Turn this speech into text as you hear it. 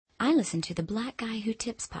I listen to the Black Guy Who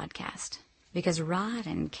Tips podcast because Rod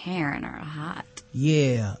and Karen are hot.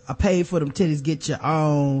 Yeah, I paid for them titties, get your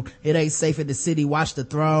own. It ain't safe in the city, watch the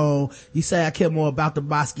throne. You say I care more about the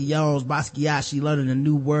Basquions. Basquiat, she learning a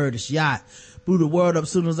new word, it's yacht. Blew the world up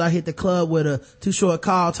soon as I hit the club with her. Too short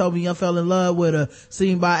call, told me I fell in love with her.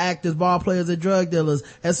 Seen by actors, ball players, and drug dealers.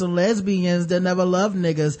 And some lesbians that never loved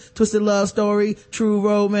niggas. Twisted love story, true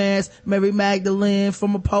romance. Mary Magdalene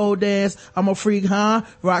from a pole dance. I'm a freak, huh?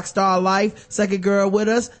 Rockstar life. Second girl with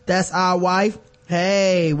us, that's our wife.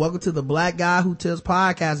 Hey, welcome to the Black Guy Who Tips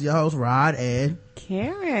podcast. Your host, Rod and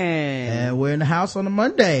Karen. And we're in the house on a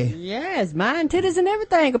Monday. Yes, buying titties and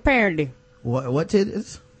everything, apparently. What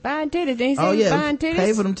titties? Buying titties. Didn't you say oh yeah, buying titties?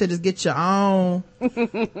 Pay for them titties, get your own.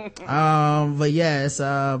 But yeah, it's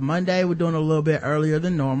Monday. We're doing it a little bit earlier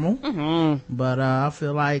than normal. But I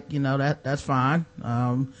feel like, that's fine.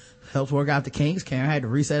 Helps work out the kinks. Karen had to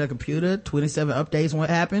reset her computer. 27 updates. What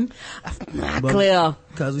happened? Not clear.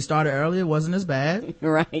 Because we started earlier, it wasn't as bad.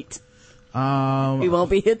 Right. We won't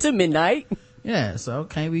be here till midnight. Yeah, so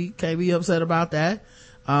can't be upset about that.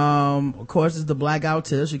 Of course, it's the Blackout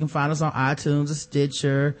Tips. You can find us on iTunes,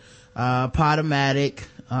 Stitcher, Podomatic.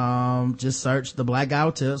 Just search the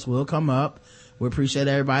Blackout Tips. We'll come up. We appreciate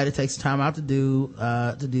everybody that takes the time out to do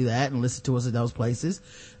that and listen to us at those places.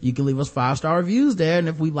 You can leave us 5-star reviews there, and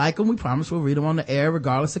if we like them, we promise we'll read them on the air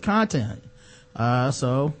regardless of content.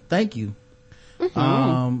 So thank you.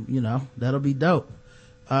 That'll be dope.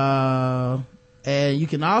 And you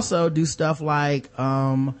can also do stuff like,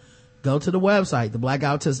 go to the website,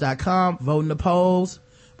 theblackguywhotips.com, vote in the polls,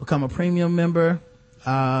 become a premium member,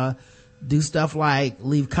 do stuff like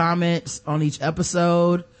leave comments on each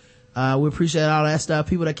episode. We appreciate all that stuff.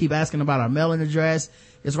 People that keep asking about our mailing address,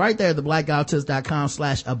 it's right there at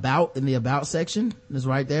theblackguywhotips.com/about in the about section. It's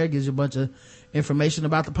right there. It gives you a bunch of information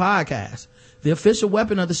about the podcast. The official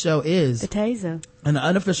weapon of the show is the taser, and the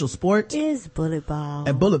unofficial sport is bullet ball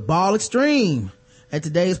and bullet ball extreme. And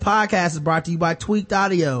today's podcast is brought to you by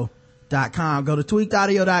tweakedaudio.com. Go to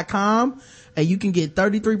tweakedaudio.com and you can get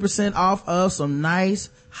 33% off of some nice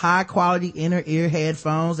high quality inner ear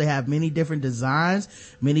headphones. They have many different designs,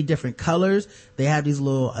 many different colors. They have these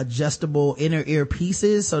little adjustable inner ear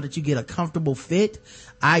pieces so that you get a comfortable fit.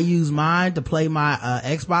 I use mine to play my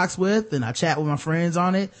Xbox with, and I chat with my friends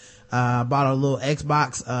on it. I bought a little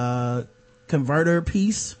Xbox converter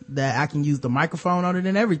piece that I can use the microphone on it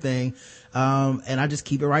and everything. And I just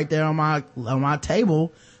keep it right there on my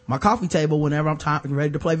table, my coffee table, whenever I'm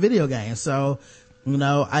ready to play video games. So,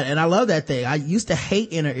 I love that thing. I used to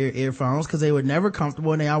hate inner ear earphones because they were never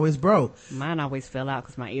comfortable and they always broke. Mine always fell out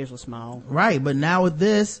because my ears were small. Right. But now with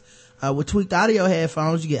this, with Tweaked Audio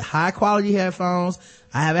headphones, you get high quality headphones.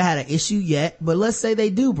 I haven't had an issue yet, but let's say they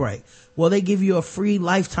do break. Well, they give you a free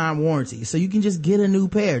lifetime warranty. So you can just get a new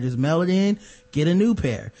pair. Just mail it in, get a new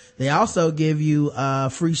pair. They also give you,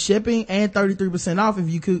 free shipping and 33% off if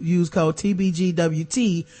you could use code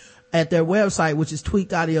TBGWT at their website, which is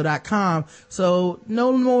tweakedaudio.com. So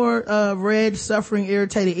no more, red, suffering,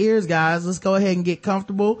 irritated ears, guys. Let's go ahead and get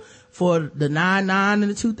comfortable for the 99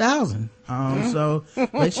 and the 2000. So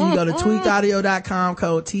make sure you go to tweakedaudio.com,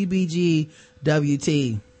 code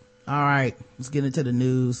TBGWT. All right. Let's get into the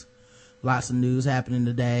news. Lots of news happening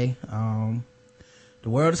today. The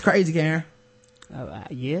world is crazy, Karen.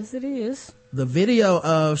 Yes, it is. The video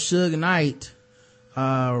of Suge Knight,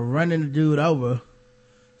 running the dude over.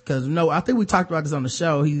 Cause I think we talked about this on the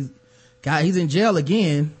show. He's in jail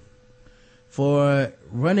again for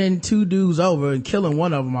running two dudes over and killing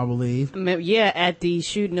one of them, I believe. Yeah, at the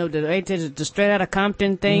shooting of the Straight Outta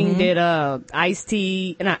Compton thing that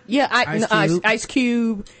Ice-T and Ice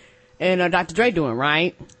Cube and Dr. Dre doing,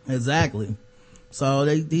 right? Exactly. So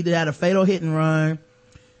he had a fatal hit and run.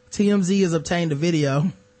 TMZ has obtained a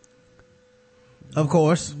video, of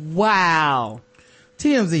course. Wow.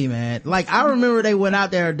 TMZ, man. Like, I remember they went out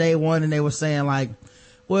there day one and they were saying like,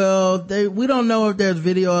 well, we don't know if there's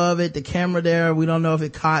video of it, the camera there, we don't know if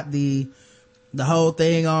it caught the whole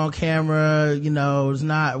thing on camera,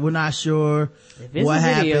 we're not sure what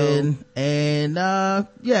happened. And,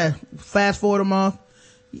 fast forward a month,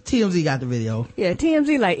 TMZ got the video. Yeah,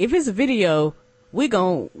 TMZ, like, if it's a video, we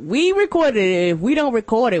recorded it. If we don't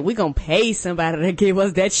record it, we gonna pay somebody to give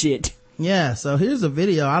us that shit. Yeah, so here's the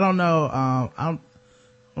video. I don't know, I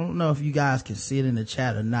don't know if you guys can see it in the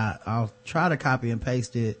chat or not. I'll try to copy and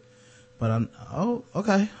paste it, but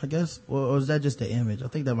okay, I guess. Or is that just the image? I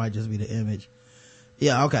think that might just be the image.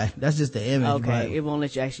 Yeah, okay. That's just the image. Okay, it won't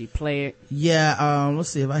let you actually play it. Yeah, let's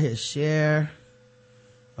see if I hit share.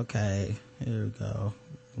 Okay, here we go.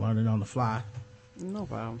 Learning on the fly. No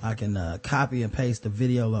problem. I can copy and paste the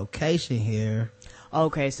video location here.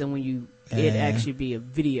 Okay, so when it actually be a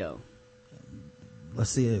video. Let's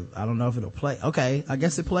see. I don't know if it'll play. Okay, I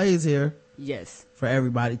guess it plays here. Yes. For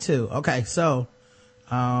everybody too. Okay, so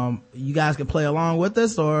you guys can play along with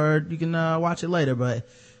us, or you can watch it later. But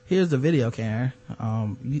here's the video, Karen.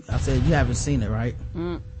 I said you haven't seen it, right?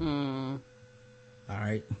 Mm-mm. All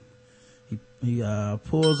right. He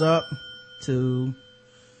pulls up to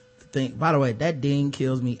the thing. By the way, that ding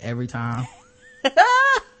kills me every time.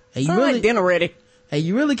 And you really like dinner ready. And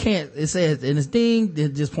you really can't. It says, and this ding,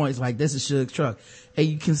 it just points like this is Suge's truck, and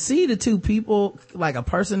you can see the two people, like a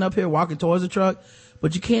person up here walking towards the truck,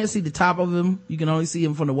 but you can't see the top of him. You can only see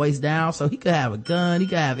him from the waist down. So he could have a gun. He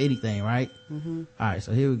could have anything, right? Mm-hmm. All right.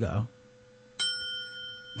 So here we go.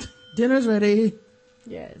 Dinner's ready.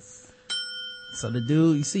 Yes. So the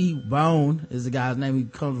dude, you see, Bone is the guy's name. He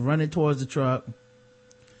comes running towards the truck.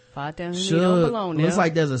 Looks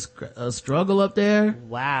like there's a struggle up there.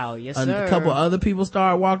 Wow. Yes, sir. A couple other people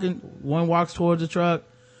start walking. One walks towards the truck.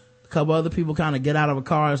 A couple other people kind of get out of a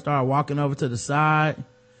car and start walking over to the side.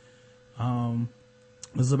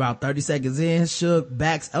 This is about 30 seconds in. Suge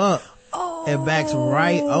backs up and backs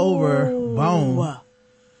right over Bone.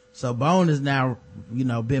 So Bone is now,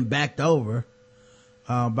 been backed over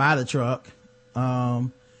by the truck.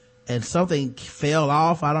 And something fell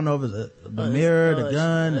off. I don't know if it was the mirror, the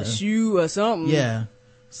gun, a shoe or something. Yeah.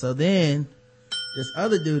 So then this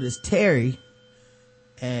other dude is Terry,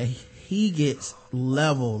 and he gets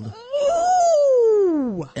leveled.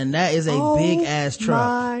 Ooh. And that is a big ass truck.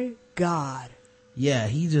 My God. Yeah,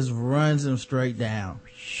 he just runs him straight down.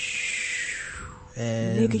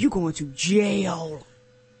 And nigga, you going to jail.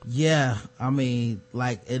 Yeah, I mean,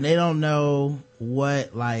 and they don't know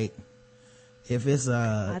what, if it's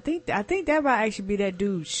I think that might actually be that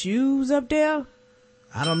dude's shoes up there.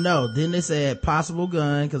 I don't know. Then they said possible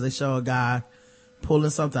gun, because they show a guy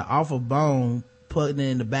pulling something off of Bone, putting it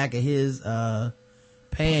in the back of his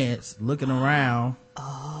pants, looking around.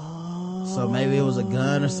 Oh. So maybe it was a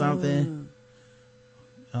gun or something.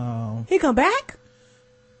 He come back?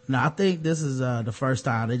 No, I think this is the first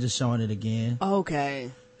time. They're just showing it again.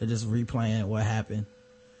 Okay. They're just replaying what happened.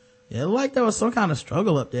 Yeah, like there was some kind of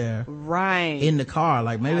struggle up there. Right. In the car.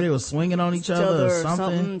 Like maybe they were swinging on each other or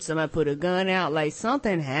something. Somebody put a gun out. Like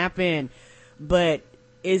something happened. But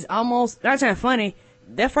it's almost, that's kind of funny.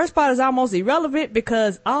 That first part is almost irrelevant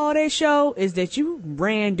because all they show is that you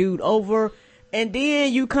ran dude over and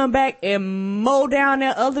then you come back and mow down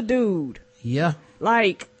that other dude. Yeah.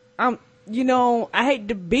 Like, I hate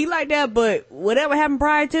to be like that, but whatever happened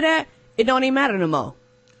prior to that, it don't even matter no more.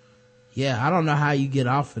 Yeah, I don't know how you get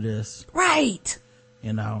off of this. Right.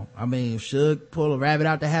 I mean, if Suge pull a rabbit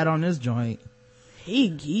out the hat on this joint. He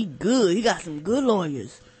good. He got some good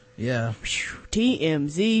lawyers. Yeah.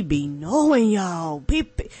 TMZ be knowing y'all.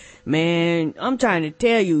 Man, I'm trying to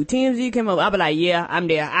tell you, TMZ came up, I'll be like, yeah, I'm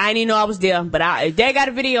there. I didn't even know I was there, but if they got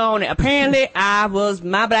a video on it, apparently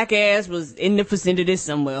my black ass was in the vicinity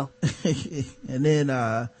somewhere. And then,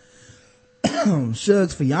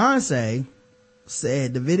 Suge's fiance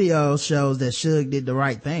said the video shows that Suge did the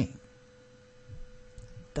right thing.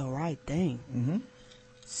 The right thing? Mm-hmm.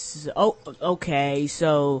 So, okay,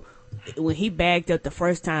 so when he backed up the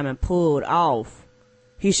first time and pulled off,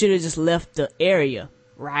 he should have just left the area,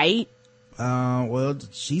 right? Well,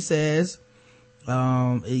 she says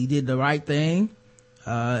he did the right thing,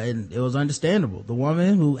 and it was understandable. The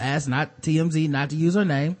woman who asked TMZ not to use her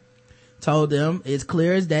name told them it's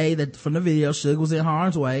clear as day that from the video Suge was in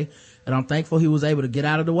harm's way, and I'm thankful he was able to get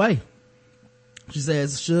out of the way. She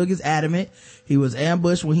says Suge is adamant he was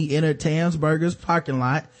ambushed when he entered Tam's Burgers parking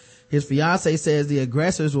lot. His fiance says the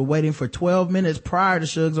aggressors were waiting for 12 minutes prior to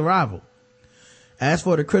Suge's arrival. As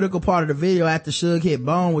for the critical part of the video after Suge hit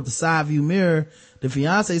Bone with the side view mirror, the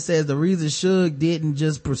fiance says the reason Suge didn't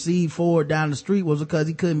just proceed forward down the street was because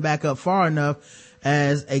he couldn't back up far enough,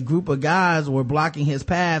 as a group of guys were blocking his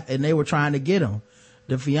path and they were trying to get him.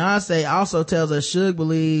 The fiance also tells us Suge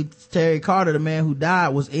believed Terry Carter, the man who died,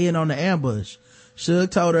 was in on the ambush.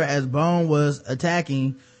 Suge told her as Bone was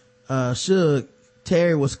attacking Suge,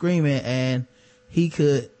 Terry was screaming and he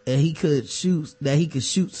could shoot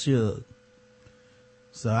Suge.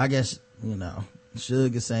 So I guess,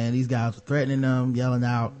 Suge is saying these guys were threatening them, yelling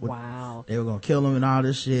out. Wow. They were going to kill him and all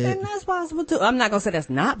this shit. And that's possible too. I'm not going to say that's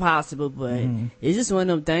not possible, but it's just one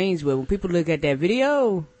of them things where when people look at that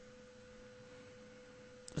video,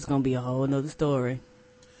 it's going to be a whole nother story.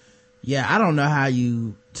 Yeah, I don't know how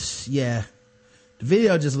the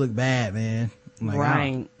video just looked bad, man.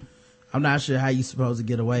 Right. I'm not sure how you supposed to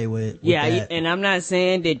get away with that. And I'm not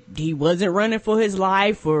saying that he wasn't running for his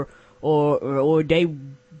life or they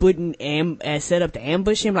putting set up to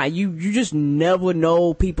ambush him. Like, you just never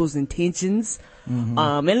know people's intentions.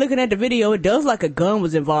 And looking at the video, it does like a gun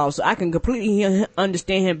was involved, so I can completely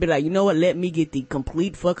understand him be like, you know what, let me get the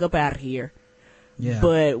complete fuck up out of here. Yeah.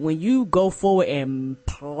 But when you go forward and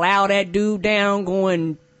plow that dude down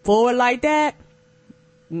going forward like that,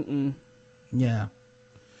 yeah.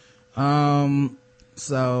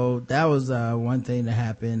 So that was one thing that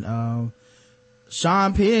happened.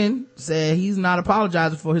 Sean Penn said he's not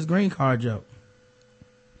apologizing for his green card joke.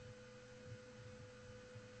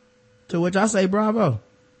 To which I say bravo.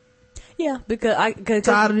 Yeah, because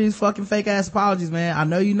tired of these fucking fake ass apologies, man. I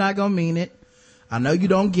know you're not gonna mean it. I know you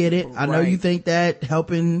don't get it. I know you think that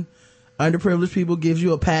helping underprivileged people gives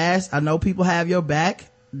you a pass. I know people have your back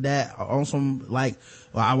that on some like,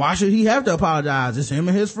 well, why should he have to apologize? It's him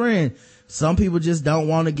and his friend. Some people just don't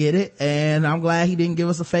want to get it, and I'm glad he didn't give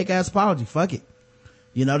us a fake ass apology. Fuck it.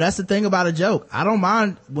 You know, that's the thing about a joke. I don't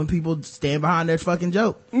mind when people stand behind their fucking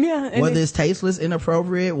joke. Yeah. Whether it's tasteless,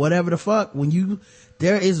 inappropriate, whatever the fuck.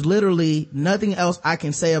 There is literally nothing else I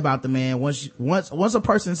can say about the man. Once a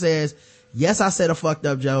person says, yes, I said a fucked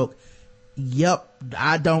up joke. Yep,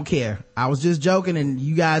 I don't care. I was just joking, and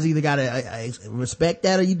you guys either gotta respect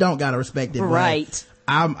that or you don't gotta respect it. Right.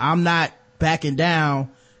 I'm not backing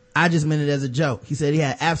down. I just meant it as a joke. He said he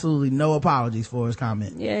had absolutely no apologies for his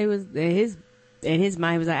comment. Yeah, it was in his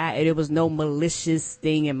mind, he was like, there was no malicious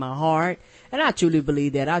thing in my heart. And I truly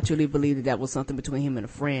believe that. I truly believe that was something between him and a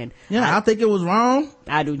friend. Yeah, I think it was wrong.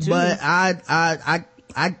 I do too. But I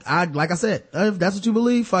like I said, if that's what you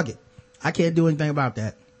believe, fuck it. I can't do anything about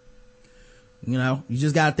that. You know, you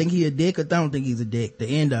just gotta think he a dick or don't think he's a dick. The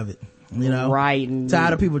end of it. You know? Right.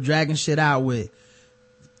 Tired of people dragging shit out with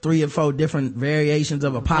 3 or 4 different variations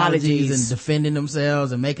of apologies and defending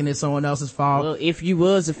themselves and making it someone else's fault. Well, if you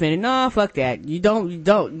was offended, no, fuck that. You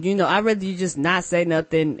don't, you know, I'd rather you just not say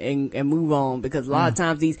nothing and move on, because a lot of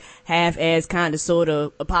times these half-ass kind of sort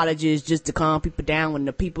of apologies just to calm people down when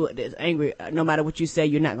the people that's angry, no matter what you say,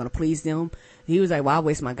 you're not going to please them. He was like, well, I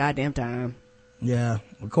waste my goddamn time. Yeah.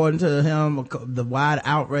 According to him, the wide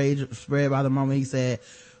outrage spread by the moment he said,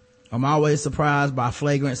 I'm always surprised by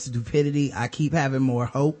flagrant stupidity. I keep having more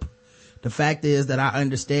hope. The fact is that I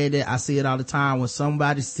understand it. I see it all the time. When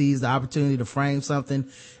somebody sees the opportunity to frame something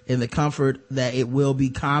in the comfort that it will be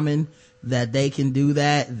common, that they can do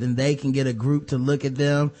that, then they can get a group to look at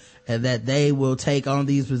them, and that they will take on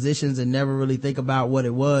these positions and never really think about what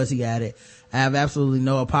it was. He added, I have absolutely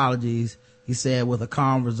no apologies, he said with a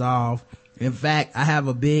calm resolve. In fact, I have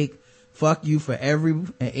a big fuck you for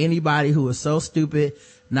anybody who is so stupid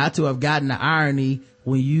not to have gotten the irony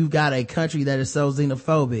when you've got a country that is so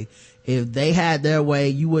xenophobic. If they had their way,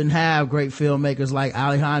 you wouldn't have great filmmakers like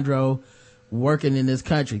Alejandro working in this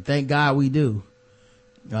country. Thank God we do.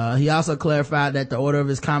 He also clarified that the order of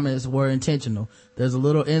his comments were intentional. There's a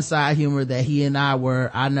little inside humor that he and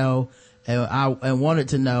I know and wanted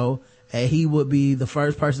to know, and he would be the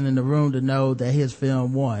first person in the room to know that his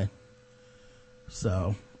film won.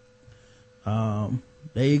 So, there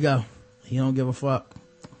you go. He don't give a fuck.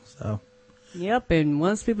 So. Yep, and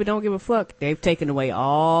once people don't give a fuck, they've taken away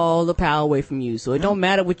all the power away from you. So it don't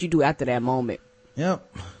matter what you do after that moment. Yep.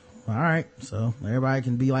 All right. So everybody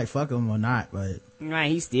can be like, fuck him or not, but.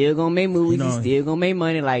 Right, he's still gonna make movies. He's still gonna make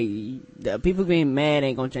money. Like, the people being mad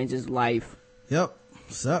ain't gonna change his life. Yep.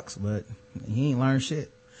 Sucks, but he ain't learned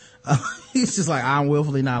shit. He's just like, I'm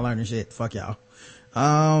willfully not learning shit. Fuck y'all.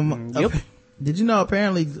 Yep. Did you know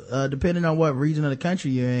apparently, depending on what region of the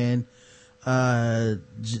country you're in, the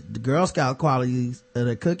Girl Scout quality of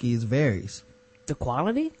the cookies varies. The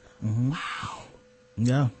quality? Mm-hmm. Wow.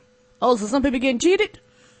 Yeah. Oh, so some people getting cheated?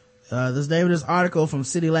 This name of this article from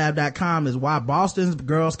citylab.com is why Boston's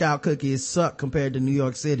Girl Scout cookies suck compared to New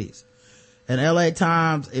York City's. An LA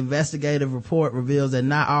Times investigative report reveals that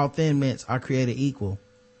not all Thin Mints are created equal.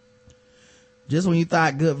 Just when you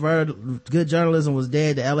thought good journalism was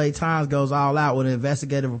dead, the LA Times goes all out with an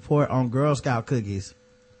investigative report on Girl Scout cookies.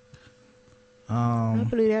 I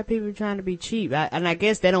believe that people are trying to be cheap. And I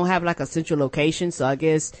guess they don't have like a central location, so I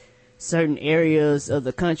guess certain areas of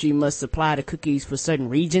the country must supply the cookies for certain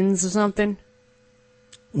regions or something.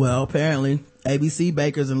 Well, apparently, ABC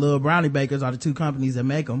Bakers and Little Brownie Bakers are the 2 companies that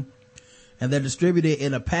make them, and they're distributed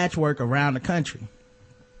in a patchwork around the country.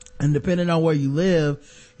 And depending on where you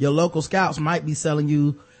live, your local scouts might be selling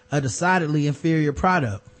you a decidedly inferior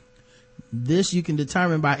product. This you can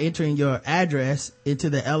determine by entering your address into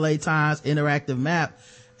the LA Times interactive map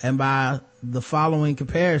and by the following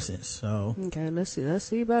comparisons. So okay, let's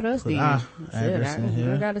see about us then. I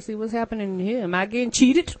gotta see what's happening here. Am I getting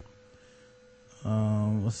cheated?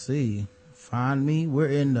 Let's see. Find me. We're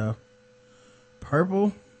in the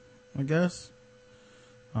purple. I guess.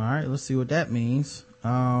 All right, let's see what that means.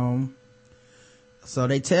 So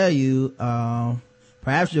they tell you,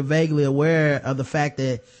 perhaps you're vaguely aware of the fact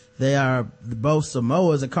that they are both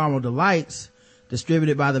Samoas and Caramel Delights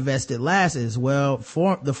distributed by the Vested Lasses. Well,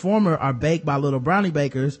 the former are baked by Little Brownie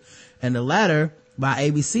Bakers and the latter by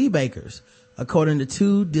ABC Bakers, according to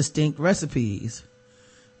two distinct recipes.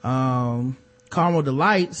 Caramel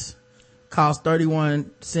Delights cost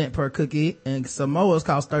 31 cents per cookie and Samoas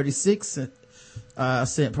cost 36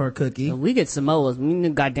 cents per cookie. So we get Samoas. We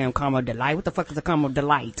need goddamn Caramel Delight. What the fuck is a Caramel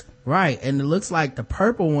Delight? Right. And it looks like the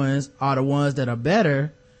purple ones are the ones that are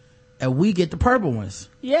better, and we get the purple ones.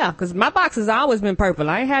 Yeah, because my box has always been purple.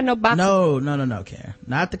 I ain't had no box. No, Karen.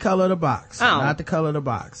 Not the color of the box. Oh. Not the color of the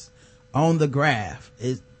box. On the graph,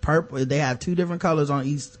 it's purple. They have two different colors on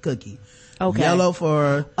each cookie. Okay. Yellow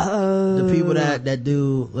for the people that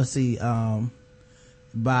do, let's see,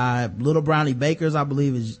 by Little Brownie Bakers, I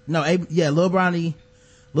believe Little Brownie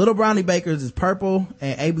Bakers is purple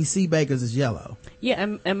and ABC Bakers is yellow.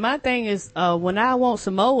 Yeah, and my thing is, when I want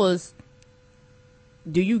Samoas,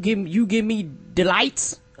 do you give me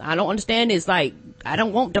delights? I don't understand. It's like, I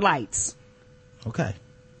don't want delights. Okay.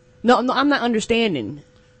 No, I'm not understanding.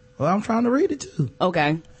 Well, I'm trying to read it too.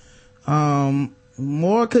 Okay.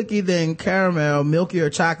 More cookie than caramel, milky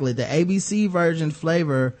or chocolate. The ABC version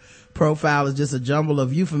flavor profile is just a jumble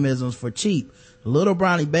of euphemisms for cheap. Little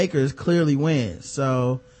Brownie Bakers clearly wins.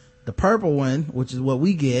 So the purple one, which is what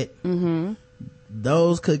we get,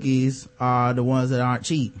 those cookies are the ones that aren't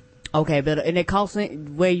cheap. Okay, but and they cost,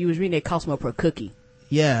 where you was reading, they cost more per cookie.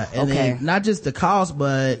 Yeah, and okay. then not just the cost,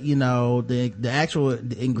 but the actual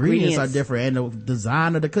ingredients are different, and the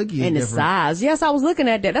design of the cookie is and different. The size. Yes, I was looking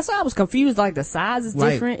at that. That's why I was confused. Like the size is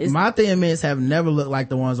different. My Thin Mints have never looked like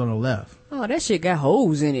the ones on the left. Oh, that shit got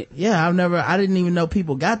holes in it. Yeah, I didn't even know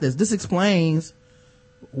people got this. This explains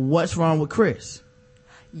what's wrong with Chris.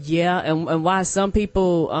 Yeah, and why some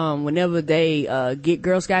people, whenever they get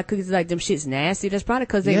Girl Scout cookies, like them shit's nasty. That's probably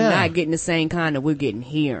because they're not getting the same kind that we're getting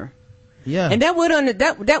here. Yeah, and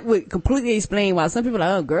that would completely explain why some people are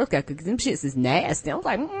like, oh, Girl Scout cookies, them shits is nasty. I was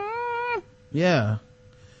like, yeah,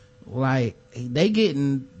 like they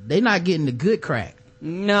not getting the good crack.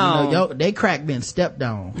 No, they crack been stepped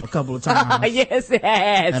on a couple of times. Yes, it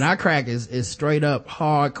has. And our crack is straight up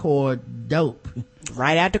hardcore dope.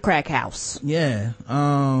 Right out the crack house. Yeah.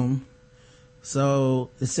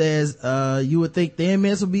 So it says, you would think Thin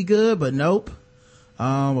Mints would be good, but nope.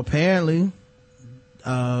 Apparently,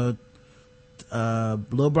 Little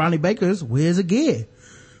Brownie Bakers wins again.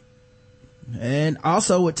 And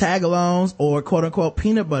also with tagalongs or quote unquote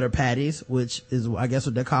peanut butter patties, which is, I guess,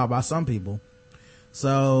 what they're called by some people.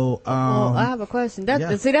 So, well, I have a question.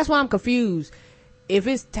 See, that's why I'm confused. If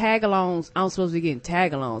it's tagalongs, I'm supposed to be getting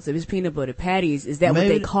tagalongs. If it's peanut butter patties, is that what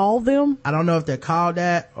they call them? I don't know if they're called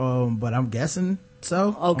that, but I'm guessing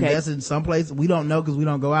so. Okay. I'm guessing some places, we don't know because we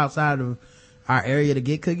don't go outside of our area to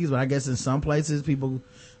get cookies, but I guess in some places people,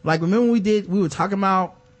 like, remember we were talking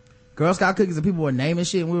about Girl Scout cookies and people were naming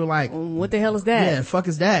shit and we were like, what the hell is that? Yeah, the fuck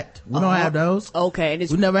is that? We don't have those. Okay.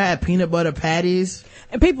 We never had peanut butter patties.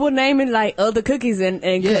 And people were naming like other cookies and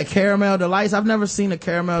yeah, Caramel Delights. I've never seen a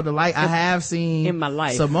Caramel Delight. I have seen in my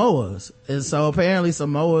life Samoas. And so apparently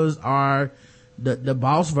Samoas are the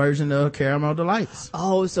boss version of Caramel Delights.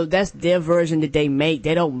 Oh, so that's their version that they make.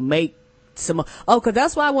 They don't make some. Oh, cause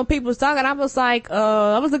that's why when people was talking, I was like,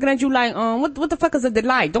 I was looking at you like, what the fuck is a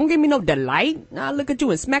delight? Don't give me no delight. I look at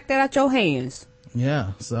you and smack that out your hands.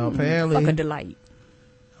 Yeah. So apparently. Fuck a delight.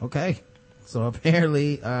 Okay. So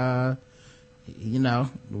apparently,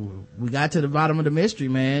 we got to the bottom of the mystery,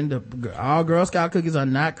 man. All Girl Scout cookies are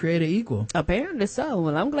not created equal. Apparently so.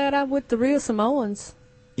 Well, I'm glad I'm with the real Samoans.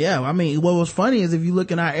 Yeah, I mean, what was funny is if you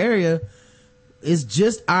look in our area, it's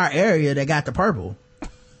just our area that got the purple.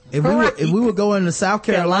 If we were going to South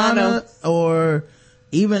Carolina or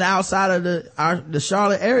even outside of the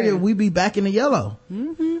Charlotte area, we'd be back in the yellow.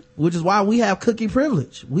 Mm-hmm. Which is why we have cookie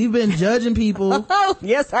privilege. We've been judging people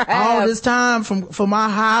yes, I have. all this time from our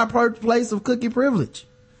high place of cookie privilege.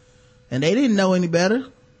 And they didn't know any better.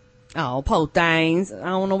 Oh, poor things. I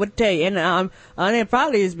don't know what to tell you. And it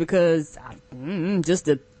probably is because just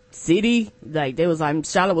the city, like they was like,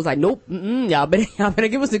 Charlotte was like, nope, y'all better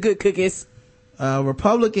give us the good cookies.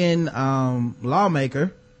 Republican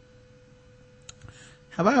lawmaker.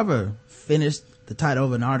 Have I ever finished the title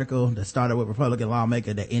of an article that started with Republican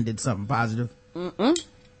lawmaker that ended something positive?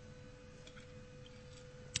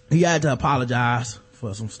 He had to apologize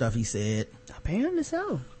for some stuff he said. Apparently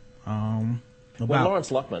so. When Lawrence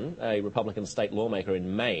Lockman, a Republican state lawmaker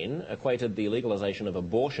in Maine, equated the legalization of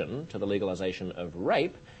abortion to the legalization of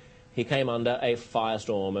rape, he came under a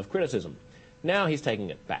firestorm of criticism. Now he's taking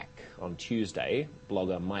it back. On Tuesday,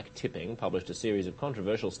 blogger Mike Tipping published a series of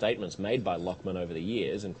controversial statements made by Lockman over the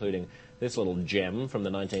years, including this little gem from the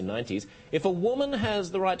 1990s. If a woman has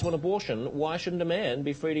the right to an abortion, why shouldn't a man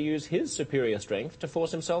be free to use his superior strength to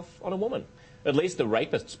force himself on a woman? At least the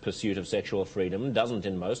rapist's pursuit of sexual freedom doesn't,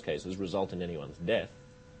 in most cases, result in anyone's death.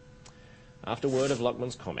 After word of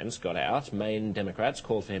Lockman's comments got out, Maine Democrats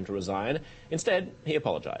called for him to resign. Instead, he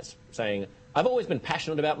apologised, saying, "I've always been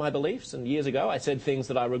passionate about my beliefs, and years ago I said things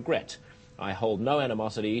that I regret. I hold no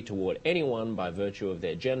animosity toward anyone by virtue of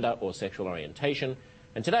their gender or sexual orientation,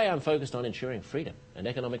 and today I'm focused on ensuring freedom and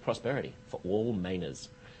economic prosperity for all Mainers."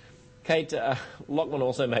 Kate, Lockman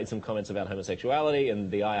also made some comments about homosexuality and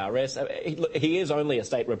the IRS. He is only a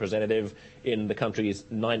state representative in the country's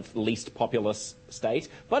 9th least populous state,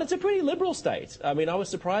 but it's a pretty liberal state. I mean, I was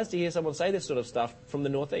surprised to hear someone say this sort of stuff from the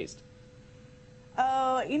Northeast.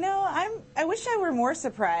 Oh, I wish I were more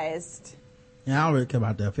surprised. Yeah, I don't really care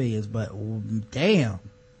about the opinions, but damn.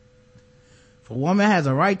 If a woman has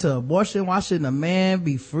a right to abortion, why shouldn't a man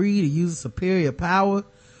be free to use superior power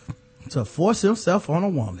to force himself on a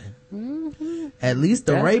woman? Mm-hmm. At least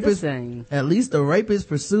the rapist's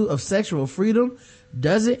pursuit of sexual freedom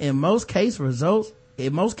doesn't in most cases result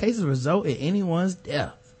in anyone's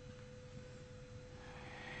death.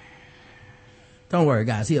 Don't worry,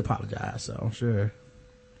 guys, he apologized, so I'm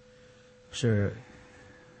sure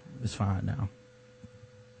it's fine now.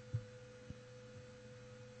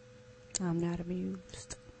 I'm not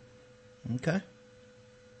amused. Okay.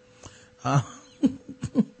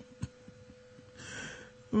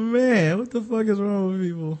 Man, what the fuck is wrong with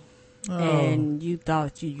people? And you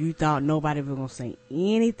thought nobody was gonna say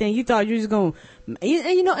anything. You thought you was gonna,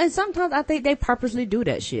 and sometimes I think they purposely do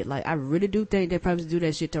that shit. Like, I really do think they purposely do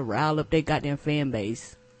that shit to rile up their goddamn fan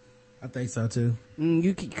base. I think so too.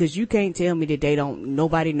 Cause you can't tell me that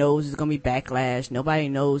nobody knows there's gonna be backlash. Nobody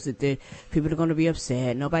knows that people are gonna be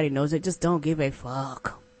upset. Nobody knows. They just don't give a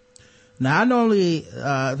fuck. Now, I normally,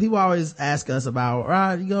 people always ask us about,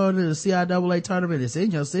 right, you going to the CIAA tournament, it's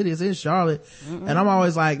in your city, it's in Charlotte. Mm-mm. And I'm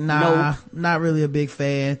always like, nah, not really a big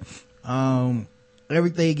fan.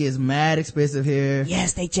 Everything gets mad expensive here.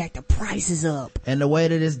 Yes, they jack the prices up. And the way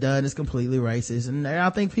that it's done is completely racist. And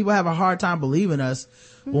I think people have a hard time believing us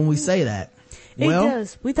when we say that. It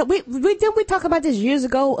does. We talked about this years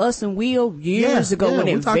ago, us and Will, years ago when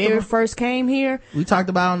it first came here. We talked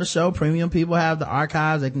about it on the show. Premium people have the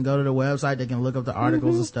archives. They can go to the website. They can look up the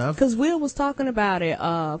articles and stuff. Cause Will was talking about it.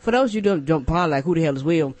 For those of you who don't probably like, who the hell is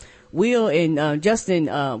Will? Will and Justin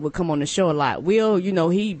would come on the show a lot. Will,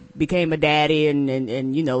 he became a daddy and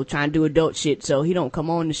trying to do adult shit, so he don't come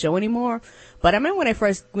on the show anymore. But I remember when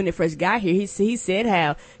they first got here, he said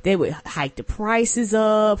how they would hike the prices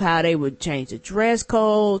up, how they would change the dress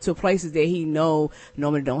code to places that he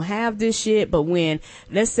normally don't have this shit. But when,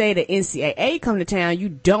 let's say, the NCAA come to town, you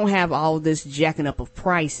don't have all this jacking up of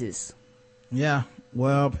prices. Yeah.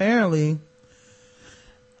 Well, apparently,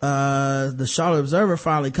 the Charlotte Observer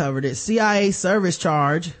finally covered it. CIA service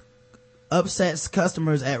charge upsets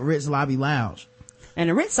customers at Ritz Lobby Lounge.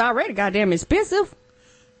 And the Ritz already goddamn expensive.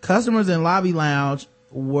 Customers in Lobby Lounge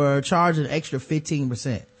were charged an extra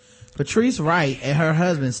 15%. Patrice Wright and her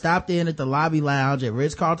husband stopped in at the Lobby Lounge at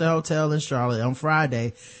Ritz-Carlton Hotel in Charlotte on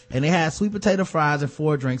Friday, and they had sweet potato fries and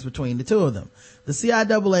 4 drinks between the two of them. The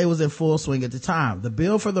CIAA was in full swing at the time. The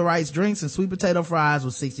bill for the Wright's drinks and sweet potato fries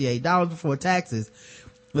was $68 before taxes.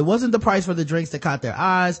 It wasn't the price for the drinks that caught their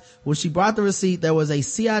eyes. When she brought the receipt, there was a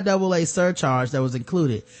CIAA surcharge that was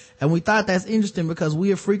included. And we thought that's interesting because we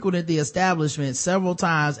have frequented the establishment several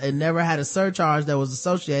times and never had a surcharge that was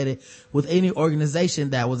associated with any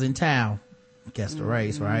organization that was in town. Guess the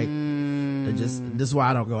race, right? This is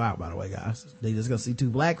why I don't go out, by the way, guys. They just gonna see 2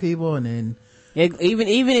 black people and then... Even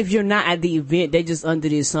if you're not at the event, they just under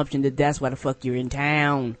the assumption that that's why the fuck you're in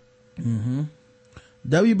town. Mm-hmm.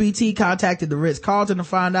 WBT contacted the Ritz-Carlton to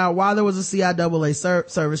find out why there was a CIAA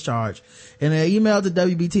service charge. In an email to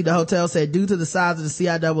WBT, the hotel said, due to the size of the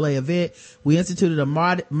CIAA event, we instituted a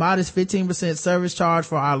modest 15% service charge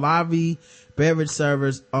for our lobby beverage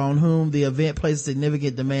servers on whom the event placed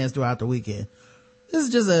significant demands throughout the weekend. This is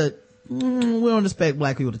just we don't expect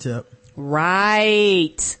black people to tip.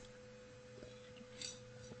 Right.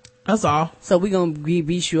 That's all. So we're going to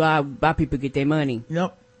be sure our people get their money.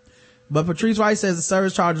 Yep. But Patrice Wright says the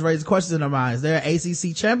service charges raise questions in their minds. Is there an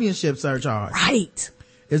ACC championship surcharge? Right.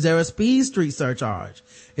 Is there a Speed Street surcharge?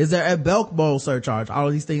 Is there a Belk Bowl surcharge? All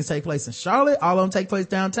of these things take place in Charlotte. All of them take place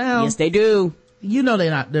downtown. Yes, they do.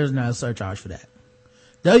 There's not a surcharge for that.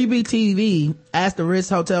 WBTV asked the Ritz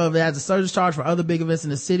Hotel if it has a service charge for other big events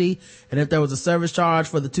in the city and if there was a service charge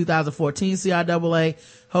for the 2014 CIAA.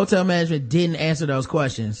 Hotel management didn't answer those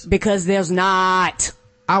questions. Because there's not.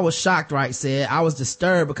 I was shocked, Wright said. I was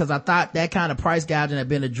disturbed because I thought that kind of price gouging had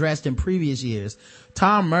been addressed in previous years.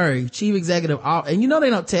 Tom Murray, chief executive, and you know they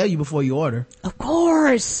don't tell you before you order. Of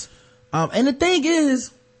course. And the thing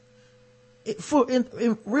is,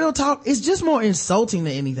 in real talk, it's just more insulting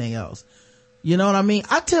than anything else. You know what I mean?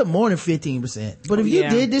 I tip more than 15%. But if you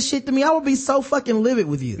did this shit to me, I would be so fucking livid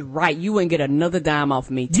with you. Right. You wouldn't get another dime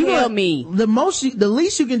off me. Tell me. The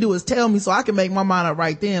least you can do is tell me so I can make my mind up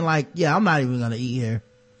right then. Like, yeah, I'm not even gonna eat here.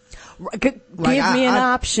 Give me an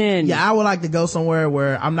option. Yeah, I would like to go somewhere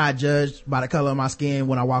where I'm not judged by the color of my skin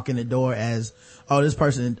when I walk in the door as, oh, this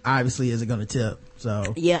person obviously isn't gonna tip.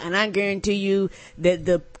 So yeah, and I guarantee you that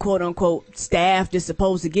the quote unquote staff that's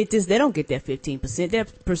supposed to get this, they don't get that 15%.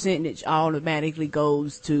 That percentage automatically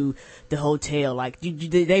goes to the hotel. Like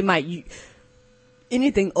they might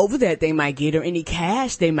anything over that they might get, or any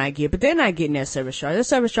cash they might get, but they're not getting that service charge. That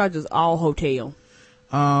service charge is all hotel.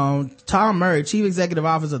 Tom Murray, chief executive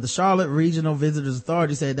officer of the Charlotte Regional Visitors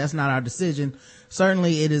Authority, said that's not our decision.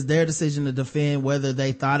 Certainly it is their decision to defend whether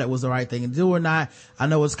they thought it was the right thing to do or not. I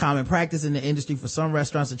know it's common practice in the industry for some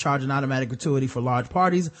restaurants to charge an automatic gratuity for large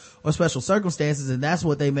parties or special circumstances, and that's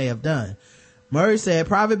what they may have done. Murray said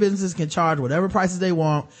private businesses can charge whatever prices they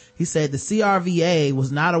want. He said the CRVA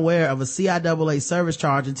was not aware of a CIAA service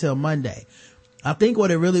charge until Monday. I think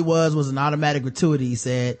what it really was an automatic gratuity, he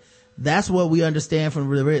said. That's what we understand from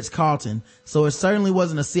the Ritz-Carlton. So it certainly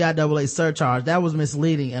wasn't a CIAA surcharge. That was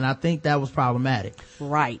misleading, and I think that was problematic.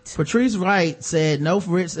 Right. Patrice Wright said no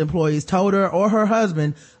Ritz employees told her or her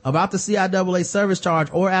husband about the CIAA service charge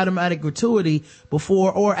or automatic gratuity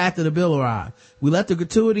before or after the bill arrived. We left the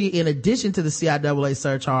gratuity in addition to the CIAA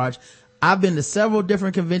surcharge. I've been to several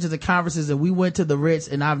different conventions and conferences, and we went to the Ritz,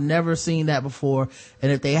 and I've never seen that before.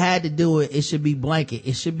 And if they had to do it, it should be blanket.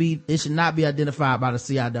 It should not be identified by the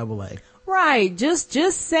CIAA. Right. Just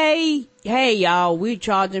say, hey y'all, we're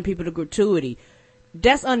charging people the gratuity.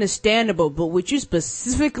 That's understandable, but with you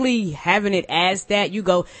specifically having it as that, you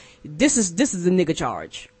go, this is a nigga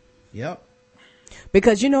charge. Yep.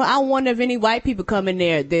 Because, I wonder if any white people come in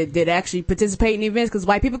there that actually participate in events, because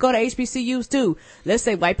white people go to HBCUs too. Let's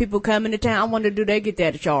say white people come into town. I wonder, do they get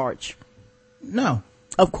that charge? No.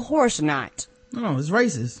 Of course not. No, it's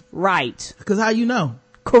racist. Right. Because how you know?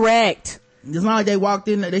 Correct. It's not like they walked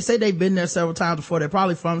in there. They say they've been there several times before. They're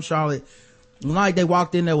probably from Charlotte. It's not like they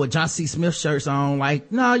walked in there with John C. Smith shirts on.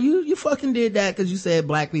 Like, no, you fucking did that because you said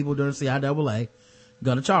black people during CIAA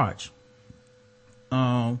gonna charge.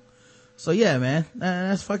 So yeah, man,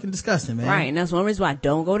 that's fucking disgusting, man. Right, and that's one reason why I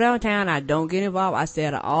don't go downtown. I don't get involved. I stay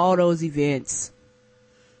at all those events.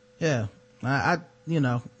 Yeah, I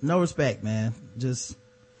no respect, man. Just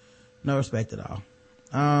no respect at all.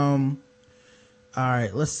 All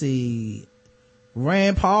right, let's see.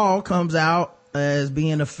 Rand Paul comes out as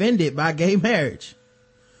being offended by gay marriage.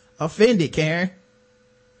 Offended, Karen.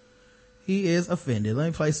 He is offended. Let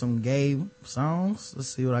me play some gay songs. Let's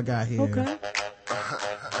see what I got here. Okay.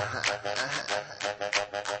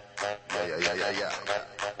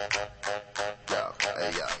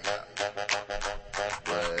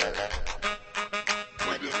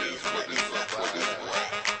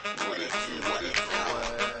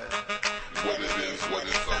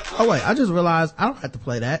 Oh wait, I just realized I don't have to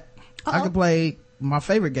play that. I can play my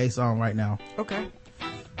favorite gay song right now. Okay.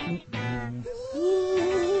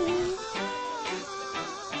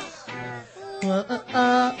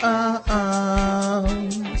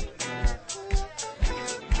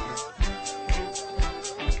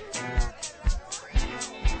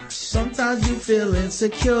 Sometimes you feel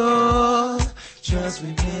insecure. Trust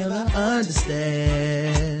me, girl, I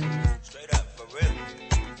understand. Straight up, for real.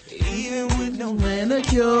 Even with no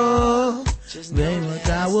manicure,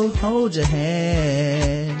 baby, I will hold your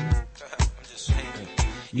hand. I'm just saying.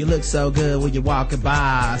 You look so good when you're walking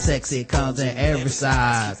by. Sexy comes in every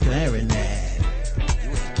size. Clarinet. You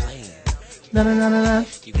ain't playing. Na.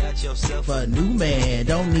 You got yourself For a new man,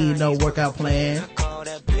 don't need no workout plan. I call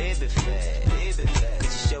that baby fat. Baby fat.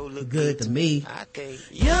 'Cause you sure look Good to me. I can't.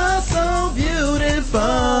 You're so beautiful.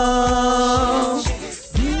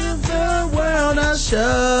 Give the world a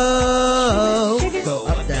show. Go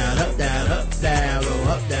up, down, up, down, up, down. Go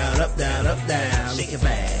up, down, up, down, up, down. Make it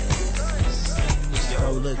fast.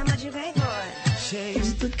 Oh, look. How much you pay for it?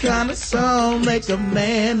 It's the kind of song make a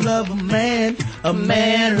man love a man, a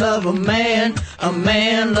man love a man, a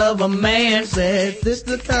man love a man. Said this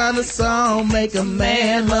the kind of song make a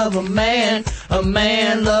man love a man, a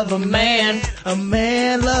man love a man, a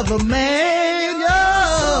man love a man.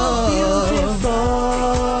 Yo.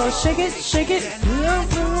 Beautiful. Shake it, shake it. I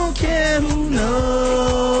don't care who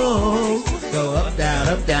knows. Go up, down,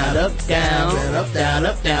 up, down, up, down, and up, down,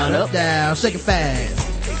 up, down, up, down. Shake it fast.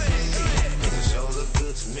 Sure look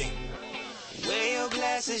good to me. Wear your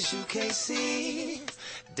glasses, you can't see.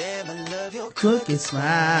 Damn, I love your Crooked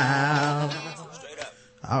smile.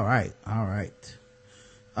 All right.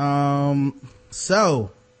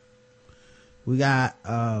 So we got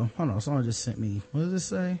hold on, someone just sent me, what does this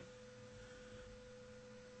say?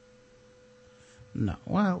 No,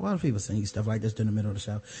 why do people send you stuff like this during the middle of the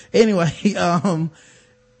show? Anyway,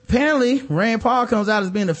 apparently Rand Paul comes out as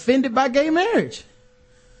being offended by gay marriage.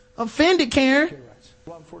 Offended, Karen.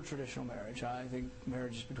 Well, I'm for traditional marriage. I think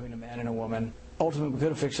marriage is between a man and a woman. Ultimately, we could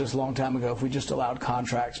have fixed this a long time ago if we just allowed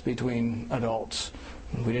contracts between adults.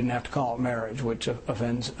 We didn't have to call it marriage, which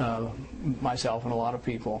offends myself and a lot of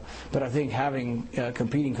people. But I think having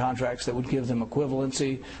competing contracts that would give them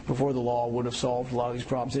equivalency before the law would have solved a lot of these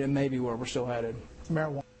problems. And it may be where we're still headed.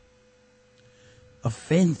 Marijuana.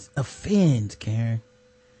 Offend, Karen.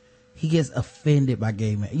 He gets offended by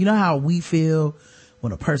gay men. You know how we feel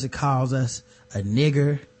when a person calls us a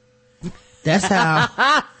nigger? That's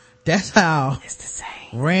how it's the same.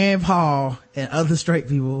 Rand Paul and other straight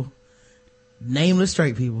people, nameless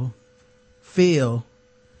straight people, feel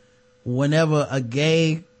whenever a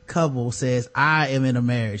gay couple says, I am in a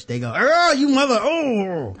marriage. They go, oh, you mother,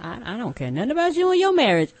 oh. I don't care nothing about you and your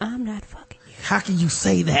marriage. I'm not fucking you. How can you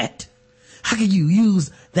say that? How can you use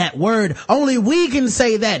that word? Only we can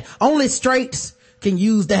say that. Only straights can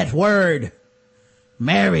use that word.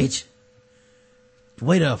 Marriage.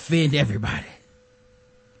 Way to offend everybody.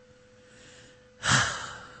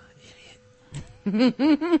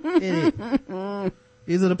 Idiot.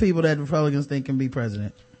 These are the people that Republicans think can be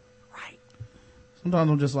president. Right. Sometimes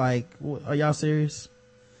I'm just like, are y'all serious?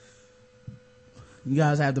 You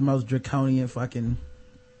guys have the most draconian fucking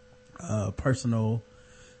personal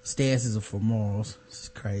stances for morals. It's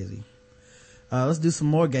crazy. Let's do some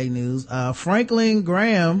more gay news. Franklin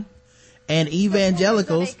Graham and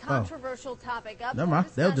evangelicals. A controversial topic up never mind,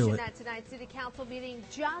 they'll do it. At tonight's city council meeting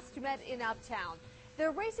just met in Uptown.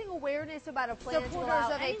 They're raising awareness about a plan to allow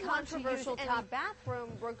anyone to use any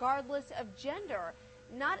bathroom regardless of gender.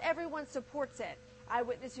 Not everyone supports it.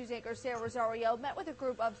 Eyewitness News anchor Sarah Rosario met with a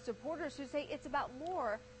group of supporters who say it's about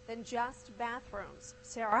more than just bathrooms.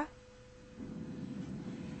 Sarah?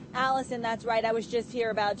 Allison, that's right. I was just here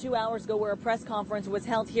about 2 hours ago where a press conference was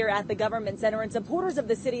held here at the government center, and supporters of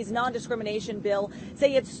the city's non-discrimination bill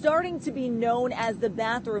say it's starting to be known as the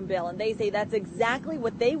bathroom bill, and they say that's exactly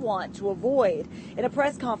what they want to avoid. In a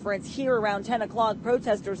press conference here around 10 o'clock,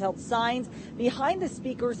 protesters held signs behind the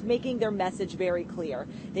speakers making their message very clear.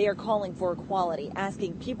 They are calling for equality,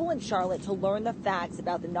 asking people in Charlotte to learn the facts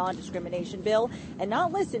about the non-discrimination bill and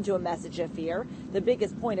not listen to a message of fear. The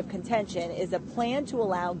biggest point of contention is a plan to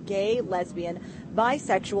allow gay, lesbian,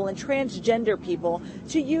 bisexual, and transgender people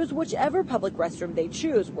to use whichever public restroom they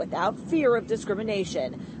choose without fear of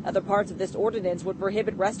discrimination. Other parts of this ordinance would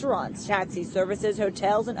prohibit restaurants, taxi services,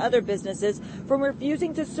 hotels, and other businesses from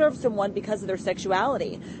refusing to serve someone because of their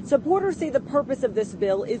sexuality. Supporters say the purpose of this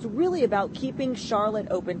bill is really about keeping Charlotte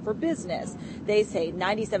open for business. They say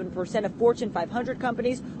 97% of Fortune 500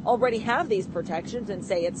 companies already have these protections and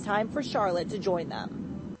say it's time for Charlotte to join them.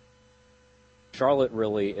 Charlotte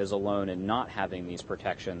really is alone in not having these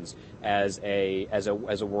protections as a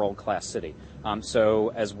world-class city.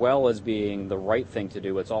 So as well as being the right thing to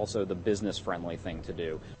do, it's also the business-friendly thing to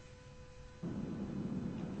do.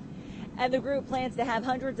 And the group plans to have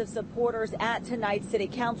hundreds of supporters at tonight's city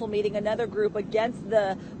council meeting. Another group against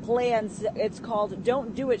the plans, it's called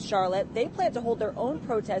Don't Do It Charlotte. They plan to hold their own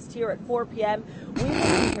protest here at 4 p.m. We will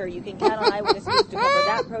be here. You can count on Eyewitness News to cover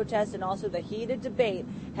that protest and also the heated debate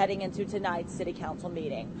heading into tonight's city council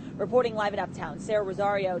meeting. Reporting live in Uptown, Sarah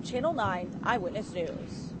Rosario, Channel 9 Eyewitness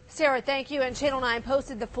News. Sarah, thank you. And Channel 9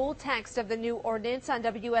 posted the full text of the new ordinance on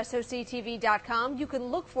WSOCTV.com. You can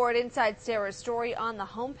look for it inside Sarah's story on the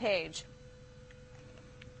homepage.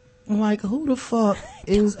 Like, who the fuck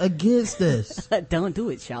is against this? Don't do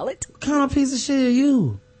it, Charlotte. What kind of piece of shit are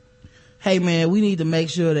you? Hey man, we need to make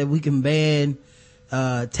sure that we can ban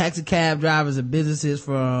taxi cab drivers and businesses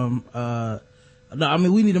from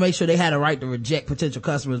we need to make sure they had a right to reject potential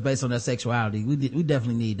customers based on their sexuality. We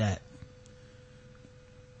definitely need that.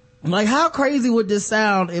 Like, how crazy would this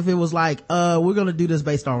sound if it was like, we're gonna do this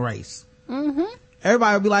based on race? Mm-hmm.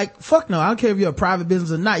 Everybody would be like, fuck no, I don't care if you're a private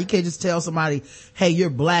business or not. You can't just tell somebody, hey,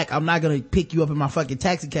 you're black, I'm not gonna pick you up in my fucking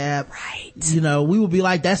taxi cab. Right. You know, we would be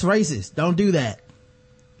like, that's racist. Don't do that.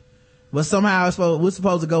 But somehow we're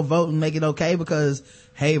supposed to go vote and make it okay because,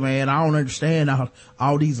 hey man, I don't understand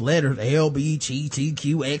all these letters, L, B, G, T,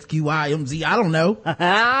 Q, X, Q, I, M, Z. I don't know.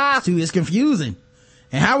 It's confusing.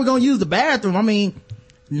 And how are we going to use the bathroom? I mean,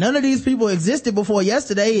 none of these people existed before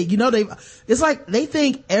yesterday. You know, it's like they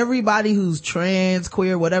think everybody who's trans,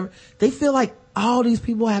 queer, whatever, they feel like all these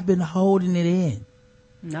people have been holding it in.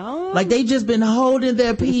 No. Like they just been holding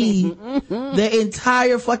their pee their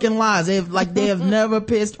entire fucking lives. They have never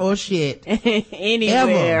pissed or shit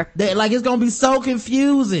anywhere. Like it's gonna be so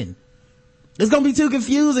confusing. It's gonna be too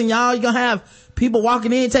confusing, y'all. You're gonna have people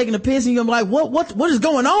walking in taking a piss and you're gonna be like, what is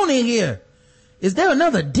going on in here? Is there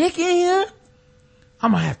another dick in here?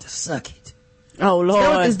 I'm gonna have to suck it. Oh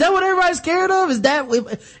Lord. Is that what everybody's scared of? Is that,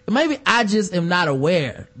 maybe I just am not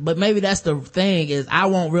aware, but maybe that's the thing, is I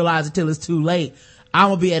won't realize it till it's too late. I'm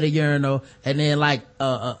gonna be at a urinal and then like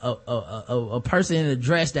a person in a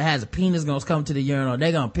dress that has a penis gonna come to the urinal.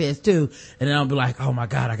 They're gonna piss too. And then I'll be like, oh my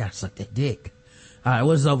God, I gotta suck that dick.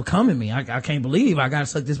 What is overcoming me? I can't believe I gotta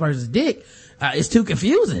suck this person's dick. It's too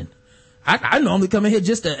confusing. I normally come in here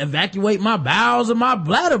just to evacuate my bowels and my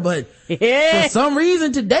bladder, but for some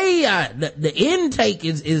reason today, the intake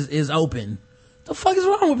is open. The fuck is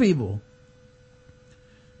wrong with people?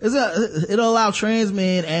 It'll allow trans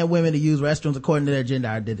men and women to use restrooms according to their gender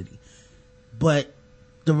identity. But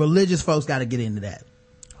the religious folks gotta get into that.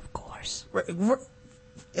 Of course.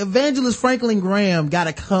 Evangelist Franklin Graham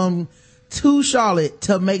gotta come to Charlotte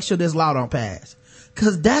to make sure this law don't pass.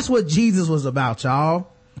 Cause that's what Jesus was about, y'all.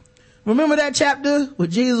 Remember that chapter where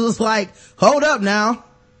Jesus was like, hold up now.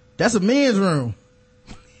 That's a men's room.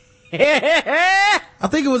 I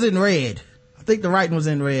think it was in red. I think the writing was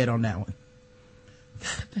in red on that one.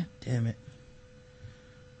 God damn it.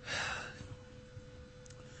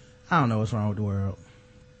 I don't know what's wrong with the world.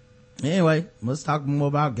 Anyway, let's talk more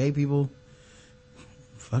about gay people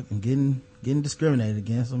fucking getting discriminated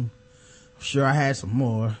against. I'm sure I had some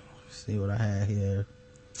more. Let's see what I had here.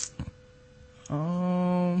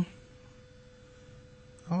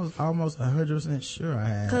 I was almost 100% sure I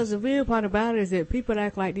had. Because the weird part about it is that people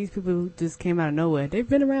act like these people just came out of nowhere. They've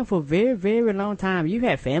been around for a very, very long time. You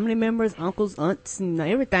had family members, uncles, aunts, and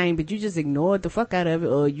everything, but you just ignored the fuck out of it,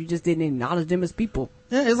 or you just didn't acknowledge them as people.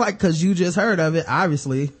 Yeah, it's like because you just heard of it,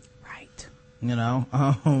 obviously. Right. You know.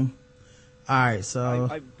 All right, so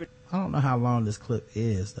I don't know how long this clip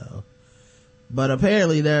is though, but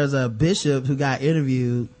apparently there's a bishop who got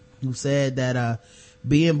interviewed who said that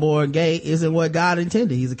being born gay isn't what God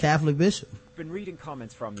intended. He's a Catholic bishop. I've been reading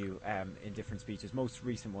comments from you in different speeches, most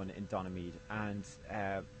recent one in Donamead, and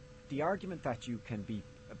the argument that you can be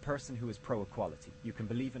a person who is pro-equality, you can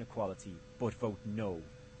believe in equality, but vote no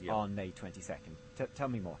on May 22nd. Tell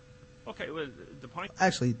me more. Okay, well, the point...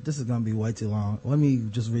 Actually, this is going to be way too long. Let me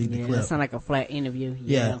just read the clip. That sounds like a flat interview.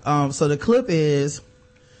 Yeah. So the clip is...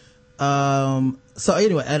 so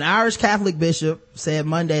anyway, an Irish Catholic bishop said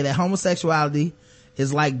Monday that homosexuality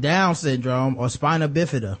is like Down syndrome or spina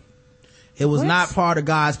bifida. It was not part of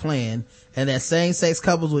God's plan, and that same-sex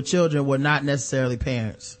couples with children were not necessarily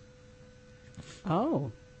parents.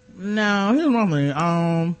 Oh. Now, here's one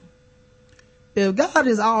thing. If God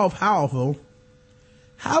is all-powerful,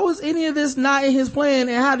 how is any of this not in his plan,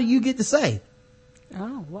 and how do you get to say?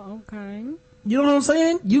 Oh, well, okay. You know what I'm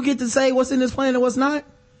saying? You get to say what's in his plan and what's not?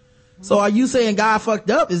 So are you saying God fucked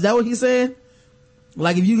up? Is that what he's saying?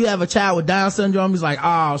 Like if you have a child with Down syndrome, he's like,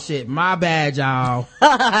 oh shit, my bad, y'all.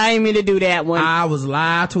 I ain't mean to do that one. I was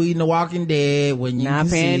live tweeting The Walking Dead when you not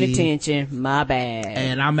paying attention. My bad.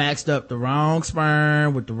 And I maxed up the wrong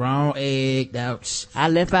sperm with the wrong egg. I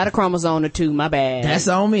left out a chromosome or two. My bad. That's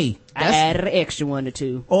on me. I added an extra one or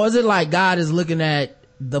two. Or is it like God is looking at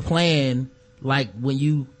the plan like when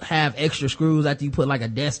you have extra screws after you put like a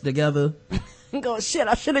desk together? Go, shit,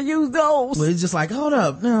 I should have used those. Well, it's just like, hold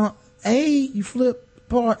up. Now, A, you flip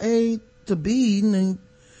part A to B and then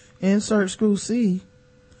insert screw C.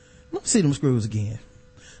 Let me see them screws again.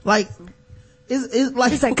 Like,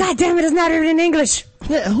 it's like, God damn it, it's not even in English.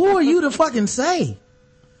 Yeah, who are you to fucking say?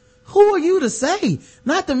 Who are you to say?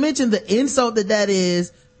 Not to mention the insult that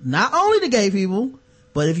is, not only to gay people,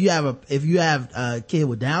 but if you have a kid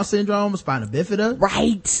with Down syndrome, spina bifida.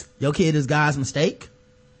 Right. Your kid is God's mistake.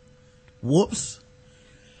 Whoops.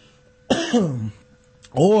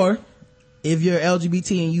 Or if you're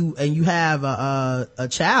LGBT and you have a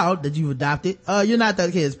child that you've adopted, you're not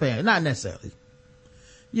that kid's parent. Not necessarily.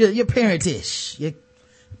 You're parentish. You're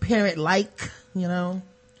parent-like, you know.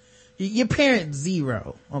 You're parent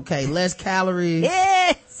zero. Okay, less calories.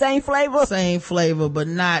 Yeah, same flavor, but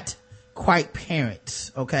not quite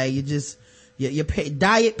parents. Okay, you're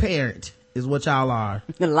diet parent is what y'all are.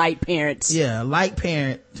 Light parents. Yeah, light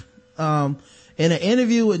parent. In an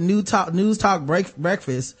interview with News Talk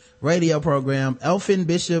Breakfast radio program, Elfin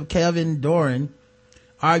Bishop Kevin Doran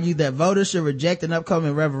argued that voters should reject an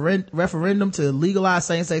upcoming referendum to legalize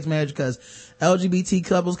same-sex marriage because LGBT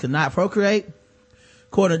couples could not procreate.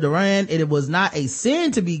 According to Duran, it was not a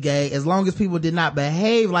sin to be gay as long as people did not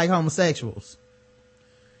behave like homosexuals.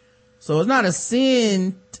 So it's not a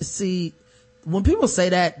sin to see. When people say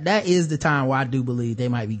that is the time where I do believe they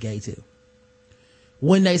might be gay too.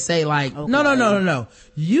 When they say like, okay, no.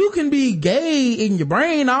 You can be gay in your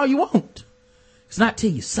brain all you want. It's not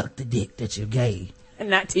till you suck the dick that you're gay. And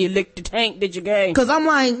not till you lick the tank that you're gay. Cause I'm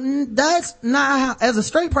like, that's not how, as a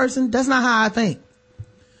straight person, that's not how I think.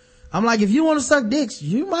 I'm like, if you want to suck dicks,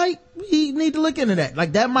 you need to look into that.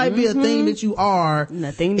 Like that might be a thing that you are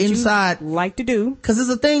nothing that inside you like to do. Cause it's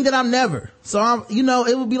a thing that I'm never. So I'm,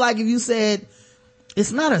 it would be like if you said,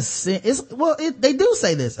 it's not a sin. They do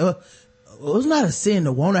say this. It's not a sin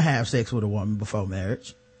to want to have sex with a woman before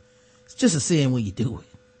marriage. It's just a sin when you do it.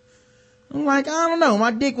 I'm like, I don't know.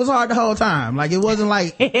 My dick was hard the whole time. Like, it wasn't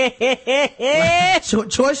like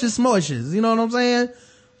choices smoishes. You know what I'm saying?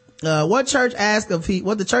 What the church asks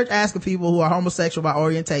of people who are homosexual by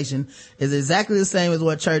orientation is exactly the same as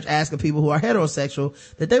what church asks of people who are heterosexual,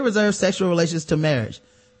 that they reserve sexual relations to marriage.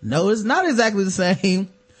 No, it's not exactly the same.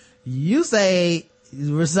 You say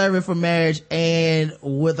reserve it for marriage and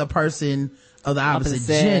with a person of the opposite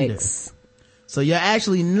gender. So you're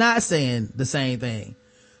actually not saying the same thing.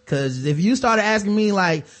 Cause if you started asking me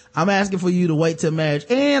like, I'm asking for you to wait till marriage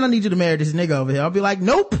and I need you to marry this nigga over here, I'll be like,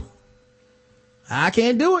 nope, I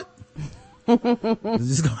can't do it. It's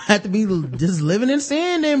just gonna have to be just living in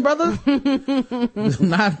sin then, brother.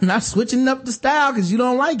 not switching up the style cause you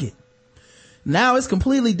don't like it. Now it's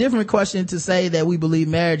completely different question to say that we believe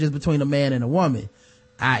marriage is between a man and a woman,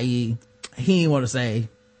 i.e. he didn't want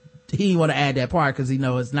to add that part cause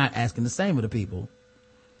it's not asking the same of the people.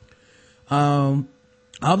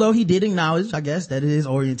 Although he did acknowledge, I guess, that it is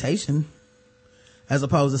orientation, as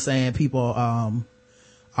opposed to saying people,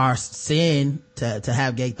 are sin to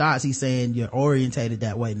have gay thoughts. He's saying you're orientated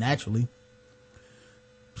that way naturally.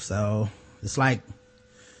 So, it's like,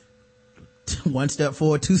 one step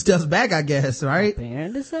forward, two steps back, I guess, right?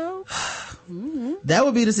 Apparently so. That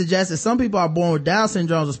would be to suggest that some people are born with Down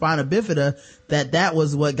syndrome or spina bifida, that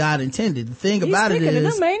was what God intended. The thing about it is,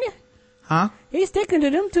 to them, ain't he? Huh? He's sticking to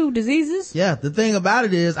them two diseases. Yeah, the thing about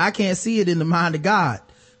it is, I can't see it in the mind of God.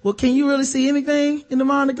 Well, can you really see anything in the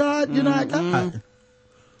mind of God? You're not God.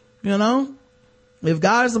 If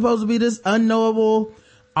God is supposed to be this unknowable,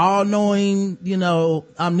 all-knowing,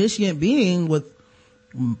 omniscient being with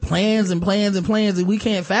plans and plans and plans that we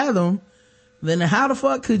can't fathom, then how the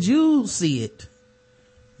fuck could you see it,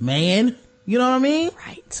 man? You know what I mean?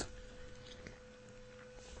 Right.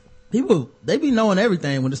 People, they be knowing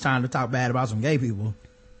everything when it's time to talk bad about some gay people.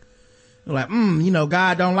 They're like,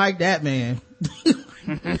 God don't like that, man.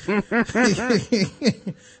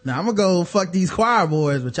 Now I'm gonna go fuck these choir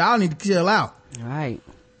boys, but y'all need to chill out. Right.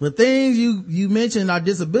 The things you mentioned are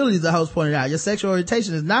disabilities, the host pointed out. Your sexual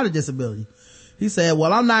orientation is not a disability. He said,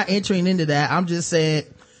 well, I'm not entering into that. I'm just saying,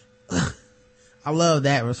 I love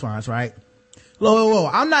that response, right? Whoa.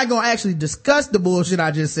 I'm not gonna actually discuss the bullshit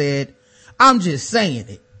I just said. I'm just saying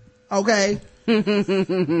it. Okay? You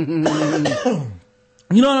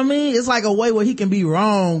know what I mean? It's like a way where he can be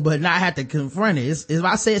wrong but not have to confront it. If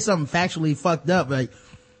I said something factually fucked up, like,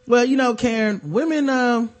 well, Karen,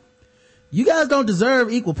 women, you guys don't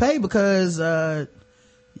deserve equal pay because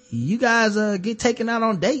you guys get taken out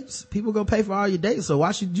on dates. People go pay for all your dates, so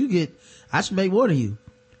why should I should make more than you.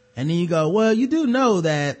 And then you go, well, you do know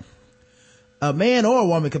that a man or a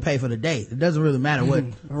woman can pay for the date. It doesn't really matter what.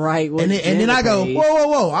 Right. And then I go,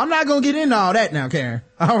 whoa. I'm not gonna get into all that now, Karen.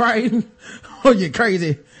 All right? Oh, you're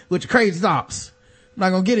crazy with your crazy thoughts. I'm not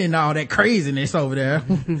gonna get into all that craziness over there.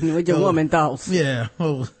 With your woman thoughts. Yeah.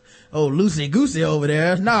 Oh, loosey goosey over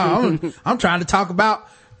there. No, I'm trying to talk about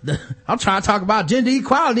gender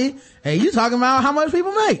equality, and you talking about how much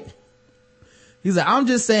people make. He's like, I'm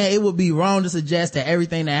just saying it would be wrong to suggest that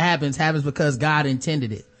everything that happens because God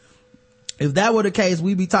intended it. If that were the case,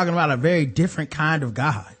 we'd be talking about a very different kind of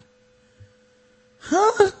God.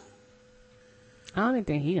 Huh? I don't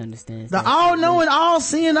think he understands. The all-knowing,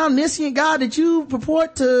 all-seeing, omniscient God that you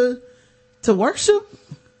purport to worship.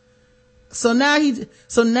 So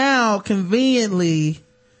now conveniently,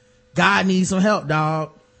 God needs some help,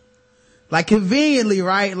 dog. Like conveniently,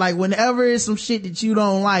 right? Like whenever it's some shit that you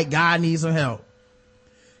don't like, God needs some help.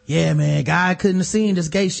 Yeah, man, God couldn't have seen this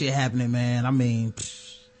gay shit happening, man. I mean,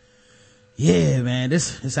 yeah, man,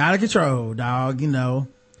 it's out of control, dog. You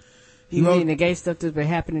mean the gay stuff that's been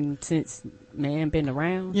happening since man been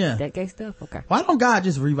around? Yeah. That gay stuff? Okay. Why don't God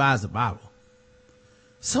just revise the Bible?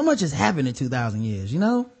 So much has happened in 2,000 years, you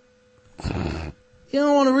know? You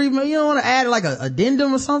don't want to you don't want to add like a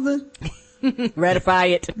addendum or something? Ratify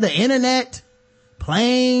it. The internet,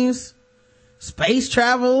 planes, space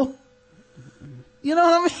travel. You know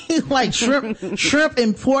what I mean? Like shrimp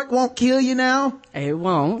and pork won't kill you now. It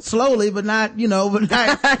won't. Slowly, but not, but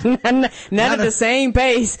not. not at the same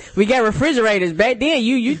pace. We got refrigerators. Back then,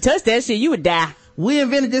 you touch that shit, you would die. We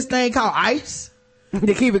invented this thing called ice.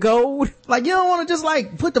 To keep it cold. Like, you don't want to just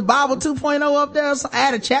like put the Bible 2.0 up there, so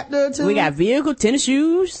add a chapter or two. We got vehicle, tennis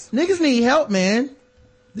shoes. Niggas need help, man.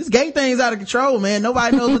 This gay thing's out of control, man.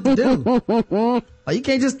 Nobody knows what to do. Like, you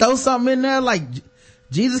can't just throw something in there. Like,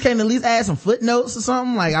 Jesus can't at least add some footnotes or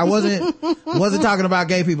something. Like, I wasn't talking about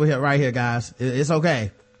gay people here, right here, guys. It's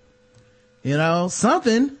okay.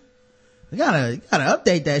 Something. You gotta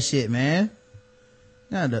update that shit, man.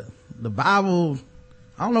 Yeah, the Bible,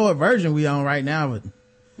 I don't know what version we on right now, but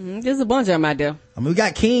there's a bunch of them out there. I mean, we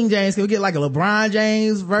got King James. Can we get like a LeBron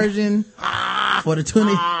James version for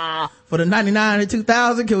the 99 and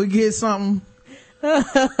 2000? Can we get something?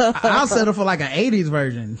 I'll settle for like an 80s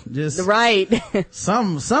version. Just right.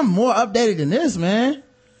 some more updated than this, man.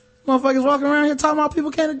 Motherfuckers walking around here talking about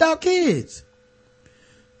people can't adopt kids.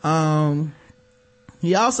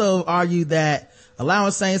 He also argued that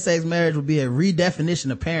allowing same-sex marriage would be a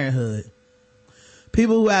redefinition of parenthood.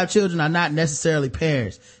 People who have children are not necessarily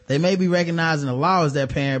parents. They may be recognized in the law as their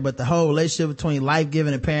parent, but the whole relationship between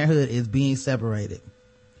life-giving and parenthood is being separated.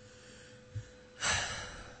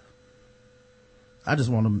 I just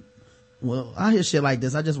want to, I hear shit like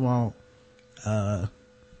this. I just want, the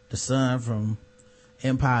son from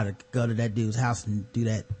Empire to go to that dude's house and do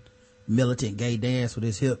that militant gay dance with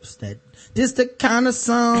his hips. This the kind of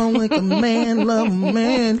song like a man love a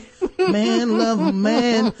man, man love a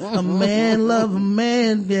man love a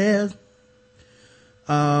man, yeah.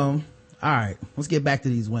 All right, let's get back to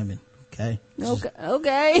these women, okay?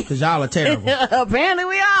 Okay. Cause y'all are terrible. Apparently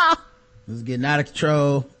we are. It's getting out of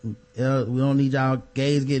control. We don't need y'all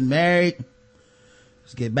gays getting married.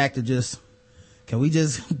 Let's get back to can we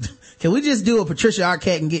just do a Patricia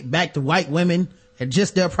Arquette and get back to white women and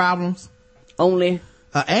just their problems? Only.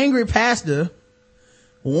 An angry pastor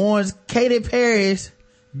warns Katy Perry's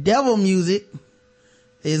devil music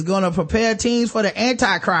is going to prepare teens for the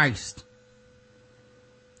Antichrist.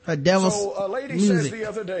 Her devil's So a lady music. says the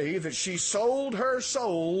other day that she sold her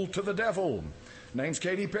soul to the devil. Name's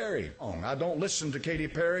Katy Perry. I don't listen to Katy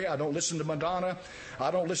Perry. I don't listen to Madonna.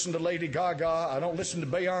 I don't listen to Lady Gaga. I don't listen to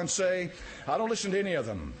Beyonce. I don't listen to any of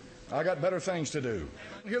them. I got better things to do.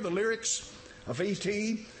 Hear the lyrics of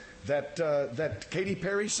E.T. that Katy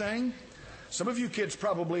Perry sang? Some of you kids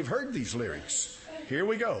probably have heard these lyrics. Here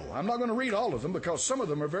we go. I'm not going to read all of them because some of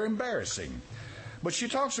them are very embarrassing. But she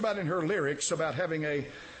talks about in her lyrics about having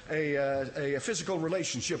a physical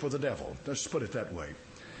relationship with the devil. Let's put it that way.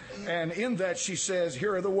 And in that she says,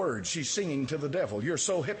 here are the words she's singing to the devil. You're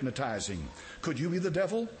so hypnotizing. Could you be the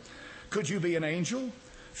devil? Could you be an angel?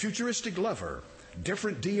 Futuristic lover.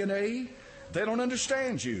 Different DNA? They don't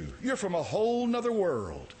understand you. You're from a whole nother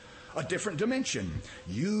world. A different dimension.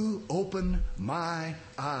 You open my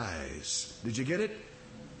eyes. Did you get it?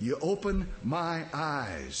 You open my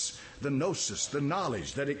eyes. The gnosis, the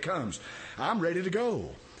knowledge that it comes. I'm ready to go.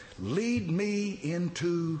 Lead me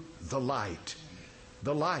into the light.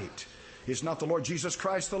 The light. Is not the Lord Jesus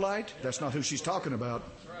Christ the light? That's not who she's talking about.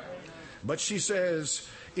 But she says,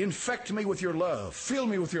 infect me with your love. Fill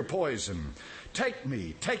me with your poison. Take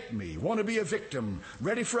me. Want to be a victim.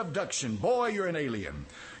 Ready for abduction. Boy, you're an alien.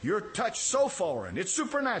 Your touch so foreign. It's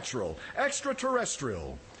supernatural.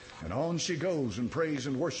 Extraterrestrial. And on she goes in praise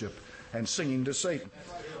and worship and singing to Satan.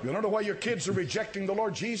 You don't know why your kids are rejecting the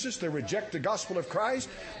Lord Jesus? They reject the gospel of Christ.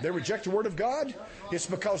 They reject the word of God. It's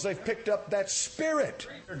because they've picked up that spirit.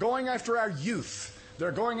 They're going after our youth.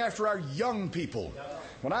 They're going after our young people.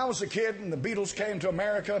 When I was a kid and the Beatles came to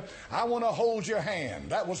America, I want to hold your hand.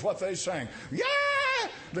 That was what they sang. Yeah!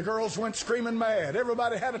 The girls went screaming mad.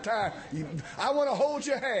 Everybody had a time. I want to hold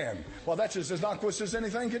your hand. Well, that's as innocuous as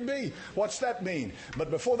anything can be. What's that mean? But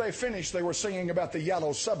before they finished, they were singing about the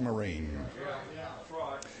yellow submarine.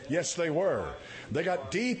 Yes, they were. They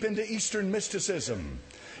got deep into Eastern mysticism.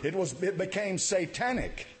 It became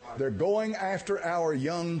satanic. They're going after our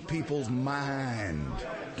young people's mind.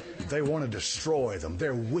 They want to destroy them.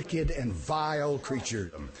 They're wicked and vile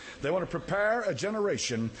creatures. They want to prepare a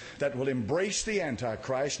generation that will embrace the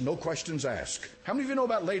Antichrist, no questions asked. How many of you know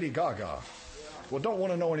about Lady Gaga? Well, don't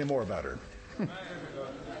want to know any more about her.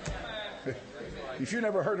 If you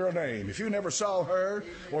never heard her name, if you never saw her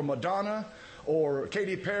or Madonna or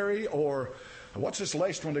Katy Perry, or what's this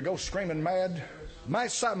latest one that goes screaming mad?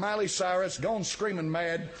 Miley Cyrus, gone screaming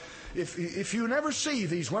mad. If you never see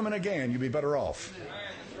these women again, you'll be better off.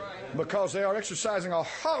 Because they are exercising a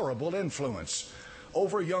horrible influence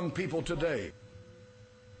over young people today.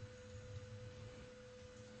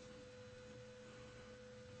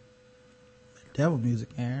 Devil music,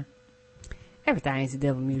 Aaron. Everything's the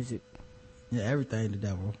devil music. Yeah, everything the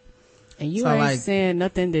devil. And you ain't saying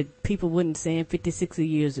nothing that people wouldn't say 50, 60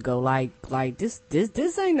 years ago. Like this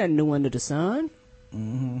ain't nothing new under the sun.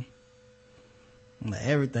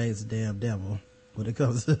 Everything's a damn devil when it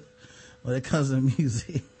comes to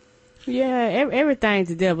music. Yeah, everything's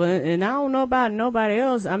the devil, and I don't know about nobody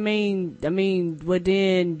else. I mean, but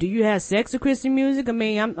then, do you have sex with Christian music? I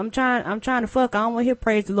mean, I'm trying to fuck. I don't want to hear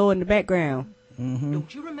praise the Lord in the background.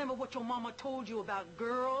 Don't you remember what your mama told you about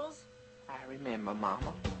girls? I remember,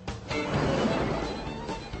 Mama.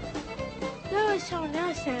 There was someone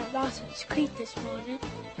else down at Lawson's Creek this morning.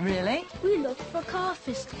 Really? We looked for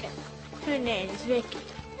crawfish together. Her name's Vicky.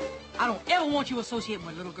 I don't ever want you associating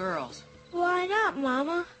with little girls. Why not,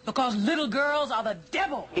 Mama? Because little girls are the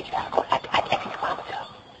devil.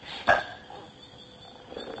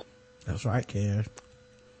 That's right, Karen.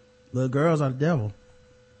 Little girls are the devil.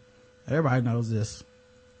 Everybody knows this.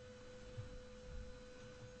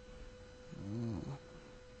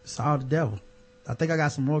 It's all the devil. I think I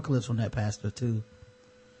got some more clips from that pastor too.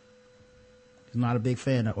 He's not a big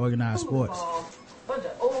fan of organized sports. Bunch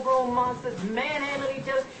of overgrown monsters manhandling each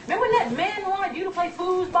other. Remember when that man wanted you to play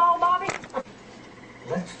foosball, Bobby?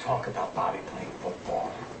 Let's talk about Bobby playing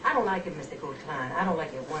football. I don't like it, Mr. Klein. I don't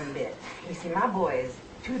like it one bit. You see, my boy is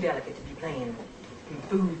too delicate to be playing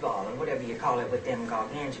foosball or whatever you call it with them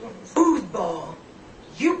gargantuans. Foosball?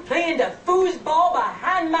 You playing the foosball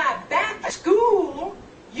behind my back? School?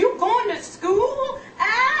 You going to school?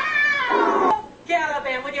 Ow!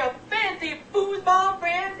 Galloping with your fancy foosball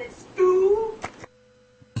friends at school?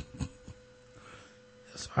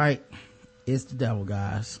 That's right. It's the devil,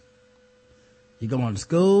 guys. You going to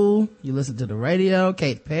school, you listen to the radio,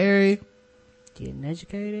 Katy Perry. Getting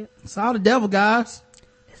educated. It's all the devil, guys.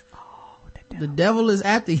 It's all the devil. The devil is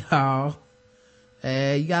after y'all.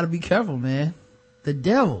 And you gotta be careful, man. The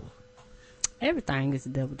devil. Everything is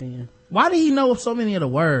the devil then. Why did he know so many of the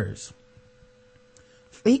words?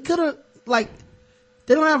 He could have, like,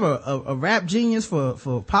 they don't have a rap genius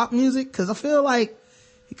for pop music? Cause I feel like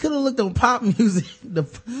he could have looked on pop music, the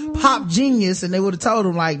pop genius, and they would have told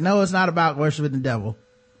him, like, no, it's not about worshiping the devil.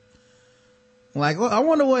 Like, well, I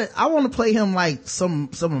want to play him like some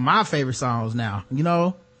of my favorite songs now, you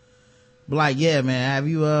know? But like, yeah, man, have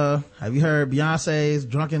you heard Beyonce's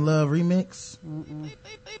Drunken Love remix?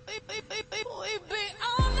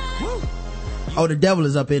 Oh, the devil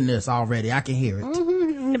is up in this already. I can hear it.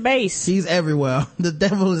 In the bass. He's everywhere. The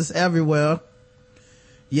devil is everywhere.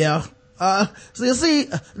 Yeah. So you see,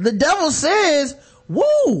 the devil says,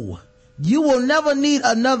 woo, you will never need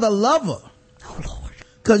another lover. Oh, Lord.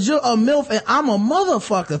 Cause you're a MILF and I'm a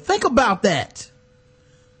motherfucker. Think about that.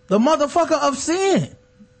 The motherfucker of sin.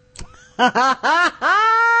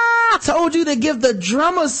 Told you to give the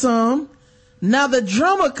drummer some. Now the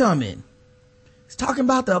drummer coming. He's talking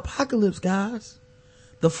about the apocalypse, guys.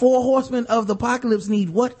 The 4 horsemen of the apocalypse need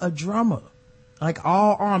what? A drummer. Like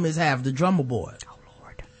all armies have the drummer boy. Oh,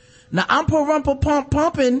 Lord. Now I'm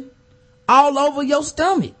pumping all over your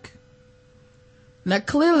stomach. Now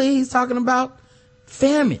clearly he's talking about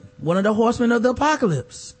famine, one of the horsemen of the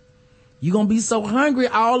apocalypse. You're gonna be so hungry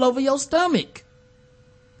all over your stomach.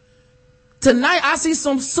 Tonight I see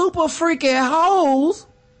some super freaky hoes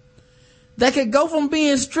that could go from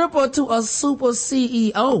being stripper to a super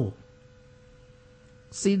CEO.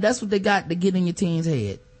 See, that's what they got to get in your teen's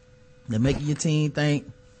head. They're making your teen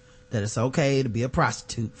think that it's okay to be a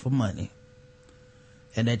prostitute for money.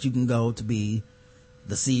 And that you can go to be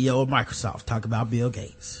the CEO of Microsoft. Talk about Bill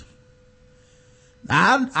Gates.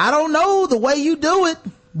 I don't know the way you do it,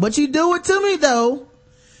 but you do it to me though.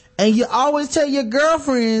 And you always tell your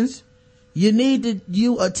girlfriends you need a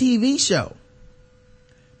TV show.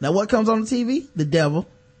 Now what comes on the TV? The devil.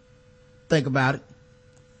 Think about it.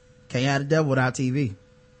 Can't have the devil without TV.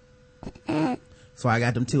 So I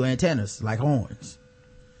got them 2 antennas like horns.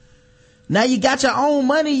 Now you got your own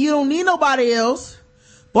money. You don't need nobody else.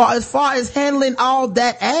 But as far as handling all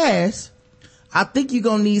that ass, I think you're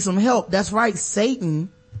gonna need some help. That's right.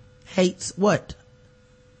 Satan hates what?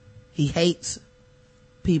 He hates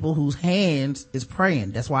people whose hands is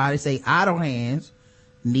praying. That's why they say idle hands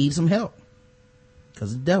need some help.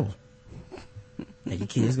 Cause the devil. And your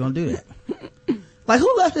kid's gonna do that. Like,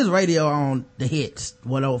 who left his radio on the hits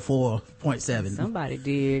 104.7? Somebody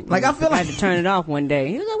did. Like, I feel like I had to turn it off one day.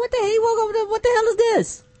 He was like, what the hell? He woke up, what the hell is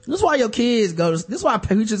this? This is why your kids this is why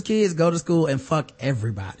preachers' kids go to school and fuck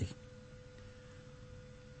everybody.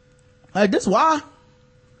 Like, this why?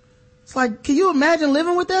 It's like, can you imagine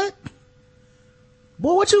living with that?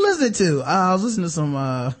 Boy, what you listening to? I was listening to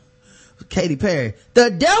some, Katy Perry. The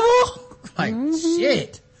devil? Like,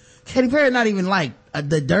 shit. Katy Perry not even like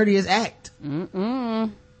the dirtiest act. Oh,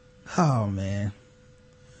 man.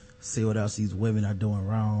 See what else these women are doing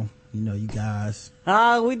wrong. You know, you guys.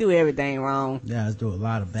 Oh, we do everything wrong. You guys do a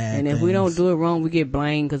lot of bad And if things. we don't do it wrong, we get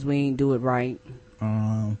blamed because we ain't do it right.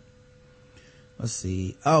 Let's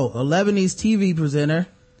see. Oh, a Lebanese TV presenter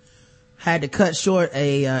had to cut short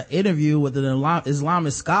a interview with an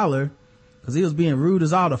Islamic scholar because he was being rude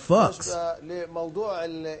as all the fucks. لموضوع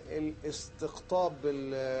الاستقطاب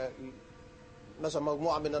مثلا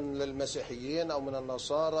مجموعة من المسيحيين أو من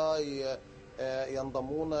النصارى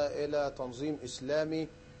ينضمون إلى تنظيم إسلامي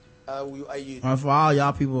أو يؤيد. For all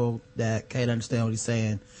y'all people that can't understand what he's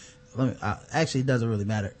saying, actually it doesn't really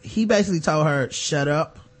matter. He basically told her, shut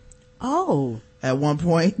up. Oh. At one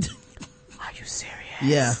point. Are you serious?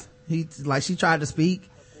 Yeah. She tried to speak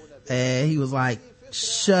and he was like,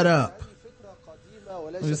 shut up.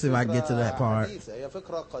 Let me see if I can get to that part. هي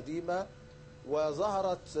فكرة قديمة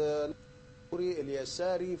وظهرت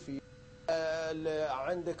اليساري في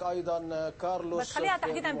عندك ايضا كارلوس بس خليها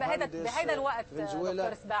تحديدا بهيدا الوقت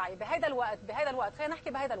دكتور سباعي بهيدا الوقت خلينا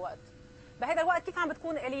نحكي بهيدا الوقت كيف عم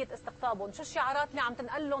بتكون آلية استقطابهم شو الشعارات اللي عم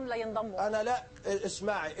تنقلهم لينضموا انا لا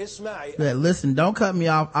اسمعي Listen, don't cut me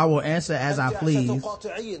off. I will answer as I please.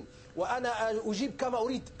 ستقاطعين وانا اجيب كما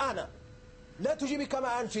اريد انا لا تجيبي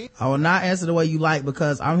كما أنت. I will not answer the way you like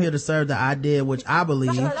because I'm here to serve the idea which I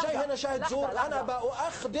believe. أنا شاهد زور أنا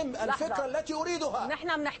بأخدم الفكرة التي أريدها.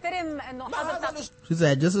 نحن بنحترم إنه حضرتك. She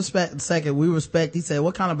said, just respect. Second, we respect. He said,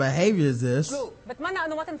 what kind of behavior is this? بتمنى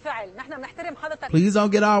إنه ما تنفعل. نحن بنحترم حضرتك. Please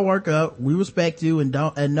don't get our work up. We respect you and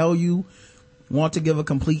know you want to give a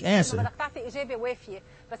complete answer. بدك تعطي إجابة وافية.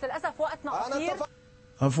 بس للأسف وقتنا قصير.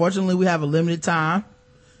 Unfortunately, we have a limited time.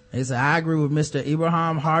 He said, I agree with Mr.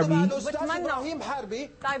 Ibrahim Harbi. إبراهيم حربي.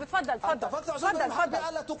 طيب تفضل. أعطونا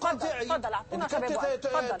شباب وقت.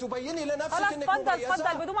 تفضل. تبيني لنفسك إنك مميزة.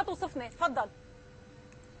 تفضل بدون ما توصفني. تفضل.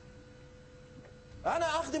 أنا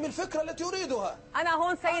أخدم الفكرة التي أريدها. أنا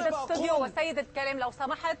هون سيد الاستوديو وسيد الكلام لو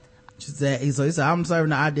سمحت. She said, he said, I'm serving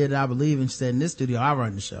the idea that I believe in. She said, in this studio, I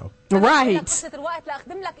run the show. Right. الوقت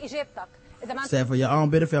لأخدم لك إجابتك. Said for your own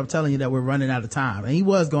benefit, I'm telling you that we're running out of time. And he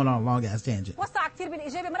was going on a long ass tangent. وسع كثير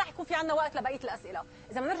بالإجابة ما راح يكون في عنا وقت لبقية الأسئلة.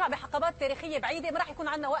 إذا بنرجع بحقبات تاريخية بعيدة ما راح يكون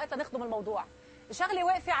عنا وقت لنخدم الموضوع. الشغلة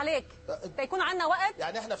واقفة عليك. تيكون عنا وقت.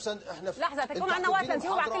 يعني إحنا لحظة تيكون عنا وقت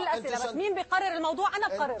لنجاوب على كل الأسئلة بس مين بيقرر الموضوع أنا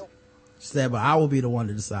بقرره. She said, but I will be the one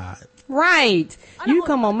to decide. Right. You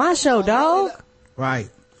come on my show, dog. Right.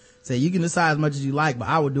 Say you can decide as much as you like, but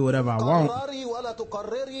I will do whatever I want. قرري ولا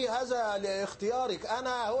تقرري هذا لاختيارك.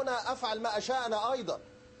 أنا هنا أفعل ما أشاء أنا أيضا.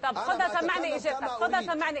 طب تفضل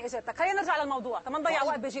سمعني إجابتك. خلينا نرجع للموضوع. ما نضيع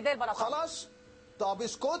وقت بجدال بلا خلاص. طب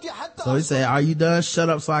اسكتي حتى. So he said, "Are you done? Shut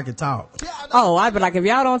up so I can talk." Oh, I'd be like, if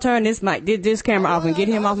y'all don't turn this camera off and get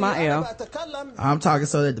him off my ear. I'm talking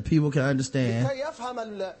so that the people can understand.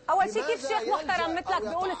 أول شيء كيف شيخ محترم مثلك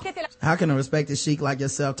بيقول اسكتي. How can a respected sheik like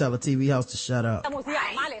yourself tell a TV host to shut up?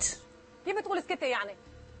 معلش. كيف بتقول اسكتي يعني؟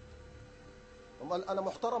 أنا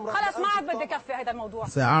محترم. خلاص ما عاد بدي كفي هذا الموضوع.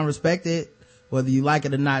 So I'm respected whether you like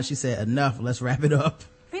it or not. She said, "Enough. Let's wrap it up."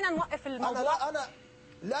 فينا نوقف الموضوع. أنا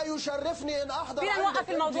لا يشرفني إن أحضر. فينا نوقف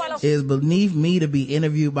الموضوع لو. It is beneath me to be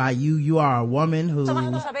interviewed by you. You are a woman who.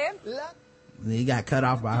 He got cut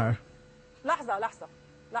off by her. لحظة.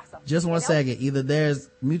 Just 1 second. Either there's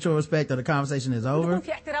mutual respect or the conversation is over.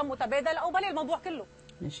 في احترام متبادل أو بل الموضوع كله.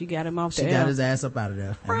 And she got him off She the got air. his ass up out of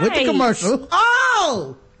there. Right. And with the commercial.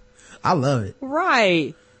 Oh! I love it.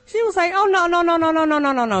 Right. She was like, oh, no.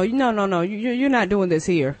 You're not doing this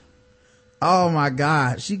here. Oh my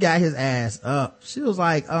God. She got his ass up. She was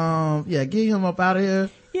like, yeah, get him up out of here.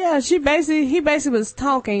 Yeah, he basically was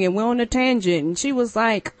talking and went on a tangent and she was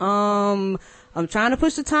like, I'm trying to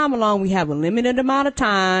push the time along. We have a limited amount of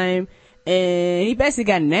time. And he basically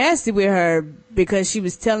got nasty with her because she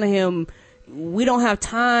was telling him, we don't have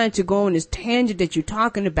time to go on this tangent that you're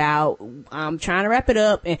talking about. I'm trying to wrap it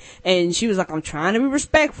up. And she was like, I'm trying to be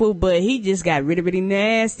respectful, but he just got really, really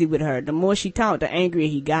nasty with her. The more she talked, the angrier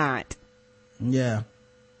he got. Yeah.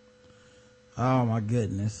 Oh my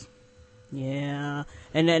goodness. Yeah.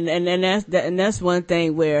 And that's one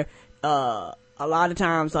thing where, a lot of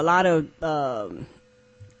times, a lot of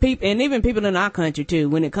people, and even people in our country too,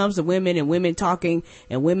 when it comes to women and women talking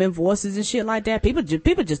and women voices and shit like that, people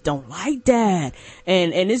just don't like that.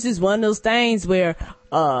 And this is one of those things where,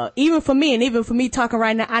 even for me talking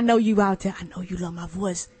right now, I know you out there. I know you love my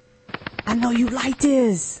voice. I know you like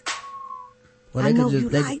this. Well, I know you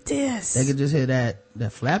like this. They could just hear that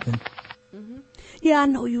flapping. Mm-hmm. Yeah, I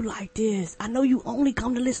know you like this. I know you only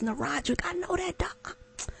come to listen to Roderick. I know that, Doc.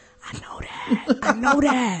 I know that. I know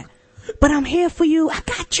that. But I'm here for you. I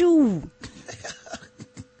got you.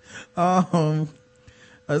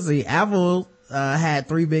 Let's see. Apple had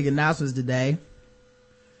 3 big announcements today.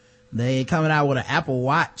 They coming out with an Apple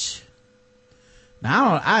Watch.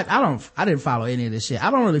 Now I didn't follow any of this shit.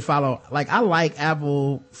 I don't really follow, like, I like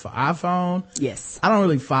Apple for iPhone. Yes. I don't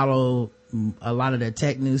really follow a lot of their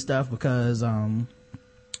tech news stuff because I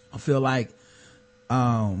feel like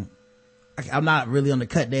I'm not really on the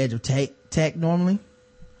cutting edge of tech normally.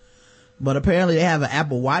 But apparently they have an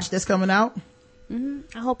Apple Watch that's coming out. Mm-hmm.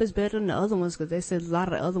 I hope it's better than the other ones, because they said a lot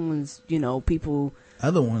of the other ones, people.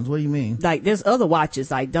 Other ones? What do you mean? Like, there's other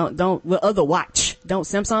watches. Like, other watch. Don't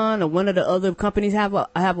Samsung or one of the other companies have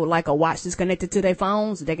like a watch that's connected to their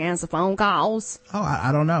phones? They can answer phone calls. Oh,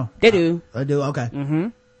 I don't know. They do. They do. Okay. Mm-hmm.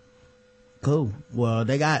 Cool. Well,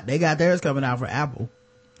 they got theirs coming out for Apple,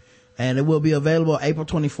 and it will be available April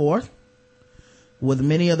 24th. With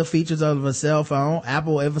many of the features of a cell phone,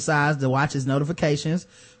 Apple emphasized the watch's notifications,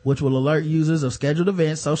 which will alert users of scheduled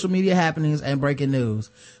events, social media happenings, and breaking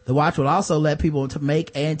news. The watch will also let people to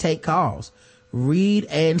make and take calls, read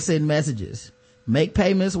and send messages, make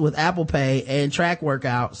payments with Apple Pay, and track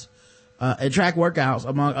workouts,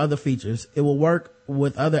 among other features. It will work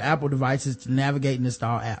with other Apple devices to navigate and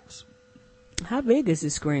install apps. How big is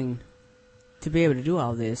this screen to be able to do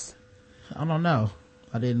all this? I don't know.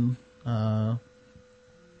 I didn't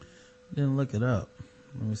look it up.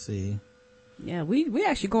 Let me see. Yeah, we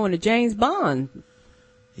actually going to James Bond.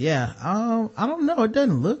 Yeah, I don't know. It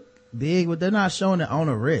doesn't look big, but they're not showing it on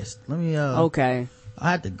a wrist. Let me, okay.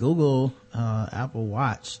 I had to Google, Apple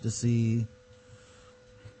Watch to see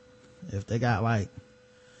if they got like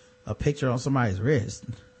a picture on somebody's wrist.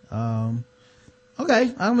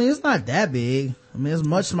 Okay. I mean, it's not that big. I mean, it's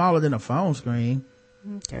much smaller than a phone screen.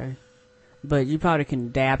 Okay. But you probably can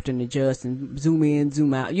adapt and adjust and zoom in,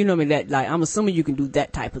 zoom out. You know what I mean? That, like, I'm assuming you can do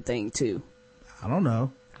that type of thing too. I don't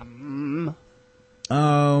know.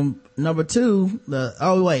 Number 2,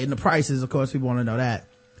 and the prices, of course, people want to know that.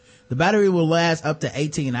 The battery will last up to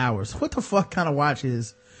 18 hours. What the fuck kind of watch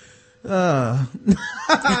is, you got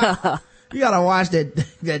a watch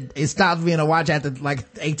that it stops being a watch after like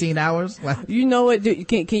 18 hours? Like, you know what?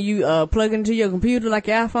 Can you, plug into your computer like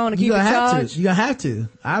your iPhone and keep it charged? You're gonna have to,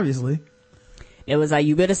 obviously. It was like,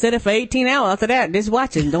 you better set it for 18 hours. After that, this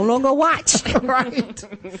watch is no longer watch. Right.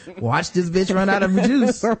 Watch this bitch run out of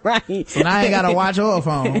juice. Right. So now I ain't got a watch or a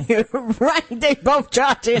phone. Right. They both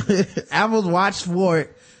charging. Apple's Watch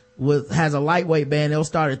Sport has a lightweight band. It'll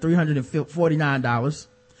start at $349.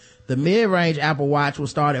 The mid-range Apple Watch will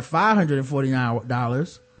start at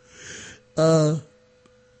 $549. And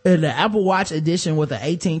the Apple Watch edition with an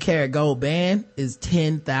 18 karat gold band is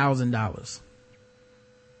 $10,000.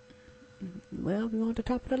 Well, if you want the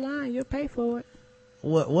top of the line, you'll pay for it.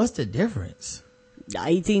 What's the difference?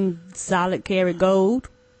 18 solid karat gold.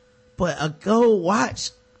 But a gold watch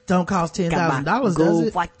don't cost $10,000, does it?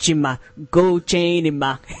 Gold watch in my gold chain in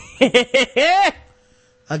my.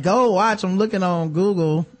 A gold watch, I'm looking on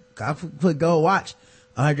Google. I put gold watch.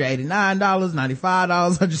 $189,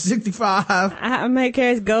 $95, $165. How many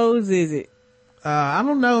carats golds is it? I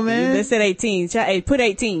don't know, man. They said 18. Put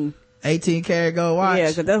 18. 18 karat gold watch. Yeah,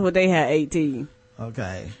 because that's what they had, 18.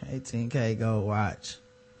 Okay, 18K gold watch.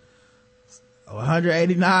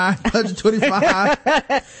 189,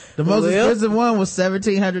 125. The most expensive one was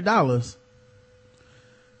 $1,700.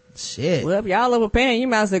 Shit. Well, if y'all overpaying, you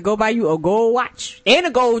might as well go buy you a gold watch and a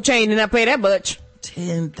gold chain and not pay that much.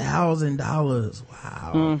 $10,000.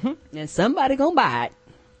 Wow. Mm-hmm. And somebody gonna buy it.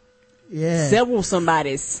 Yeah. Several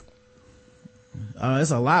somebodies.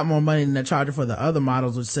 It's a lot more money than they're charging for the other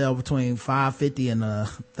models, which sell between $550 and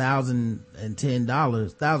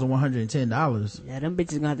 $1,110. Yeah, them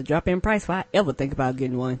bitches gonna have to drop in price if I ever think about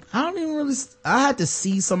getting one. I don't even really, I had to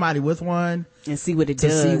see somebody with one and see what it to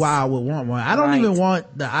does. see why I would want one. I don't even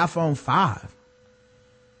want the iPhone 5.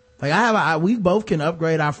 Like we both can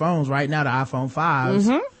upgrade our phones right now to iPhone 5s.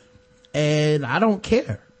 Mm-hmm. And I don't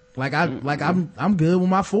care. I'm good with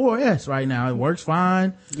my 4S right now. It works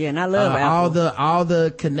fine. Yeah, and I love Apple. all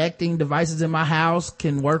the connecting devices in my house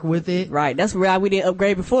can work with it. Right. That's why we didn't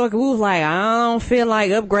upgrade before, because we was like, I don't feel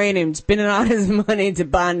like upgrading, spending all this money to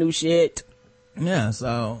buy new shit. Yeah,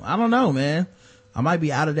 so I don't know, man. I might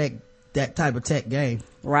be out of that type of tech game.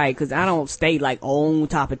 Right, because I don't stay like on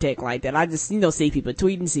top of tech like that. I just, see people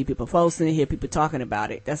tweeting, see people posting, hear people talking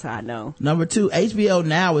about it. That's how I know. Number 2, HBO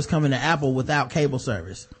Now is coming to Apple without cable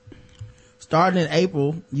service. Starting in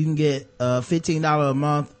April, you can get a $15 a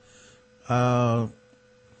month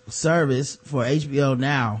service for HBO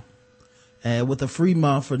Now, and with a free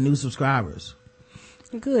month for new subscribers.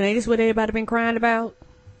 Good. Ain't this what everybody been crying about?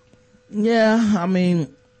 Yeah, I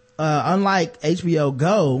mean, unlike HBO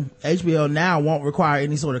Go, HBO Now won't require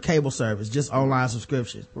any sort of cable service, just online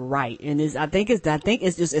subscription. Right, and I think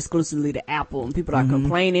it's just exclusively to Apple, and people are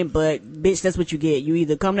complaining, but bitch, that's what you get. You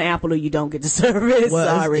either come to Apple or you don't get the service. Well,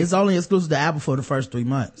 sorry, it's only exclusive to Apple for the first 3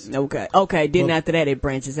 months. Okay. Then after that, it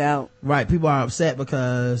branches out. Right, people are upset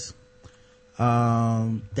because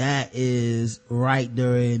that is right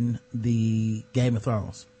during the Game of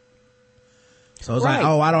Thrones. So it's like,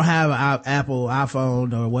 I don't have an Apple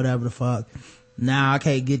iPhone or whatever the fuck. Now I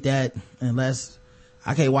can't get that unless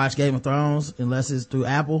I can't watch Game of Thrones unless it's through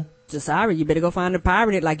Apple. Just sorry, you better go find a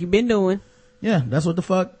pirate like you've been doing. Yeah, that's what the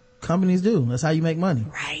fuck companies do. That's how you make money.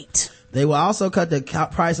 Right. They will also cut the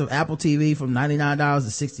price of Apple TV from $99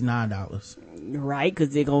 to $69. Right, because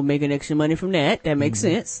they're gonna make an extra money from that. That makes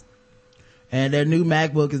sense. And their new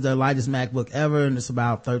MacBook is their lightest MacBook ever, and it's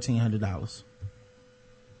about $1,300.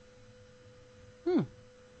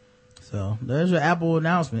 So there's your Apple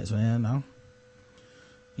announcements, man.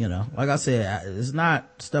 Like I said, it's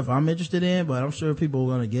not stuff I'm interested in, but I'm sure people are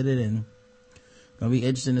going to get it and going to be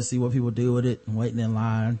interested to see what people do with it and waiting in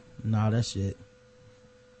line and all that shit.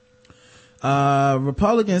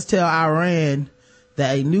 Republicans tell Iran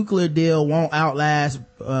that a nuclear deal won't outlast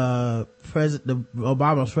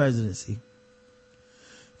Obama's presidency.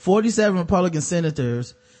 47 Republican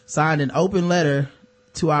senators signed an open letter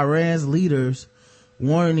to Iran's leaders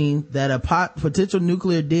warning that a potential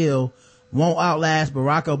nuclear deal won't outlast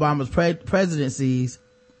Barack Obama's presidency,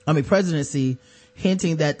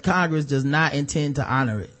 hinting that Congress does not intend to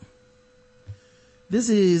honor it. This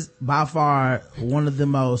is by far one of the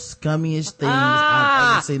most scummiest things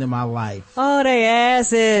I've ever seen in my life. Oh, they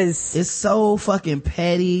asses. It's so fucking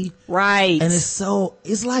petty. Right. And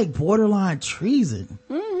it's like borderline treason.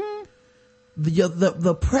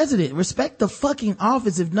 The president, respect the fucking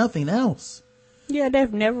office if nothing else. Yeah,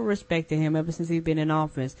 they've never respected him ever since he's been in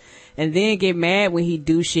office. And then get mad when he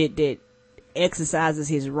do shit that exercises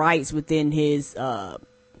his rights within his part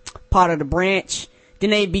of the branch. Then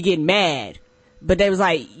they be getting mad. But they was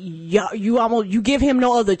like, you give him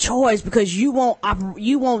no other choice because you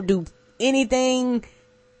won't do anything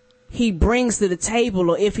he brings to the table,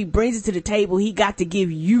 or if he brings it to the table, he got to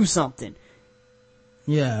give you something.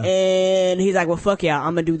 Yeah. And he's like, well, fuck y'all,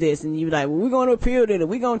 I'm gonna do this. And you're like, well, we're gonna appeal it, and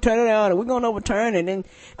we're gonna turn it out, and we're gonna overturn it. And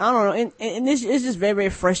I don't know. And this is just very, very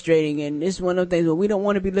frustrating. And it's one of those things where we don't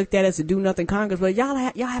want to be looked at as a do nothing Congress, but y'all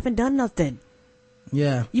haven't done nothing.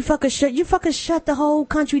 Yeah. You fucking shut the whole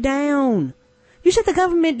country down. You shut the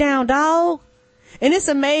government down, dog. And it's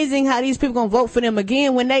amazing how these people gonna vote for them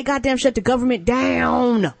again when they goddamn shut the government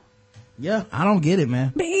down. Yeah, I don't get it,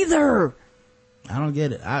 man. Me either. I don't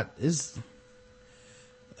get it. I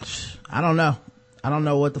don't know. I don't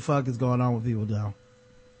know what the fuck is going on with people now.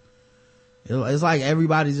 It's like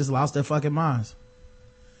everybody just lost their fucking minds.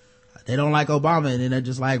 They don't like Obama, and then they're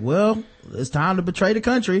just like, well, it's time to betray the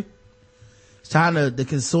country. It's time to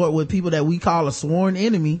consort with people that we call a sworn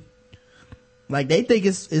enemy. Like, they think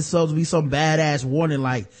it's supposed to be some badass warning,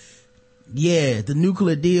 like, yeah, the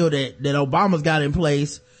nuclear deal that Obama's got in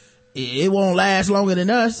place, it won't last longer than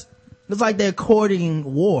us. It's like they're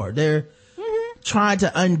courting war. They're trying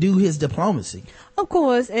to undo his diplomacy. Of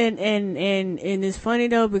course, and it's funny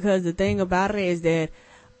though, because the thing about it is that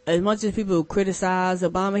as much as people criticize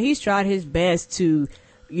Obama, he's tried his best to,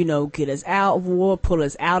 get us out of war, pull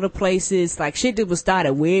us out of places, like shit that was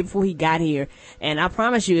started way before he got here. And I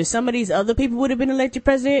promise you, if some of these other people would have been elected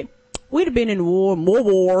president, we'd have been in more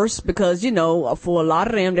wars, because, for a lot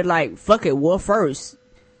of them, they're like, fuck it, war first.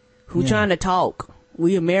 Who trying to talk?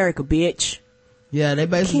 We America, bitch. Yeah, they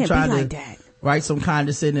basically trying to write some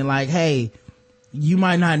condescending, like, hey, you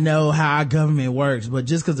might not know how our government works, but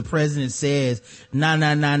just because the president says, nah,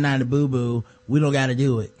 the boo-boo, we don't gotta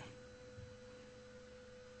do it.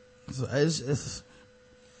 So it's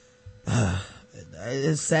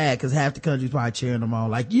sad, because half the country's probably cheering them on,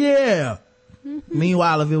 like, yeah.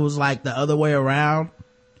 Meanwhile, if it was like the other way around,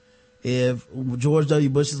 if George W.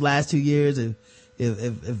 Bush's last 2 years,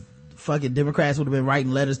 if fucking Democrats would have been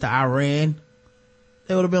writing letters to Iran,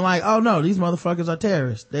 they would have been like, oh no, these motherfuckers are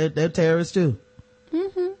terrorists. They're terrorists too.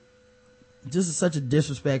 This is such a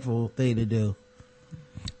disrespectful thing to do.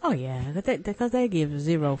 Oh yeah, because they give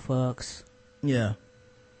zero fucks. Yeah.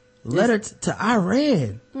 Letter to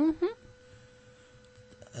Iran.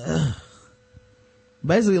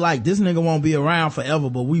 Basically like, this nigga won't be around forever,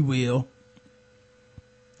 but we will.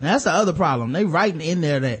 And that's the other problem. They writing in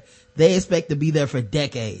there that they expect to be there for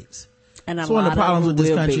decades. And that's one of the problems with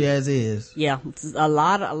this country as is. Yeah, a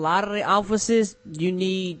lot of the offices, you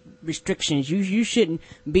need restrictions. You shouldn't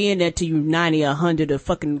be in there till you 90 or 100 or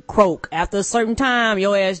fucking croak. After a certain time,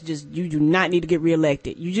 your ass you do not need to get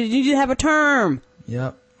reelected. You just have a term.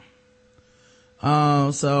 Yep.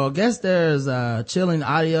 So I guess there's chilling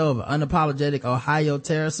audio of an unapologetic Ohio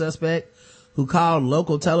terror suspect who called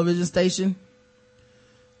local television station.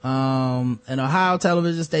 An Ohio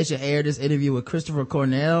television station aired this interview with Christopher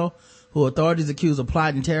Cornell, who authorities accuse of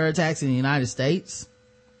plotting terror attacks in the United States.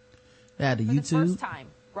 They had the YouTube. For the first time,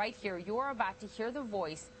 right here, you're about to hear the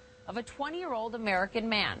voice of a 20-year-old American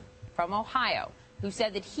man from Ohio who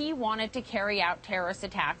said that he wanted to carry out terrorist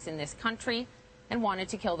attacks in this country and wanted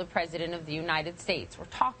to kill the President of the United States. We're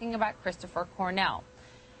talking about Christopher Cornell.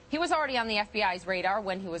 He was already on the FBI's radar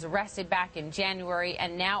when he was arrested back in January,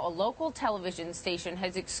 and now a local television station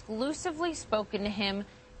has exclusively spoken to him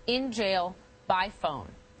in jail by phone.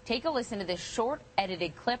 Take a listen to this short,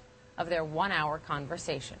 edited clip of their one-hour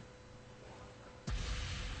conversation.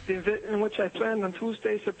 The event in which I planned on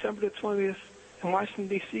Tuesday, September the 20th, in Washington,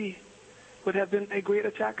 D.C., would have been a great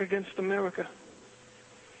attack against America.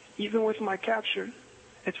 Even with my capture,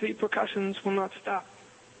 its repercussions will not stop.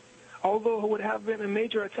 Although it would have been a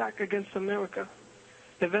major attack against America,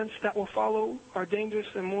 the events that will follow are dangerous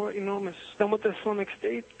and more enormous. Then with the Islamic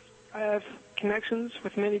State, I have connections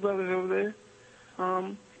with many brothers over there.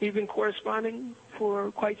 We've been corresponding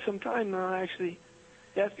for quite some time now, actually.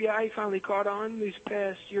 The FBI finally caught on these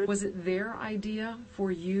past years. Was it their idea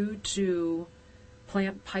for you to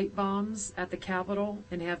plant pipe bombs at the Capitol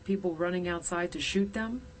and have people running outside to shoot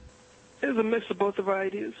them? It was a mix of both of our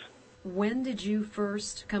ideas. When did you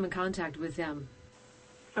first come in contact with them?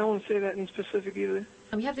 I won't say that in specific either.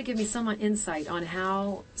 You have to give me some insight on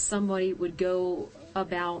how somebody would go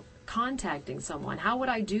about contacting someone. How would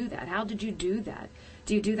I do that? How did you do that?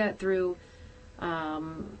 Do you do that through,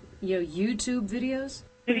 YouTube videos?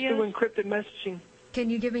 Through encrypted messaging. Can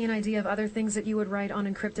you give me an idea of other things that you would write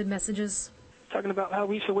on encrypted messages? Talking about how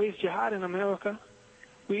we should wage jihad in America.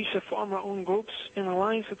 We should form our own groups in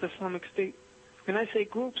alliance with the Islamic State. When I say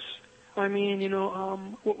groups, I mean,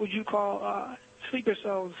 what would you call sleeper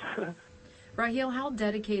cells? Raheel, how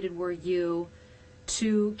dedicated were you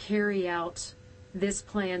to carry out this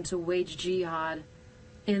plan to wage jihad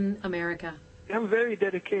in America? I'm very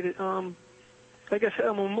dedicated. Like I said,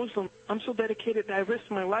 I'm a Muslim. I'm so dedicated that I risked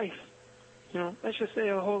my life. That should say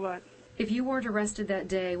a whole lot. If you weren't arrested that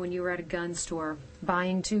day when you were at a gun store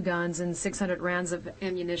buying 2 guns and 600 rounds of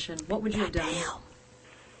ammunition, what would you have done?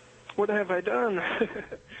 What have I done?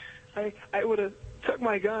 I would have took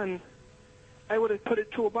my gun. I would have put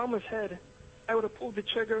it to Obama's head. I would have pulled the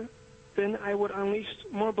trigger. Then I would unleash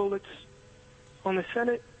more bullets on the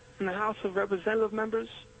Senate and the House of Representative members.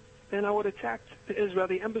 Then I would attack the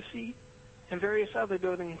Israeli embassy and various other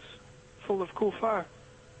buildings full of kuffar.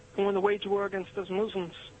 I want to wage war against those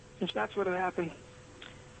Muslims. And that's what had happened.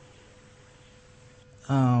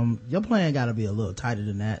 Your plan got to be a little tighter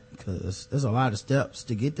than that, because there's a lot of steps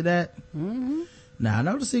to get to that. Mm-hmm. Now, I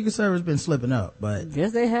know the Secret Service been slipping up, but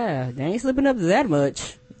yes, they have. They ain't slipping up that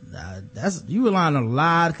much. You relying on a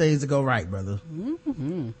lot of things to go right, brother.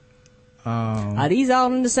 Mm-hmm. Are these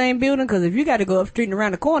all in the same building? Because if you got to go up street and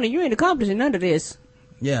around the corner, you ain't accomplishing none of this.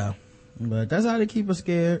 Yeah, but that's how they keep us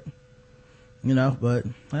scared, But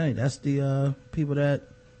hey, that's the people that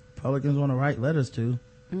Republicans want to write letters to.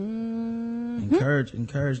 Mm-hmm.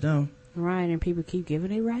 Encourage them. Right, and people keep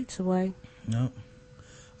giving their rights away. Yep.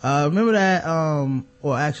 Remember that?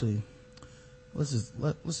 Well, actually, let's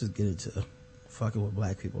just get into fucking with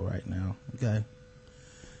black people right now. Okay.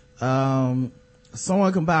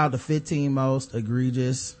 Someone compiled the 15 most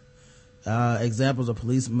egregious examples of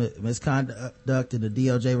police misconduct in the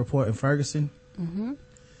DOJ report in Ferguson.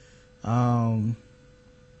 Mm-hmm.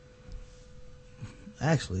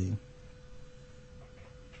 Actually,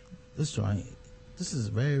 this is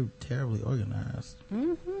very terribly organized.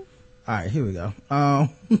 Mm-hmm. All right, here we go.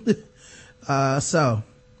 So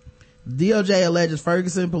DOJ alleges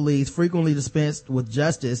Ferguson police frequently dispensed with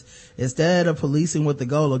justice instead of policing with the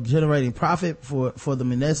goal of generating profit for the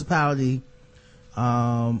municipality.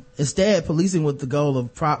 Instead, policing with the goal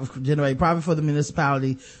of generating profit for the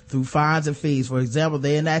municipality through fines and fees. For example,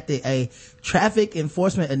 they enacted a traffic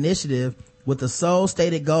enforcement initiative with the sole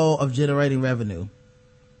stated goal of generating revenue.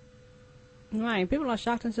 Right, people are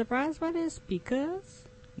shocked and surprised by this because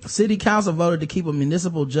City council voted to keep a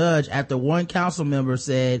municipal judge after one council member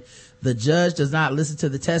said the judge does not listen to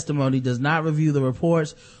the testimony, does not review the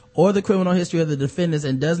reports or the criminal history of the defendants,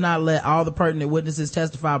 and does not let all the pertinent witnesses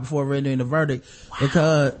testify before rendering the verdict.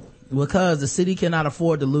 Wow. Because the city cannot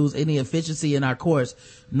afford to lose any efficiency in our courts,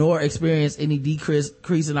 nor experience any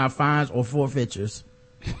decrease in our fines or forfeitures.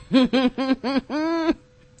 They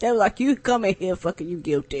were like, you come in here, fucking you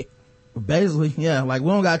guilty. Basically, yeah, like we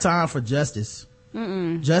don't got time for justice.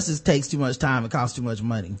 Justice takes too much time and costs too much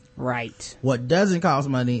money. Right. What doesn't cost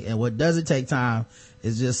money and what doesn't take time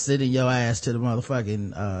is just sending your ass to the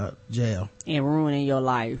motherfucking jail and ruining your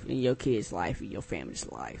life and your kids' life and your family's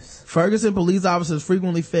lives. Ferguson police officers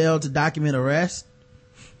frequently fail to document arrests.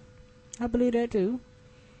 I believe that too.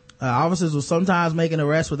 Officers will sometimes make an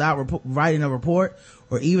arrest without writing a report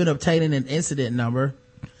or even obtaining an incident number.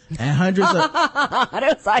 And hundreds of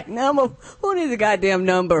that's like number. Who needs a goddamn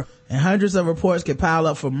number? And hundreds of reports can pile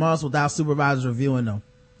up for months without supervisors reviewing them.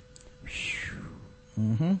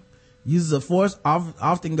 Uses of force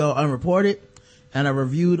often go unreported and are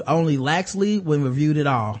reviewed only laxly when reviewed at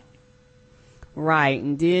all. Right,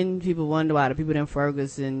 and then people wonder why the people in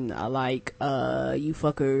Ferguson are like, you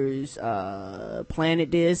fuckers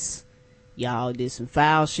planted this. Y'all did some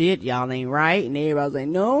foul shit. Y'all ain't right. And everybody's like,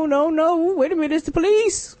 no, wait a minute, it's the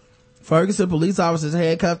police. Ferguson police officers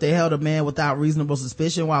handcuffed and held a man without reasonable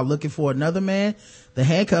suspicion while looking for another man. The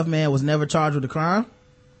handcuffed man was never charged with a crime.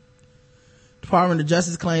 Department of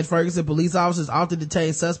Justice claims Ferguson police officers often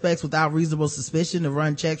detain suspects without reasonable suspicion to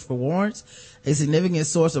run checks for warrants, a significant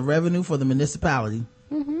source of revenue for the municipality.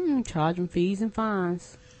 Charging fees and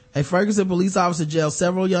fines. A Ferguson police officer jailed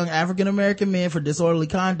several young African-American men for disorderly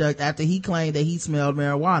conduct after he claimed that he smelled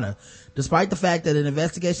marijuana, despite the fact that an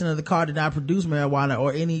investigation of the car did not produce marijuana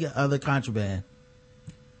or any other contraband.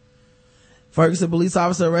 Ferguson police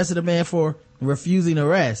officer arrested a man for refusing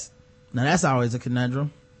arrest. Now that's always a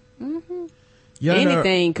conundrum.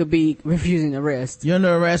 Anything could be refusing arrest. You're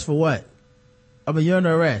under arrest for what? I mean, you're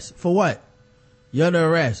under arrest for what? You're under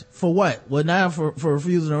arrest for what? Well, now for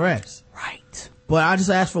refusing arrest. Right. But I just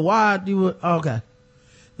asked for why you would, okay.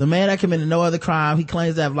 The man that committed no other crime, he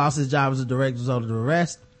claims to have lost his job as a direct result of the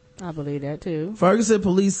arrest. I believe that too. Ferguson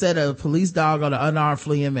police set a police dog on an unarmed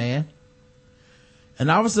fleeing man. An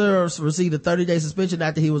officer received a 30-day suspension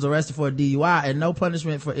after he was arrested for a DUI and no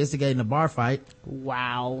punishment for instigating a bar fight.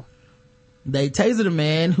 Wow. They tasered a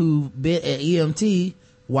man who bit an EMT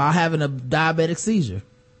while having a diabetic seizure.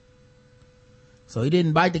 So he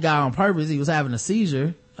didn't bite the guy on purpose. He was having a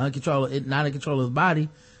seizure, not in control of his body.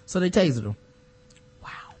 So they tasered him. Wow.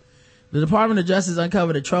 The Department of Justice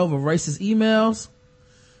uncovered a trove of racist emails.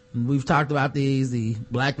 And we've talked about these. The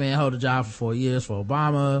black man held a job for 4 years for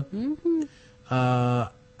Obama.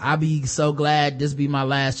 I be so glad this be my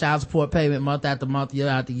last child support payment month after month, year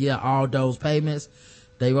after year, all those payments.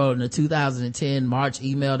 They wrote in the 2010 March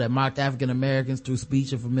email that mocked African Americans through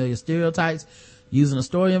speech and familiar stereotypes using a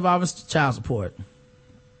story involving child support.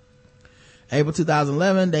 April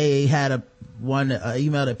 2011, they had one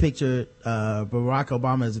email that pictured Barack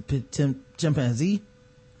Obama as a chimpanzee.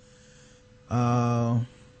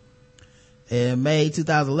 In May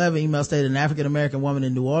 2011, email stated an African American woman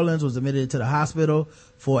in New Orleans was admitted to the hospital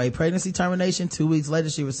for a pregnancy termination. 2 weeks later,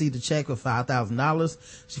 she received a check for $5,000.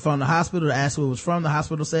 She phoned the hospital to ask who it was from. The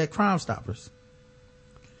hospital said Crime Stoppers.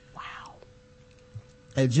 Wow.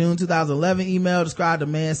 A June 2011 email described a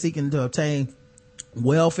man seeking to obtain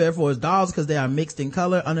welfare for his dogs because they are mixed in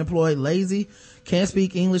color, unemployed, lazy, can't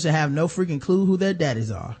speak English, and have no freaking clue who their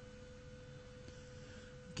daddies are.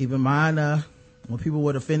 Keep in mind, when people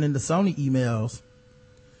were defending the Sony emails,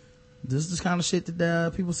 this is the kind of shit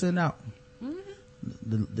that people send out.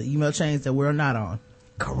 The email chains that we're not on.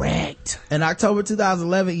 Correct. An October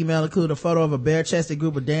 2011 email included a photo of a bare-chested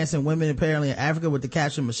group of dancing women, apparently in Africa, with the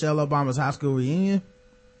caption Michelle Obama's high school reunion.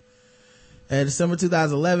 A December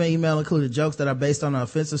 2011 email included jokes that are based on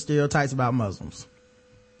offensive stereotypes about Muslims.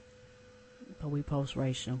 But we post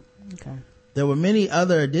racial. Okay. There were many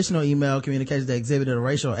other additional email communications that exhibited a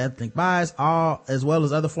racial or ethnic bias, all as well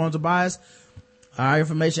as other forms of bias. Our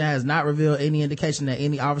information has not revealed any indication that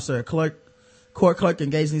any officer or court clerk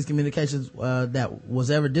engaged in these communications that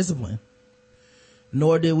was ever disciplined.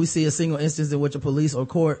 Nor did we see a single instance in which a police or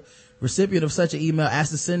court recipient of such an email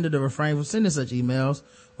asked the sender to refrain from sending such emails,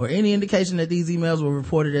 or any indication that these emails were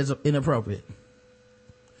reported as inappropriate.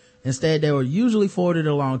 Instead, they were usually forwarded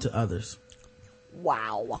along to others.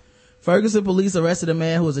 Wow. Ferguson police arrested a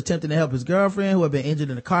man who was attempting to help his girlfriend who had been injured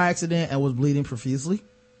in a car accident and was bleeding profusely.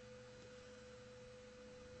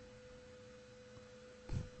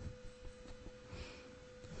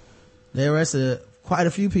 They arrested quite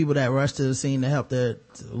a few people that rushed to the scene to help their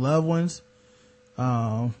loved ones.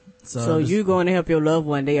 So you're going to help your loved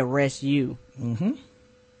one, they arrest you. Mm-hmm.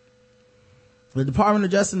 The Department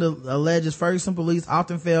of Justice alleges Ferguson police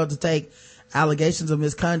often failed to take allegations of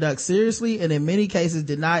misconduct seriously, and in many cases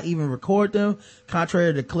did not even record them,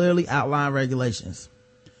 contrary to clearly outlined regulations.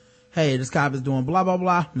 Hey, this cop is doing blah blah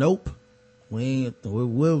blah. Nope, we'll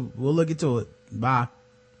look into it. Bye.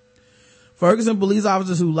 Ferguson police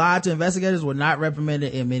officers who lied to investigators were not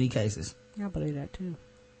reprimanded in many cases. I believe that too.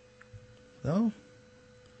 So,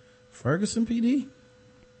 Ferguson PD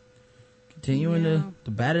continuing to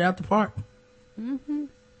bat it out the park.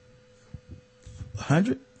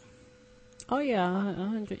 100. Oh yeah,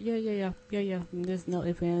 100. Yeah. There's no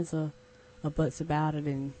ifs, ands, or buts about it.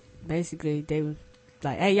 And basically, they was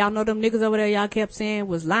like, "Hey, y'all know them niggas over there? Y'all kept saying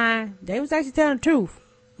was lying. They was actually telling the truth.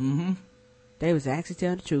 Mm-hmm. They was actually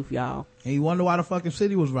telling the truth, y'all." And you wonder why the fucking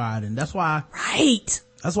city was rioting. That's why. Right.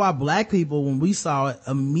 That's why black people, when we saw it,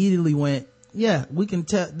 immediately went, "Yeah, we can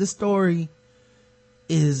tell. This story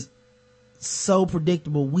is so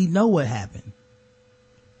predictable. We know what happened."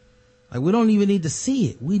 Like, we don't even need to see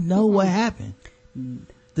it. We know what happened.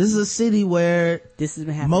 This is a city where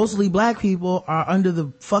mostly black people are under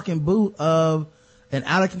the fucking boot of an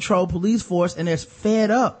out of control police force, and they're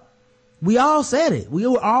fed up. We all said it. We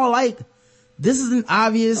were all like, this is an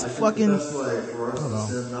obvious fucking, this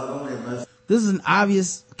is an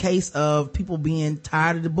obvious case of people being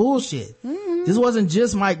tired of the bullshit. Mm-hmm. This wasn't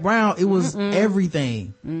just Mike Brown. It was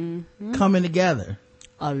everything coming together.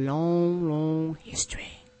 A long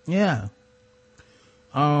history. Yeah.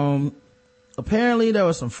 Apparently there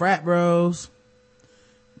were some frat bros,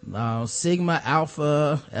 Sigma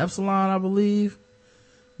Alpha Epsilon, I believe,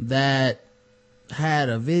 that had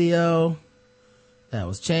a video that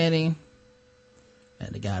was chanting,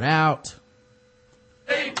 and they got out.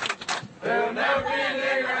 There'll never be a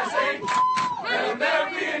nigger at SAE. There'll never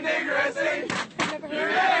be a nigger at SAE. You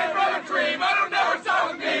came from a dream, but it'll never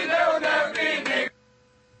stop with me. There will never be a nigger.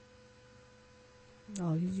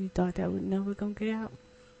 Oh, you thought that was never gonna get out?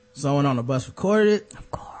 Someone on the bus recorded it. Of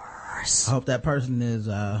course. I hope that person is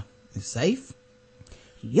safe.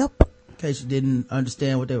 Yep. In case you didn't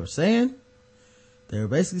understand what they were saying, they were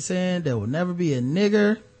basically saying there will never be a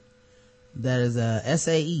nigger that is a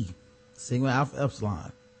SAE, Sigma Alpha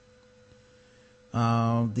Epsilon.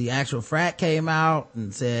 The actual frat came out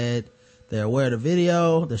and said they're aware of the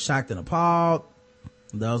video, they're shocked and appalled.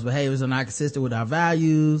 Those behaviors are not consistent with our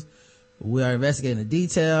values. We are investigating the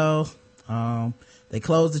details. They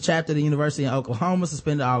closed the chapter of the University in Oklahoma,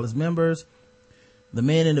 suspended all its members. The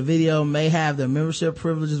men in the video may have their membership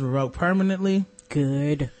privileges revoked permanently.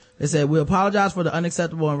 Good. They said, we apologize for the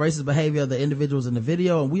unacceptable and racist behavior of the individuals in the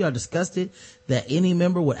video, and we are disgusted that any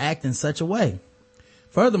member would act in such a way.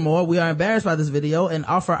 Furthermore, we are embarrassed by this video and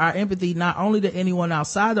offer our empathy not only to anyone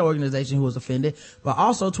outside the organization who was offended, but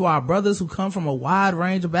also to our brothers who come from a wide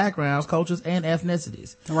range of backgrounds, cultures, and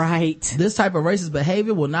ethnicities. Right. This type of racist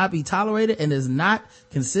behavior will not be tolerated and is not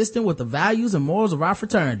consistent with the values and morals of our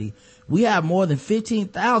fraternity. We have more than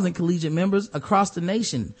 15,000 collegiate members across the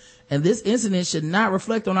nation, and this incident should not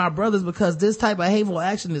reflect on our brothers because this type of hateful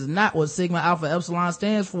action is not what Sigma Alpha Epsilon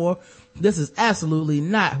stands for. This is absolutely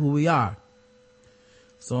not who we are.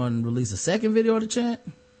 Someone released a second video of the chant.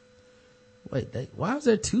 Wait, why is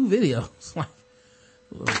there two videos?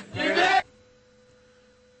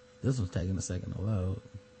 This one's taking a second to load.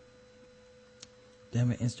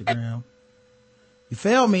 Damn it, Instagram. You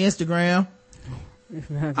failed me, Instagram.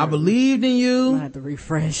 I believed in you. I had to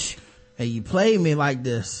refresh. And you played me like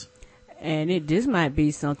this. And this might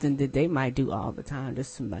be something that they might do all the time.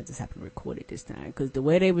 Somebody just happened to record it this time. Because the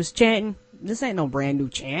way they was chanting, this ain't no brand new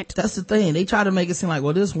chant. That's the thing. They try to make it seem like,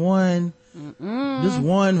 well, this one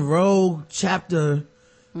rogue chapter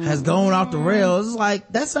has gone off the rails. It's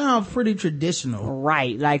like, that sounds pretty traditional.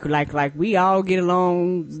 Right. Like we all get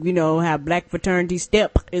along, have black fraternity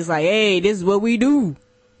step. It's like, hey, this is what we do.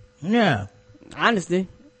 Yeah. Honestly.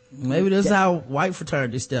 Maybe this is how white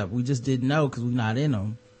fraternity step. We just didn't know because we're not in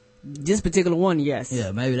them. This particular one, yes.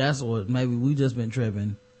 Yeah, maybe that's what, maybe we just been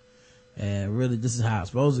tripping. And really, this is how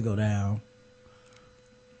it's supposed to go down.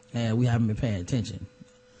 And we haven't been paying attention.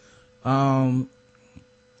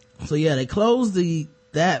 So yeah, they closed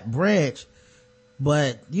that branch.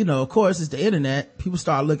 But, of course, it's the internet. People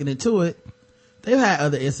start looking into it. They've had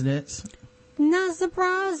other incidents. Not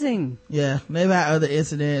surprising. Yeah, they've had other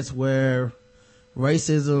incidents where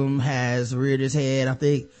racism has reared its head. I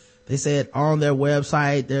think they said on their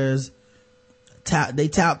website they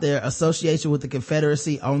tout their association with the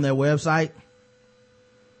Confederacy on their website.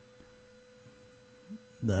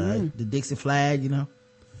 The Dixie flag,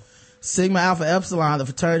 Sigma Alpha Epsilon, the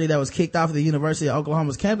fraternity that was kicked off of the University of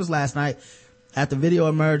Oklahoma's campus last night after video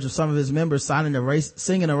emerged of some of his members singing a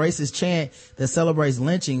racist chant that celebrates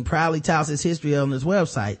lynching, proudly touts its history on its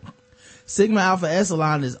website. Sigma Alpha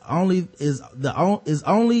Epsilon is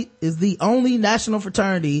the only national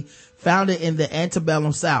fraternity founded in the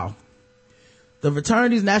antebellum South. The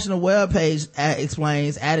fraternity's national webpage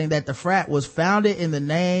explains, adding that the frat was founded in the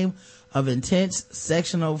name of intense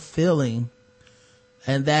sectional feeling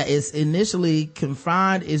and that it's initially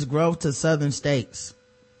confined its growth to southern states.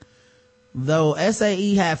 Though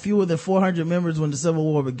SAE had fewer than 400 members when the Civil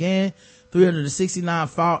War began, 369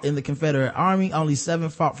 fought in the Confederate Army, only 7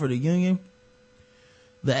 fought for the Union.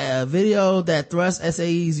 The video that thrust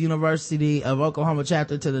SAE's University of Oklahoma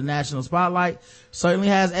chapter to the national spotlight certainly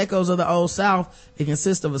has echoes of the Old South. It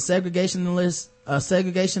consists of a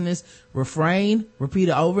segregationist refrain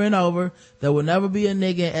repeated over and over: "There will never be a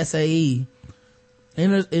nigga in SAE."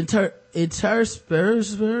 Interspersed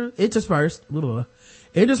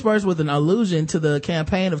with an allusion to the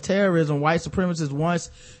campaign of terrorism white supremacists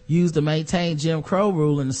once used to maintain Jim Crow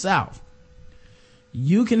rule in the South.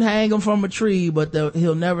 "You can hang him from a tree, but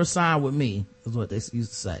he'll never sign with me," is what they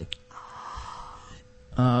used to say.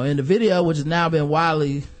 In the video, which has now been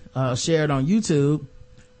widely shared on YouTube,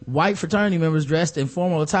 white fraternity members dressed in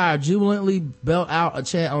formal attire jubilantly belt out a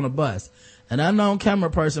chant on a bus. An unknown camera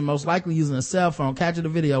person, most likely using a cell phone, captured the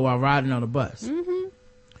video while riding on a bus.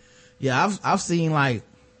 Yeah, I've seen like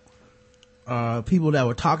people that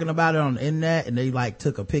were talking about it on the internet, and they like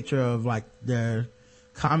took a picture of like their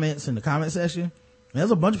comments in the comment section. And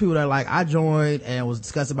there's a bunch of people that like, I joined and was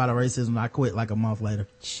discussing about racism. I quit like a month later.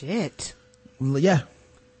 Shit. Yeah.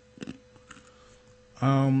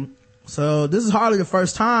 So this is hardly the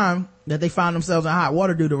first time that they found themselves in hot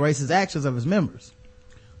water due to racist actions of its members.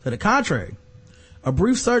 To the contrary, a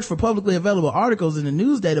brief search for publicly available articles in the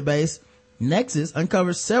news database Nexus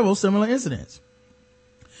uncovers several similar incidents.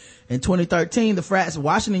 In 2013, the frat's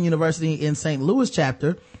Washington University in St. Louis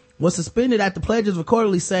chapter was suspended after pledges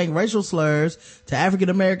reportedly saying racial slurs to African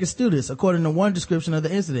American students, according to one description of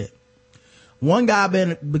the incident. One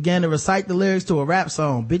guy began to recite the lyrics to a rap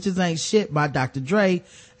song, "Bitches Ain't Shit" by Dr. Dre,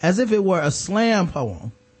 as if it were a slam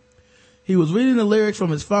poem. He was reading the lyrics from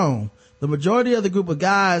his phone. The majority of the group of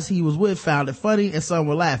guys he was with found it funny, and some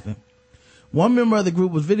were laughing. One member of the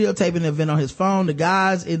group was videotaping the event on his phone. The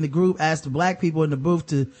guys in the group asked the black people in the booth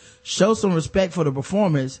to show some respect for the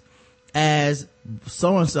performance as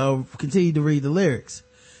so-and-so continued to read the lyrics.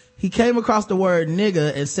 He came across the word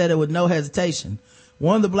nigga and said it with no hesitation.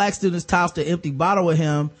 One of the black students tossed an empty bottle at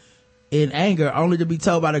him in anger, only to be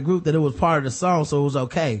told by the group that it was part of the song, so it was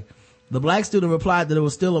okay. The black student replied that it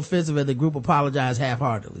was still offensive, and the group apologized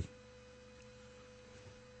half-heartedly.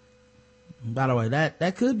 By the way,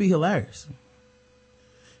 that could be hilarious.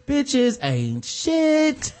 Bitches ain't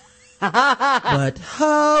shit but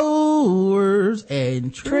hoes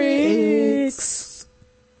and tricks.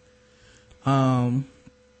 The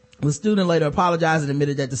student later apologized and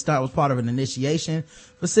admitted that the stunt was part of an initiation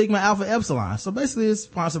for Sigma Alpha Epsilon. So basically it's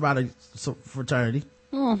sponsored by the fraternity.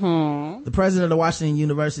 The president of the Washington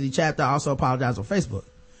University chapter also apologized on Facebook.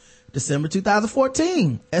 December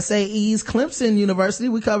 2014, SAE's Clemson University,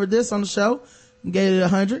 we covered this on the show, gave it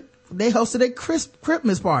 100. They hosted a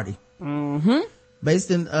Christmas party.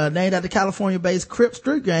 Based in, named after California-based Crip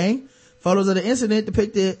street gang. Photos of the incident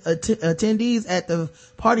depicted attendees at the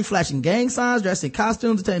party flashing gang signs, dressed in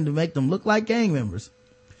costumes, intending to make them look like gang members.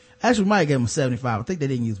 Actually, we might have given them 75. I think they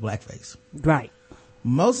didn't use blackface. Right.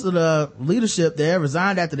 Most of the leadership there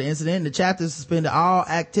resigned after the incident, and the chapter suspended all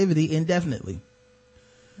activity indefinitely.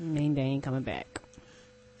 I mean, they ain't coming back.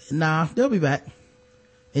 Nah, they'll be back.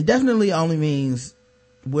 Indefinitely only means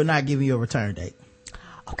we're not giving you a return date.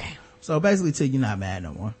 Okay. So basically till you're not mad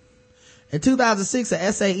no more. In 2006,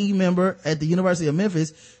 a SAE member at the University of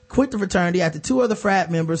Memphis quit the fraternity after 2 other frat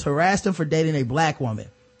members harassed him for dating a black woman.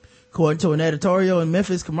 According to an editorial in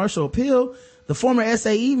Memphis Commercial Appeal, the former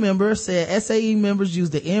SAE member said SAE members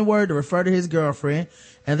used the N-word to refer to his girlfriend,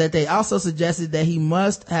 and that they also suggested that he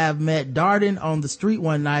must have met Darden on the street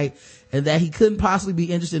one night, and that he couldn't possibly be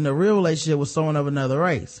interested in a real relationship with someone of another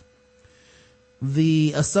race.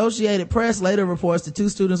 The Associated Press later reports the 2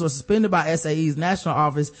 students were suspended by SAE's national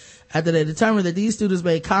office after they determined that these students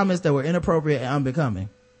made comments that were inappropriate and unbecoming.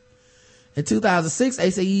 In 2006,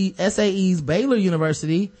 SAE's Baylor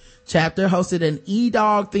University chapter hosted an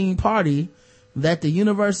E-Dog themed party that the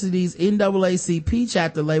university's NAACP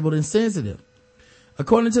chapter labeled insensitive.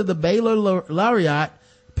 According to the Baylor Laureate,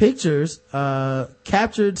 pictures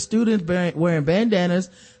captured students wearing bandanas,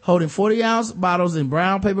 holding 40-ounce bottles in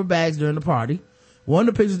brown paper bags during the party. One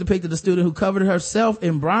of the pictures depicted a student who covered herself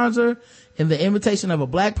in bronzer in the imitation of a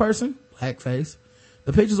black person, blackface.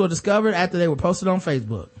 The pictures were discovered after they were posted on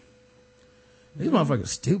Facebook. These motherfuckers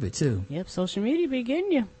stupid too. Yep, social media be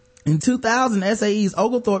getting you. In 2000, SAE's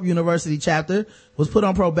Oglethorpe University chapter was put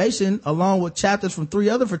on probation along with chapters from 3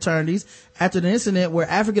 other fraternities after the incident where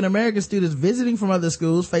African American students visiting from other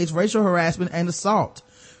schools faced racial harassment and assault.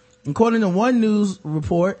 According to one news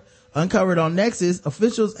report uncovered on Nexus,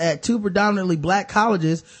 officials at 2 predominantly black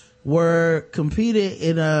colleges were competed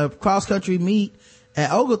in a cross-country meet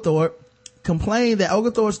at Oglethorpe, complained that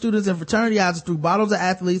Oglethorpe students and fraternizers threw bottles at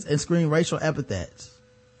athletes and screamed racial epithets.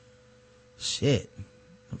 Shit.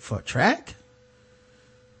 For track?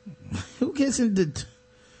 Who gets into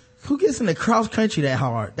cross country that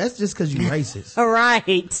hard? That's just cause you racist. All right.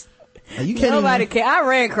 You can't Nobody care. I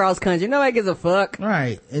ran cross country. Nobody gives a fuck.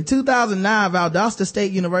 Right. In 2009, Valdosta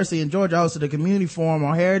State University in Georgia hosted a community forum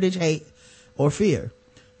on heritage, hate, or fear.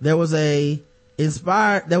 That was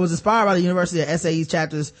inspired by the University of SAE's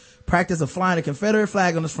chapter's practice of flying a Confederate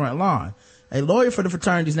flag on its front lawn. A lawyer for the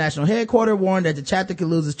fraternity's national headquarters warned that the chapter could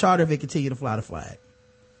lose its charter if it continued to fly the flag.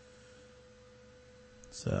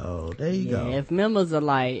 So there you go. If members are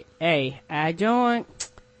like, hey, I joined,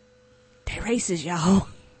 they racist, y'all.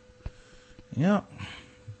 Yep.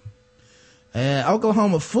 And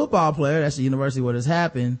Oklahoma football player, that's the university where this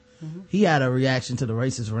happened, he had a reaction to the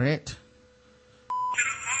racist rant.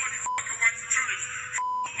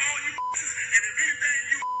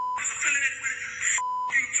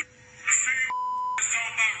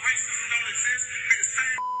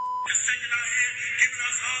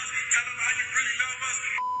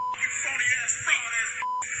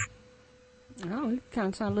 Oh, he kind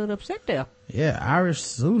of sounded a little upset there. Yeah, Irish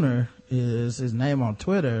Sooner is his name on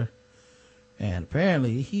Twitter, and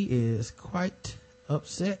apparently he is quite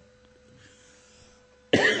upset.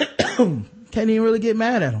 Can't even really get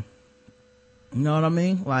mad at him. You know what I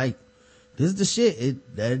mean? Like, this is the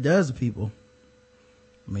shit that it does to people.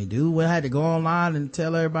 I mean, dude had to go online and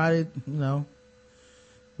tell everybody, you know,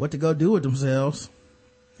 what to go do with themselves,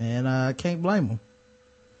 and I can't blame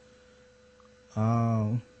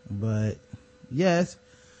them. But yes,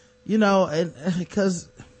 you know, and because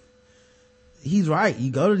he's right,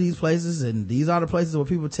 you go to these places and these are the places where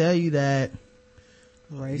people tell you that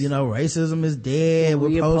you know, racism is dead,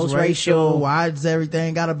 we're post-racial, why does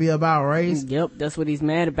everything gotta be about race? Yep, that's what he's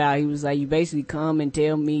mad about. He was like, you basically come and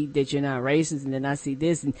tell me that you're not racist, and then I see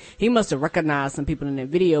this, and he must have recognized some people in that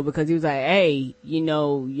video, because he was like, hey, you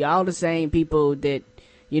know, y'all the same people that,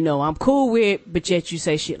 you know, I'm cool with, but yet you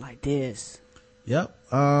say shit like this. Yep.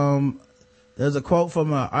 There's a quote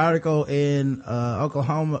from an article in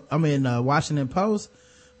Washington Post,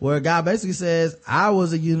 where a guy basically says, I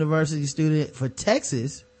was a university student for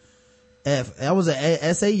Texas. I was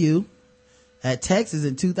at SAU at Texas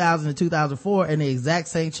in 2000 and 2004, and the exact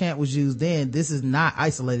same chant was used then. This is not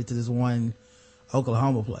isolated to this one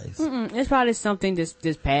Oklahoma place. It's probably something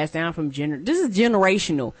that's passed down from this is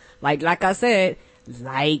generational. Like I said,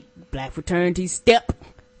 like black fraternity step.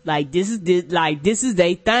 Like this is their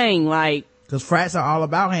thing. Like, because frats are all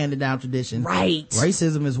about handed down tradition. Right.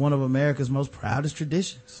 Racism is one of America's most proudest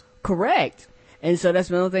traditions. Correct. And so that's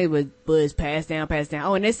another thing, but it's passed down.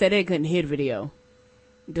 Oh, and they said they couldn't hear the video.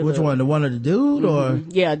 Which one? The one of the dude or?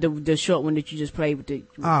 Yeah, the short one that you just played with the.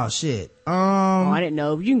 Oh shit. I didn't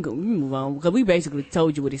know. You can move on, because we basically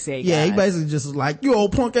told you what he said. Yeah, guys. he basically just was like, you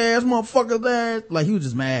old punk ass motherfucker there. Like, he was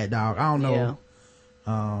just mad, dog. I don't know.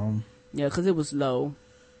 Yeah, because it was low.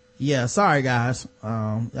 Yeah, sorry guys.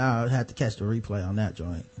 Y'all had to catch the replay on that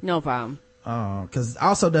joint. No problem. Cause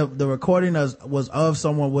also the recording was of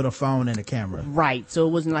someone with a phone and a camera. Right. So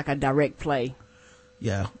it wasn't like a direct play.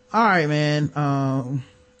 Yeah. All right, man.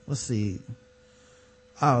 Let's see.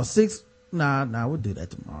 Oh, 6. Nah, we'll do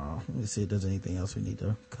that tomorrow. Let me see if there's anything else we need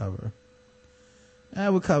to cover.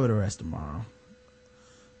 We'll cover the rest tomorrow.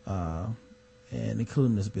 And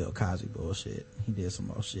including this Bill Cosby bullshit. He did some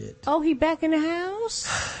more shit. Oh, he back in the house?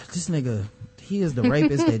 This nigga, he is the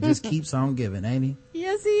rapist that just keeps on giving, ain't he?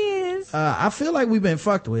 Yes, he is. I feel like we've been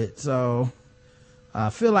fucked with, so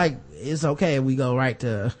I feel like it's okay if we go right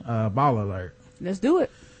to ball alert. Let's do it.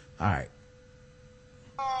 All right.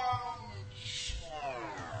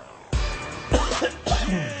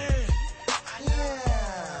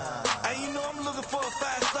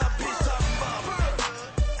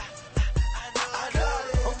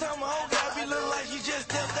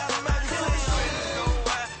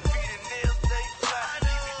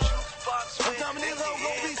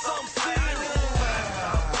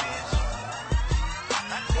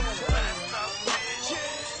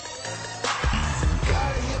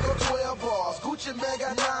 Bag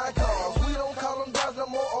got 9 cars. We don't call them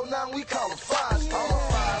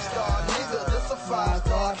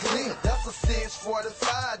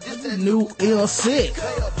new ill sick.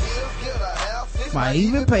 Might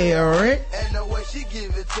even pay her rent.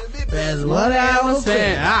 That's what I was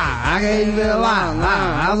saying. I can't even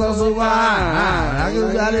lie. I was so super high. I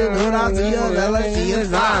just got it when I see her. That like she is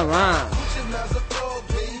fine.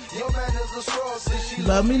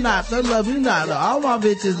 Love me not, they love me not. All my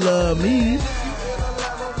bitches love me.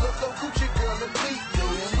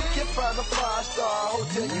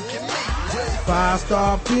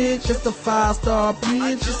 Five-star bitch, it's a five-star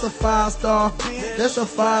bitch, it's a five-star, that's a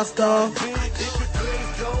five-star.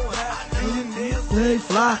 They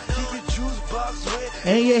fly.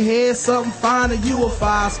 And your head something fine and you a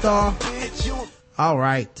five-star. All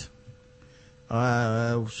right.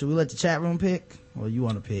 Should we let the chat room pick? Or you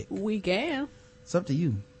want to pick? We can. It's up to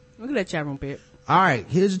you. Look at that chat room pick. All right,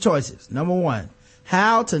 here's your choices. Number 1,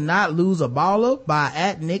 How to Not Lose a Baller by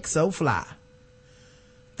 @NickSoFly.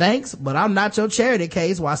 Thanks, but I'm not your charity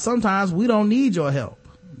case, while sometimes we don't need your help.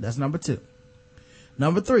 That's number 2.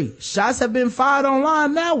 Number 3, Shots Have Been Fired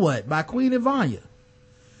Online, Now What? By Queen Ivania.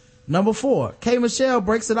 Number 4, K. Michelle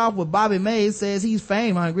breaks it off with Bobby Mays, says he's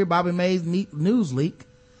fame hungry, Bobby Mays news leak.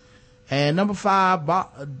 And number 5,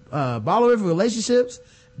 Baller of Relationships,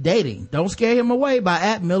 Dating, Don't Scare Him Away by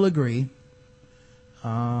 @MillAgree.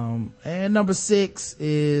 And number 6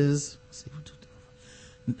 is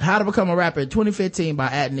How to Become a Rapper in 2015 by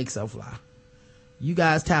 @NickSoFly. You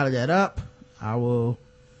guys tally that up. I will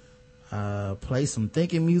play some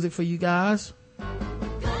thinking music for you guys.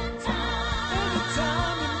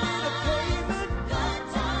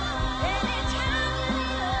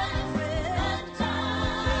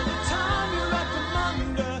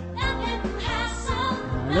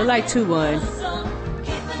 Look like 2-1.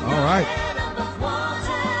 All right.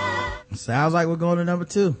 Sounds like we're going to number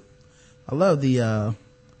 2. I love the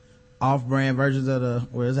off-brand versions of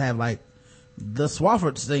where it's have like the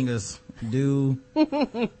Swafford singers do.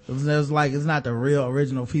 It's like it's not the real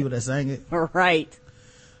original people that sang it. Right.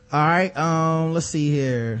 All right. Let's see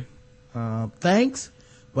here. Thanks,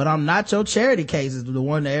 but I'm not your charity case is the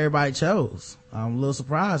one that everybody chose. I'm a little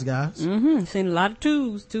surprised, guys. Seen a lot of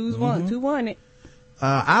twos. Won. 2 won it.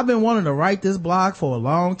 I've been wanting to write this blog for a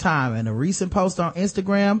long time, and a recent post on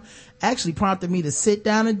Instagram actually prompted me to sit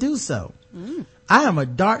down and do so. I am a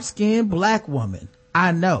dark-skinned black woman.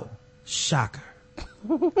 I know. Shocker.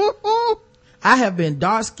 I have been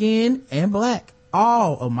dark-skinned and black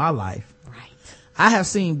all of my life. Right. I have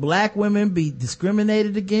seen black women be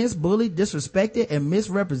discriminated against, bullied, disrespected, and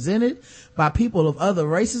misrepresented by people of other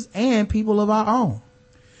races and people of our own.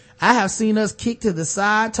 I have seen us kicked to the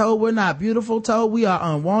side, told we're not beautiful, told we are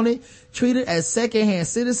unwanted, treated as second-hand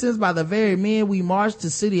citizens by the very men we marched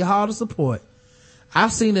to City Hall to support.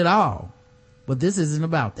 I've seen it all, but this isn't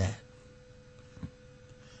about that.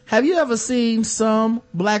 Have you ever seen some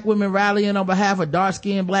black women rallying on behalf of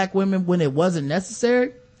dark-skinned black women when it wasn't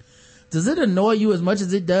necessary? Does it annoy you as much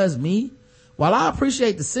as it does me? While I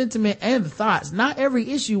appreciate the sentiment and the thoughts, not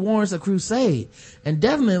every issue warrants a crusade, and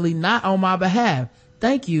definitely not on my behalf.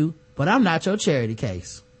 Thank you, but I'm not your charity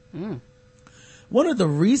case. One of the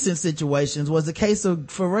recent situations was the case of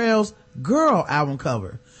Pharrell's Girl album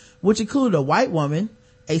cover, which included a white woman,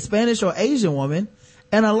 a Spanish or Asian woman,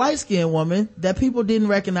 and a light-skinned woman that people didn't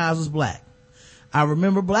recognize was black. I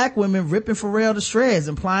remember black women ripping Pharrell to shreds,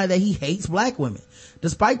 implying that he hates black women,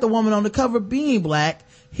 despite the woman on the cover being black,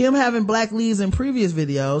 him having black leads in previous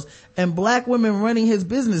videos, and black women running his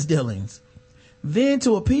business dealings. Then,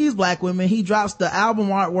 to appease black women, he drops the album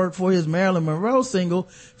artwork for his Marilyn Monroe single,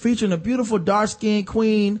 featuring a beautiful dark-skinned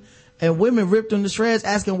queen, and women ripped him to shreds,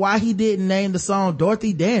 asking why he didn't name the song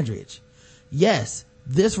Dorothy Dandridge. Yes,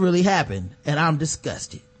 this really happened, and I'm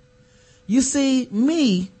disgusted. You see,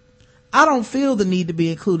 I don't feel the need to be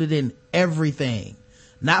included in everything.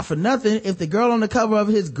 Not for nothing, if the girl on the cover of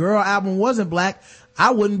his Girl album wasn't black, I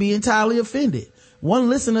wouldn't be entirely offended. One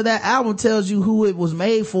listen to that album tells you who it was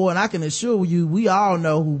made for, and I can assure you we all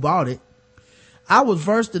know who bought it. I was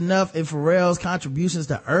versed enough in Pharrell's contributions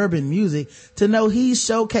to urban music to know he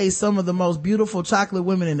showcased some of the most beautiful chocolate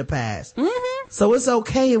women in the past. So it's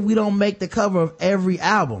okay if we don't make the cover of every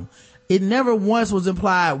album. It never once was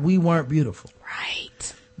implied we weren't beautiful.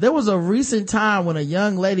 Right. There was a recent time when a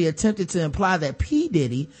young lady attempted to imply that P.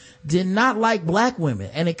 Diddy did not like black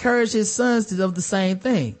women and encouraged his sons to do the same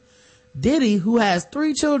thing. Diddy, who has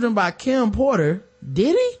 3 children by Kim Porter,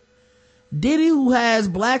 Diddy, who has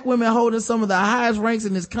black women holding some of the highest ranks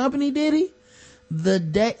in his company, Diddy.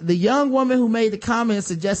 The young woman who made the comment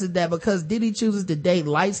suggested that because Diddy chooses to date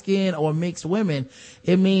light-skinned or mixed women,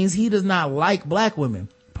 it means he does not like black women.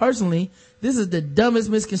 Personally, this is the dumbest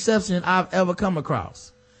misconception I've ever come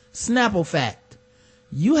across. Snapple fact.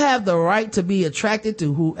 You have the right to be attracted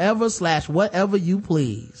to whoever/whatever you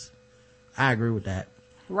please. I agree with that.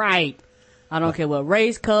 Right. I don't care what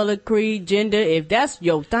race, color, creed, gender. If that's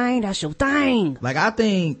your thing, that's your thing. Like, I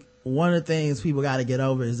think one of the things people got to get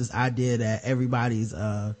over is this idea that everybody's,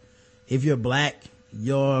 if you're black,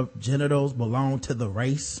 your genitals belong to the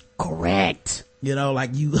race. Correct. You know,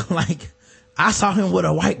 like I saw him with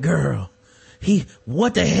a white girl.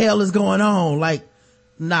 What the hell is going on? Like,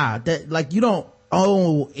 nah, you don't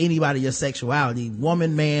owe anybody your sexuality,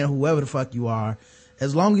 woman, man, whoever the fuck you are.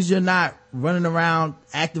 As long as you're not running around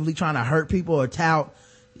actively trying to hurt people or tout,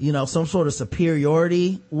 some sort of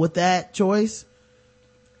superiority with that choice,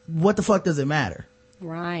 what the fuck does it matter?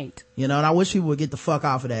 Right. And I wish people would get the fuck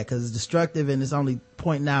off of that, because it's destructive and it's only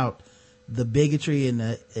pointing out the bigotry and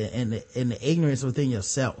the ignorance within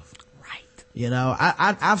yourself.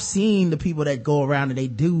 Right. I've seen the people that go around and they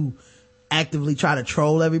do actively try to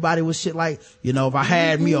troll everybody with shit like, if I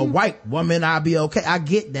had me a white woman, I'd be okay. I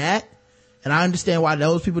get that. And I understand why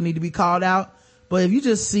those people need to be called out. But if you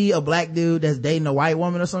just see a black dude that's dating a white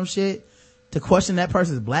woman or some shit, to question that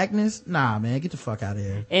person's blackness, nah, man, get the fuck out of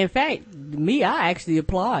here. In fact, I actually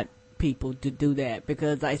applaud people to do that,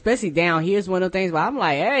 because especially down here's one of the things where I'm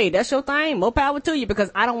like, hey, that's your thing, more power to you, because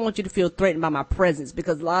I don't want you to feel threatened by my presence,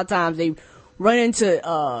 because a lot of times they run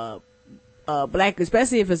into black,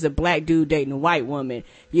 especially if it's a black dude dating a white woman,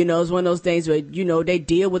 it's one of those things where, they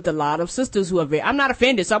deal with a lot of sisters who are I'm not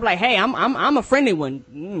offended, so I'm like, hey, I'm a friendly one,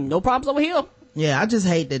 no problems over here. Yeah, I just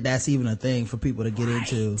hate that that's even a thing for people to get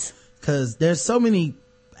into, because there's so many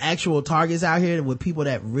actual targets out here with people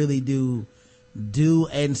that really do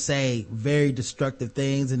and say very destructive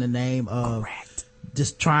things in the name of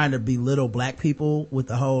just trying to belittle black people, with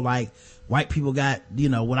the whole like, white people got,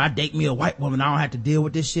 when I date me a white woman, I don't have to deal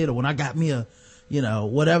with this shit, or when I got me a,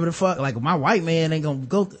 whatever the fuck, like my white man ain't gonna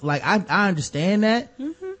go, like I understand that.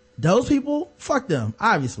 Mm-hmm. Those people, fuck them,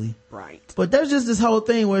 obviously. Right. But there's just this whole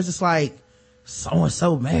thing where it's just like,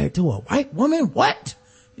 so-and-so married to a white woman? What?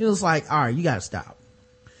 It's like, all right, you gotta stop.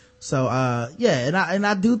 So, and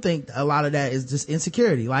I do think a lot of that is just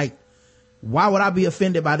insecurity. Like, why would I be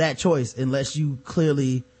offended by that choice unless you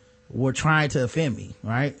clearly were trying to offend me,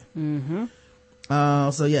 right? Mm-hmm.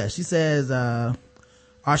 So yeah, she says, are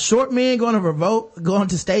short men going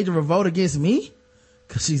to stage a revolt against me?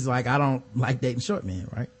 Cause she's like, I don't like dating short men,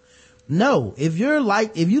 right? No, if you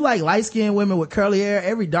like light-skinned women with curly hair,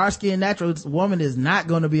 every dark-skinned natural woman is not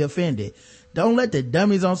going to be offended. Don't let the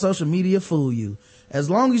dummies on social media fool you. As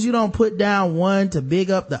long as you don't put down one to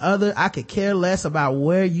big up the other, I could care less about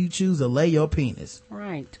where you choose to lay your penis.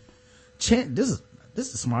 Right. This is the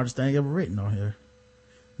smartest thing ever written on here.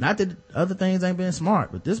 Not that other things ain't been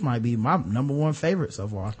smart, but this might be my number one favorite so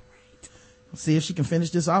far. Let's see if she can finish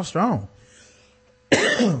this off strong.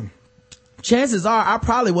 Chances are I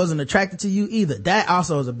probably wasn't attracted to you either. That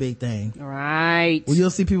also is a big thing. Right. Well, you'll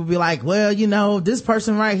see people be like, well, this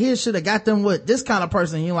person right here should have got them with this kind of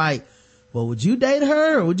person. You're like, well, would you date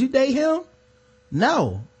her or would you date him?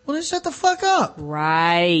 No. Well, then shut the fuck up.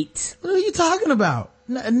 Right. What are you talking about?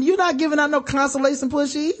 You're not giving out no consolation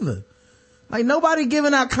pussy either. Like, nobody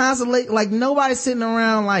giving out consolation, like nobody sitting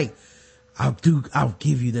around like, I'll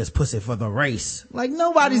give you this pussy for the race. Like,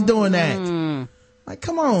 nobody's doing that. Like,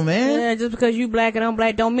 come on, man. Yeah, just because you black and I'm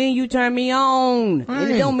black don't mean you turn me on. Right.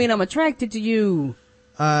 And it don't mean I'm attracted to you.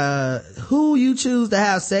 Who you choose to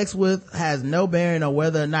have sex with has no bearing on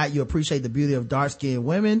whether or not you appreciate the beauty of dark-skinned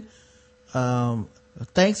women.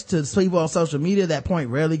 Thanks to people on social media, that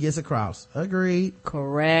point rarely gets across. Agreed.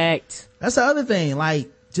 Correct. That's the other thing.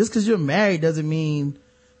 Like, just because you're married doesn't mean,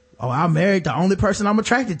 I'm married the only person I'm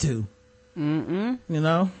attracted to.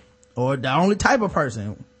 Or the only type of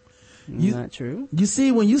person. Not true. You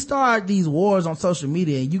see, when you start these wars on social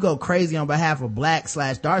media and you go crazy on behalf of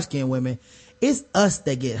black/dark-skinned women, it's us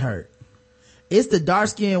that get hurt. It's the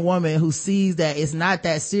dark-skinned woman who sees that it's not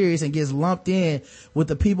that serious and gets lumped in with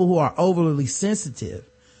the people who are overly sensitive.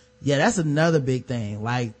 Yeah, that's another big thing.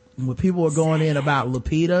 Like, when people were going in about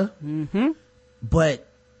Lupita, but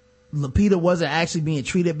Lupita wasn't actually being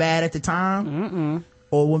treated bad at the time.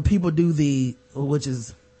 Or when people do which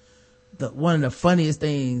is one of the funniest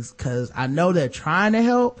things, because I know they're trying to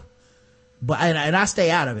help, but and I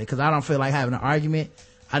stay out of it because I don't feel like having an argument.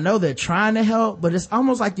 I know they're trying to help, but it's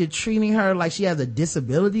almost like you're treating her like she has a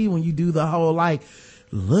disability when you do the whole like,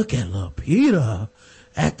 look at Lupita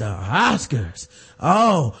at the Oscars.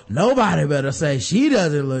 Oh, nobody better say she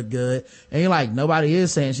doesn't look good. And you're like, nobody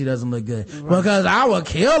is saying she doesn't look good. Right. Because I will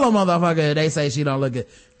kill a motherfucker if they say she don't look good.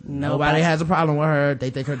 Nobody has a problem with her.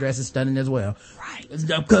 They think her dress is stunning as well. Right.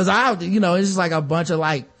 Because it's just like a bunch of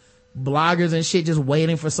like bloggers and shit just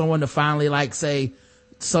waiting for someone to finally like say,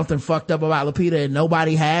 something fucked up about Lupita and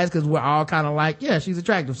nobody has, because we're all kind of like, yeah, she's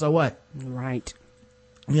attractive, so what? Right.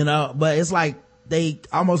 You know, but it's like they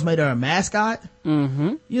almost made her a mascot.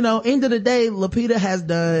 Mm-hmm. You know, end of the day, Lupita has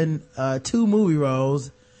done 2 movie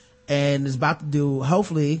roles and is about to do,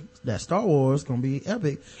 hopefully, that Star Wars gonna be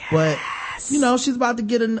epic. Yes. But, you know, she's about to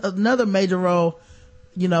get another major role.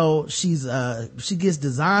 You know, she gets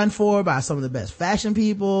designed for by some of the best fashion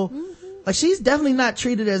people. Mm-hmm. Like, she's definitely not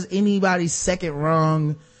treated as anybody's second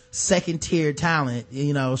rung, second tier talent.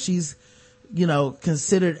 You know, she's, you know,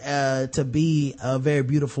 considered to be a very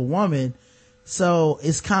beautiful woman. So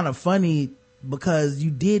it's kind of funny because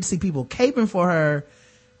you did see people caping for her.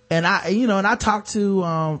 And I talked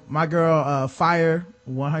to my girl Fire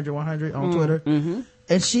 100 on Twitter. Mm-hmm.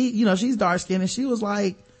 And she, you know, she's dark skinned, and she was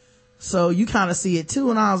like, so you kind of see it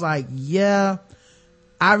too. And I was like, yeah,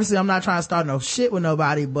 obviously I'm not trying to start no shit with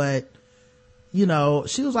nobody, but you know,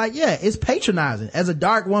 she was like, yeah, it's patronizing. As a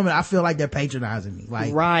dark woman, I feel like they're patronizing me.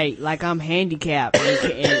 Like, right, like I'm handicapped,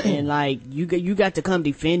 and like you got to come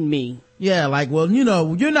defend me. Yeah, like, well, you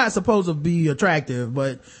know, you're not supposed to be attractive,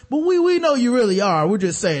 but we know you really are. We're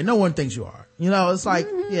just saying, no one thinks you are. You know, it's like,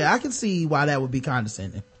 yeah, I can see why that would be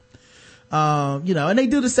condescending. You know, and they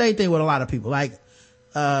do the same thing with a lot of people. Like,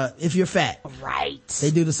 if you're fat. Right.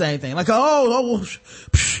 They do the same thing. Like,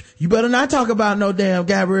 you better not talk about no damn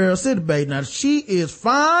Gabrielle Sidibe. Now, she is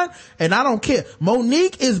fine, and I don't care.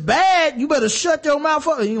 Monique is bad. You better shut your mouth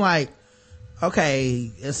up. And you're like,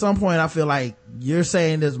 okay, at some point I feel like you're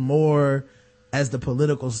saying this more as the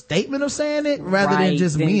political statement of saying it rather than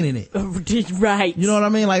just meaning it. Right. You know what I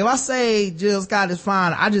mean? Like, if I say Jill Scott is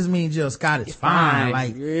fine, I just mean Jill Scott is fine.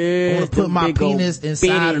 Like, I want to put my penis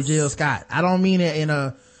inside of Jill Scott. I don't mean it in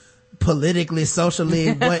a politically,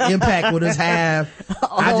 socially, what impact would this have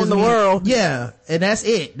on the world? Yeah, and that's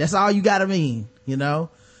it. That's all you gotta mean, you know?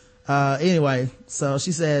 Anyway, so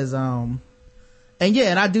she says,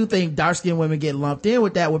 and I do think dark-skinned women get lumped in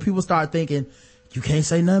with that, where people start thinking, you can't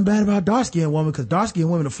say nothing bad about dark-skinned women because dark-skinned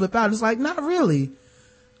women will flip out. It's like, not really.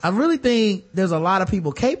 I really think there's a lot of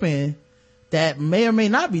people caping that may or may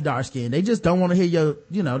not be dark-skinned. They just don't want to hear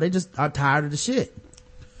they just are tired of the shit.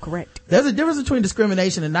 Correct. There's a difference between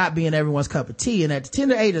discrimination and not being everyone's cup of tea. And at the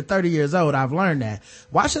tender age of 30 years old, I've learned that.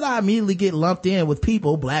 Why should I immediately get lumped in with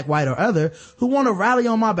people, black, white, or other, who want to rally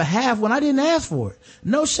on my behalf when I didn't ask for it?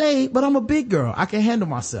 No shade, but I'm a big girl. I can handle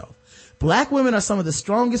myself. Black women are some of the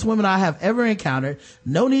strongest women I have ever encountered.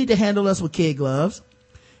 No need to handle us with kid gloves.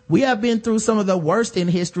 We have been through some of the worst in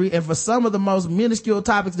history, and for some of the most minuscule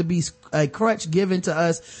topics to be a crutch given to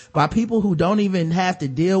us by people who don't even have to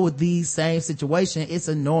deal with these same situations, it's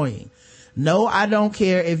annoying. No, I don't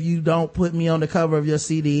care if you don't put me on the cover of your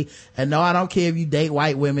CD, and no, I don't care if you date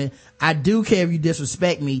white women. I do care if you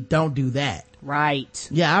disrespect me. Don't do that. Right.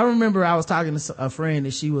 Yeah, I remember I was talking to a friend,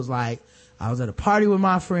 and she was like, I was at a party with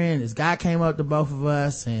my friend. This guy came up to both of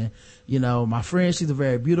us, and, you know, my friend, she's a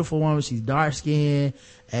very beautiful woman. She's dark skinned.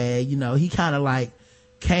 And, you know, he kind of like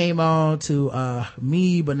came on to,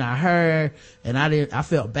 me, but not her. And I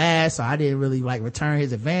felt bad. So I didn't really like return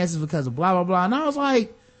his advances because of blah, blah, blah. And I was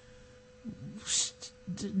like,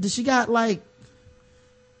 did she got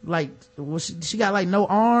she got like no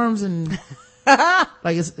arms and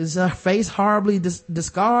like is her face horribly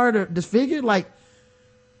discarded or disfigured? Like,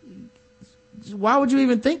 why would you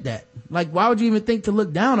even think that? Like, why would you even think to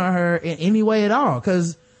look down on her in any way at all?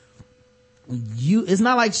 Cause it's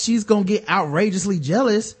not like she's gonna get outrageously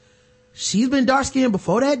jealous. She's been dark skinned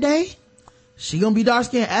before that day. She gonna be dark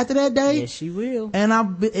skinned after that day. Yes, she will.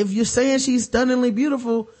 And if you're saying she's stunningly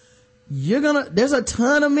beautiful, there's a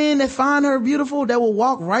ton of men that find her beautiful that will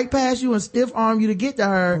walk right past you and stiff arm you to get to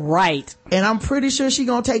her. Right. And I'm pretty sure she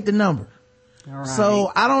gonna take the number. All right.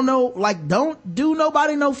 So I don't know, like, don't do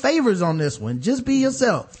nobody no favors on this one. Just be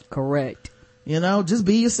yourself. Correct. You know, just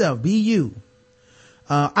be yourself. Be you.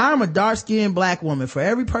 I'm a dark-skinned black woman. For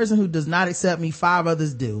every person who does not accept me, 5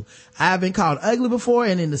 others do. I've been called ugly before,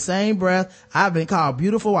 and in the same breath, I've been called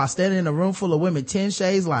beautiful while standing in a room full of women 10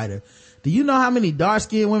 shades lighter. Do you know how many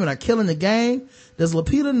dark-skinned women are killing the game? Does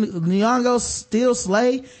Lupita Nyong'o still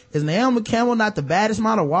slay? Is Naomi Campbell not the baddest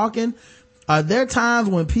model walking? Are there times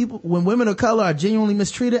when women of color are genuinely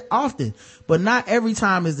mistreated? Often, but not every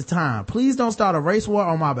time is the time. Please don't start a race war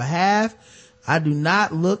on my behalf. I do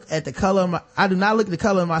not look at the color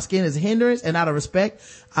of my skin as a hindrance, and out of respect,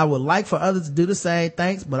 I would like for others to do the same.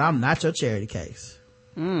 Thanks, but I'm not your charity case.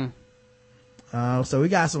 So we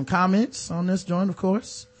got some comments on this joint, of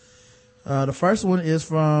course. The first one is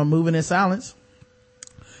from Moving in Silence.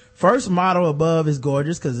 First model above is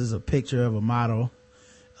gorgeous because it's a picture of a model.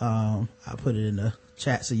 I put it in the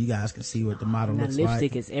chat so you guys can see what the model looks like.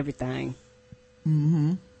 Lipstick is everything.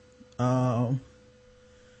 All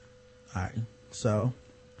right. So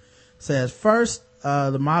says first,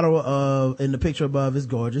 the model in the picture above is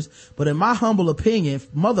gorgeous, but in my humble opinion,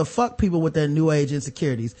 motherfuck people with their new age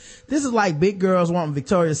insecurities. This is like big girls wanting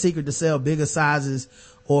Victoria's Secret to sell bigger sizes,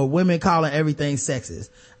 or women calling everything sexist.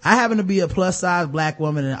 I happen to be a plus size black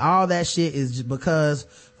woman, and all that shit is just because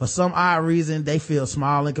for some odd reason they feel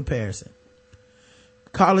small in comparison.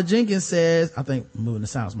 Carla Jenkins says, I think moving the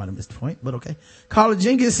sounds might have missed the point, but okay. Carla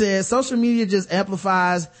Jenkins says, social media just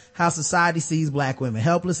amplifies how society sees black women,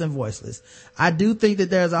 helpless and voiceless. I do think that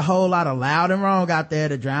there's a whole lot of loud and wrong out there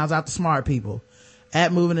that drowns out the smart people.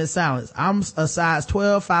 At Moving in Silence, I'm a size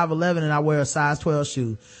 12, 5'11", and I wear a size 12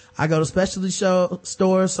 shoe. I go to specialty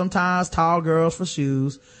stores sometimes, tall girls for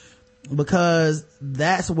shoes, because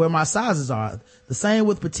that's where my sizes are. The same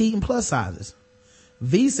with petite and plus sizes.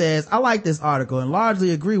 V says, I like this article and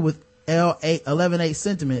largely agree with L11.8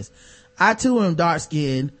 sentiments. I too am dark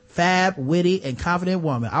skinned, fab, witty, and confident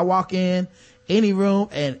woman. I walk in any room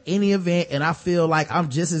and any event and I feel like I'm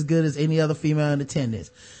just as good as any other female in attendance.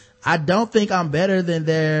 I don't think I'm better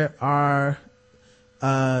than I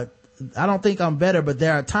don't think I'm better, but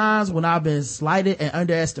there are times when I've been slighted and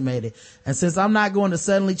underestimated. And since I'm not going to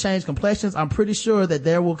suddenly change complexions, I'm pretty sure that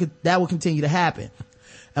that will continue to happen.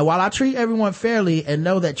 And while I treat everyone fairly and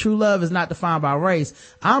know that true love is not defined by race,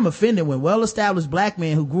 I'm offended when well-established black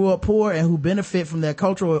men who grew up poor and who benefit from their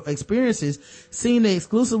cultural experiences seem to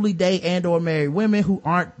exclusively date and or marry women who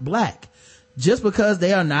aren't black just because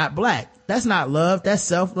they are not black. That's not love, that's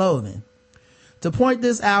self-loathing. To point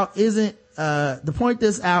this out isn't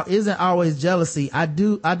always jealousy. I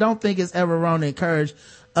don't think it's ever wrong to encourage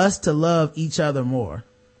us to love each other more.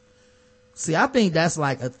 See, I think that's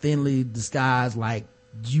like a thinly disguised, like,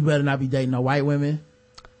 you better not be dating no white women.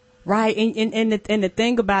 Right. And the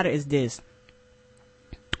thing about it is this.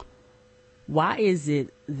 Why is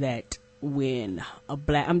it that when a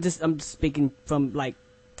black, I'm just speaking from like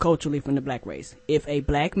culturally from the black race. If a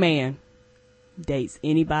black man dates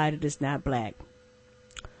anybody that's not black,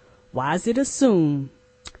 why is it assumed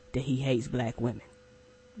that he hates black women?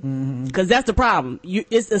 Because that's the problem.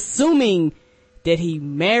 It's assuming that he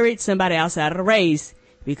married somebody outside of the race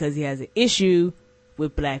because he has an issue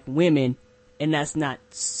with black women, and that's not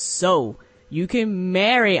so. You can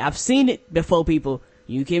marry, I've seen it before, people,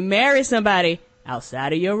 you can marry somebody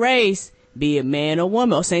outside of your race, be it man or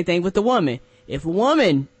woman, or same thing with the woman. If a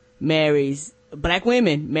woman marries, black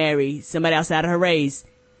women marry somebody outside of her race,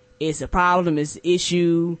 it's a problem, it's an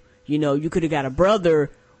issue. You know, you could have got a brother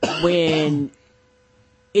when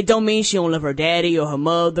it don't mean she don't love her daddy or her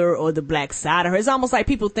mother or the black side of her. It's almost like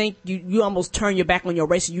people think you almost turn your back on your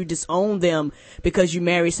race and you disown them because you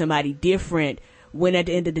marry somebody different, when at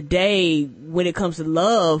the end of the day, when it comes to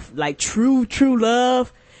love, like true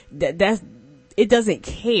love, that's it doesn't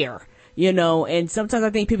care, you know. And sometimes I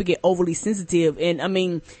think people get overly sensitive, and I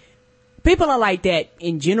mean, people are like that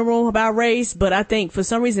in general about race, but I think for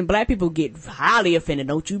some reason black people get highly offended.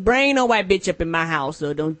 Don't you bring no white bitch up in my house,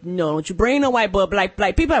 or don't you bring no white boy.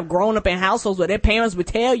 Like people have grown up in households where their parents would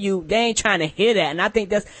tell you they ain't trying to hear that, and I think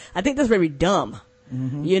that's very dumb.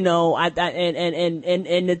 You know, and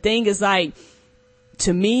the thing is, like,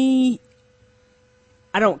 to me,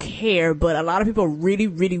 I don't care, but a lot of people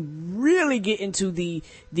really get into the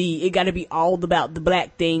it got to be all about the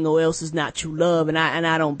black thing or else it's not true love, and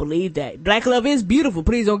I don't believe that. Black love is beautiful,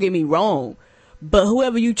 please don't get me wrong, but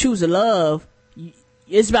whoever you choose to love,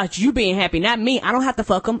 it's about you being happy, not me. I don't have to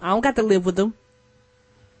fuck them, I don't got to live with them.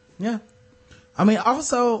 Yeah, I mean,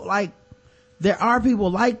 also, like, there are people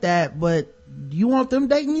like that, but you want them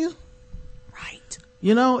dating you? Right.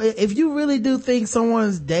 You know, if you really do think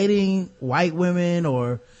someone's dating white women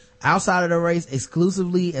or outside of the race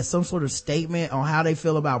exclusively as some sort of statement on how they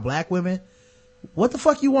feel about black women, what the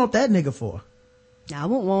fuck you want that nigga for? I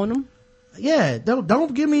won't want him. Yeah,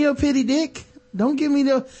 don't give me your pity dick. Don't give me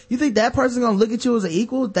you think that person's gonna look at you as an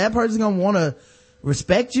equal? That person's gonna want to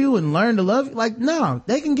respect you and learn to love you? Like, no,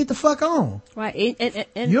 they can get the fuck on. Right.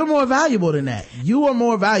 And you're more valuable than that. You are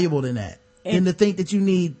more valuable than that. And to think that you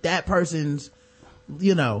need that person's,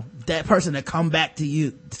 you know, that person to come back to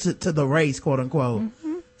you, to the race, quote unquote,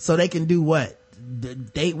 so they can do what?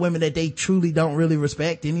 Date women that they truly don't really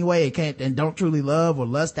respect anyway, and don't truly love or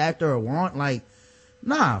lust after or want. Like,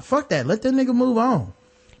 nah, fuck that. Let that nigga move on.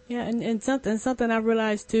 Yeah, and something I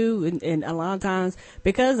realized too, and a lot of times,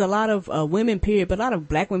 because a lot of women, period, but a lot of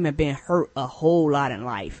black women have been hurt a whole lot in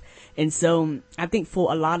life. And so I think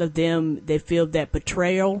for a lot of them, they feel that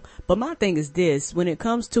betrayal. But my thing is this, when it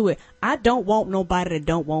comes to it, I don't want nobody that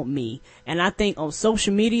don't want me. And I think on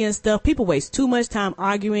social media and stuff, people waste too much time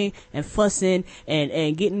arguing and fussing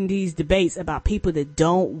and getting these debates about people that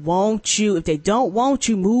don't want you. If they don't want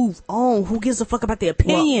you, move on. Who gives a fuck about their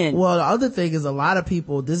opinion? Well, the other thing is a lot of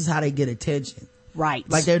people, this is how they get attention. Right.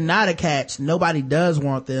 Like they're not a catch. Nobody does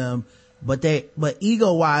want them. But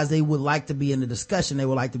ego wise, they would like to be in the discussion. They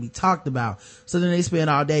would like to be talked about. So then they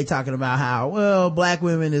spend all day talking about how, well, black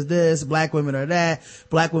women is this, black women are that,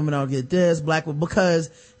 black women don't get this,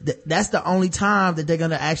 because that's the only time that they're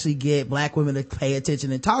going to actually get black women to pay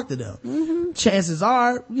attention and talk to them. Mm-hmm. Chances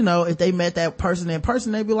are, if they met that person in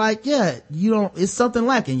person, they'd be like, yeah, it's something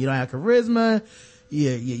lacking. You don't have charisma.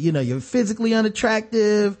 You're physically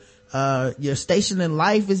unattractive. Your station in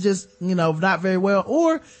life is just, not very well,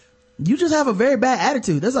 or you just have a very bad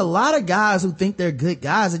attitude. There's a lot of guys who think they're good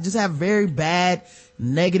guys that just have very bad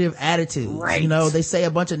negative attitudes. Right. They say a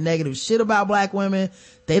bunch of negative shit about black women.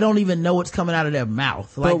 They don't even know what's coming out of their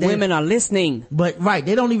mouth. But women are listening. But right,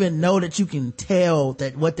 they don't even know that you can tell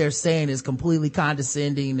that what they're saying is completely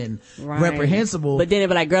condescending and reprehensible. But then they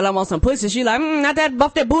be like, girl, I want some pussy. She like, not that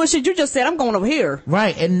buff that bullshit you just said. I'm going over here.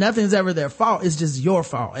 Right, and nothing's ever their fault. It's just your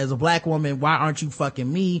fault. As a black woman, why aren't you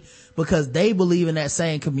fucking me? Because they believe in that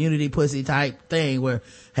same community pussy type thing where,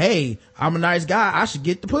 hey, I'm a nice guy, I should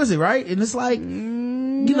get the pussy, right? And it's like,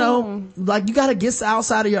 like you gotta get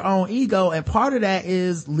outside of your own ego, and part of that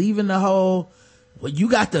is leaving the whole, well, you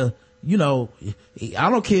got to, I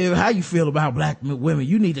don't care how you feel about black women,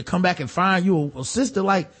 you need to come back and find you a sister.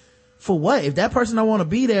 Like, for what? If that person don't want to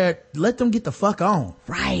be there, let them get the fuck on.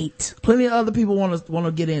 Right. Plenty of other people want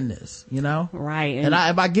to get in this, Right. And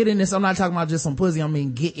if I get in this, I'm not talking about just some pussy. I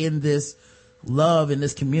mean, get in this love in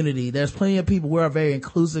this community. There's plenty of people. We're a very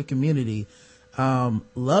inclusive community.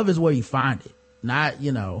 Love is where you find it. Not,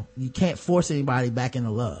 you can't force anybody back into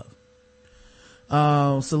love.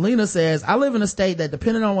 Selena says, I live in a state that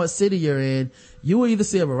depending on what city you're in, you will either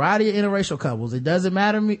see a variety of interracial couples. It doesn't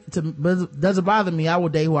doesn't bother me. I will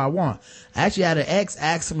date who I want. I actually had an ex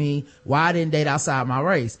ask me why I didn't date outside my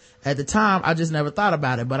race. At the time, I just never thought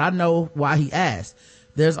about it, but I know why he asked.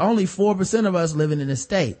 There's only 4% of us living in this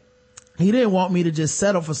state. He didn't want me to just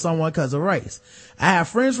settle for someone because of race. I have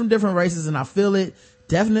friends from different races and I feel it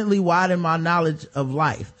definitely widen my knowledge of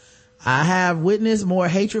life. I have witnessed more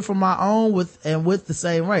hatred from my own with the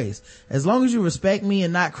same race. As long as you respect me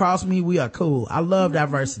and not cross me, we are cool. I love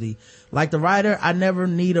diversity. Like the writer, I never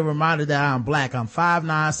need a reminder that I'm black. I'm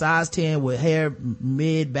 5'9", size 10 with hair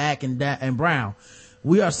mid, back, and brown.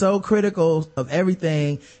 We are so critical of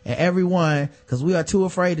everything and everyone because we are too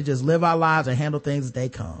afraid to just live our lives and handle things as they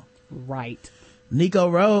come. Right. Nico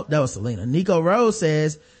Rose, that was Selena. Nico Rose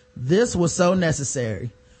says, this was so necessary.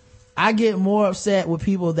 I get more upset with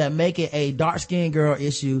people that make it a dark-skinned girl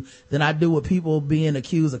issue than I do with people being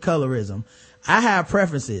accused of colorism. I have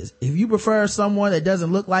preferences. If you prefer someone that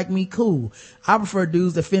doesn't look like me, cool. I prefer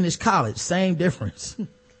dudes that finish college. Same difference.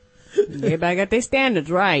 Everybody got their standards,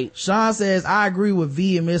 right? Sean says, I agree with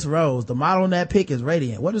V and Miss Rose. The model in that pic is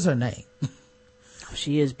radiant. What is her name?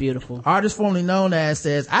 She is beautiful. Artist formerly known as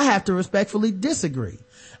says, I have to respectfully disagree.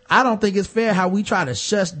 I don't think it's fair how we try to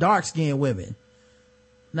shush dark-skinned women.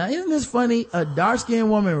 Now, isn't this funny? A dark-skinned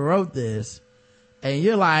woman wrote this, and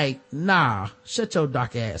you're like, nah, shut your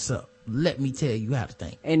dark ass up. Let me tell you how to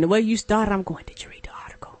think. And the way you started, I'm going, did you read the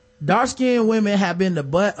article? Dark-skinned women have been the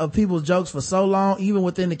butt of people's jokes for so long, even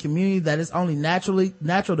within the community, that it's only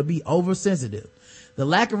natural to be oversensitive. The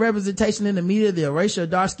lack of representation in the media, the erasure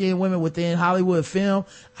of dark-skinned women within Hollywood film,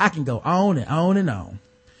 I can go on and on and on.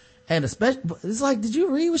 And especially, it's like, did you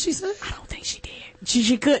read what she said? I don't think she did.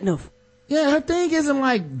 She couldn't have. Yeah, her thing isn't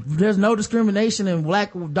like there's no discrimination and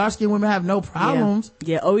dark-skinned women have no problems.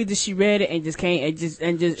 Yeah. Or either she read it and just can't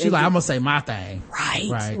and just she's like, I'm gonna say my thing.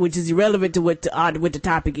 Right. Which is irrelevant to what the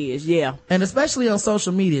topic is. Yeah. And especially on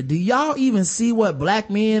social media, do y'all even see what black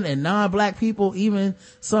men and non-black people, even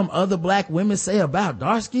some other black women, say about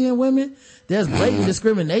dark-skinned women? There's blatant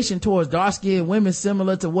discrimination towards dark-skinned women,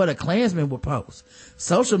 similar to what a Klansman would post.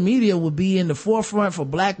 Social media would be in the forefront for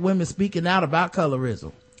black women speaking out about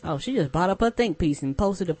colorism. Oh, she just bought up her think piece and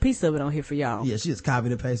posted a piece of it on here for y'all. Yeah, she just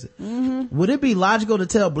copied and pasted. Mm-hmm. Would it be logical to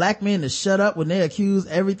tell black men to shut up when they accuse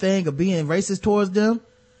everything of being racist towards them?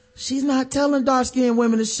 She's not telling dark-skinned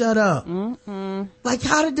women to shut up. Mm-mm. Like,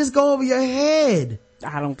 how did this go over your head?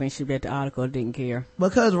 I don't think she read the article or didn't care.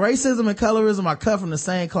 Because racism and colorism are cut from the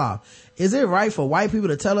same cloth. Is it right for white people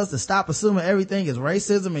to tell us to stop assuming everything is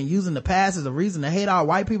racism and using the past as a reason to hate all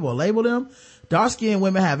white people or label them? Dark-skinned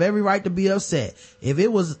women have every right to be upset. If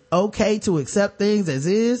it was okay to accept things as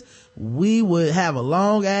is, we would have a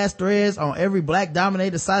long ass threads on every black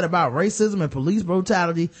dominated site about racism and police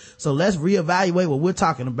brutality. So let's reevaluate what we're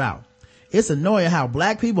talking about. It's annoying how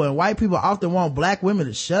black people and white people often want black women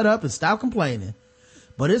to shut up and stop complaining.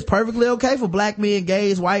 But it's perfectly okay for black men,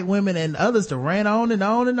 gays, white women, and others to rant on and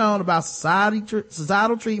on and on about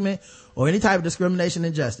societal treatment or any type of discrimination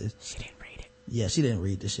and injustice. She didn't read it. Yeah, she didn't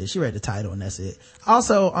read the shit. She read the title and that's it.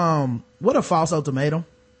 Also, what a false ultimatum.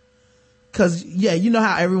 Cause yeah, you know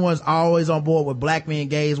how everyone's always on board with black men,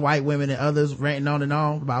 gays, white women, and others ranting on and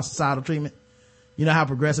on about societal treatment. You know how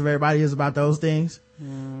progressive everybody is about those things?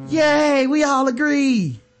 Yay, we all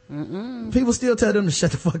agree. People still tell them to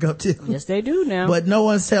shut the fuck up too. Yes, they do now. But no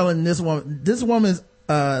one's telling this woman's,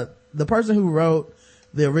 the person who wrote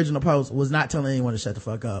the original post was not telling anyone to shut the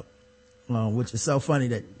fuck up. Which is so funny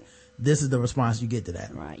that this is the response you get to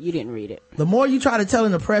that. Right. You didn't read it. The more you try to tell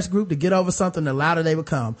an oppressed group to get over something, the louder they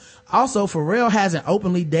become. Also, Pharrell hasn't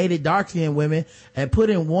openly dated dark-skinned women, and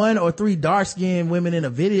putting 1 or 3 dark-skinned women in a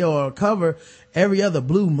video or a cover every other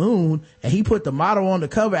blue moon, and he put the model on the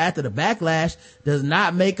cover after the backlash, does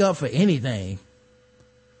not make up for anything.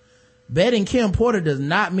 Betting Kim Porter does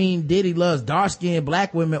not mean Diddy loves dark-skinned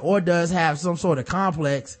black women or does have some sort of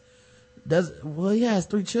complex. Well, he has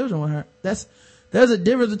 3 children with her. There's a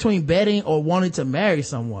difference between betting or wanting to marry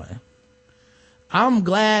someone. I'm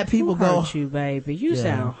glad people Who hurt you, baby? You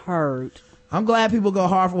sound hurt. I'm glad people go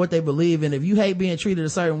hard for what they believe in. If you hate being treated a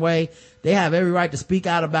certain way, they have every right to speak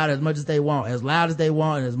out about it as much as they want, as loud as they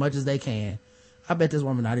want, and as much as they can. I bet this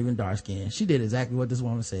woman not even dark skinned. She did exactly what this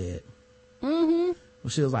woman said. Well,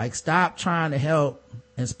 she was like, stop trying to help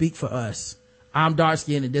and speak for us. I'm dark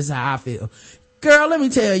skinned and this is how I feel. Girl, let me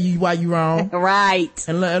tell you why you wrong. Right.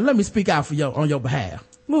 And let me speak out on your behalf.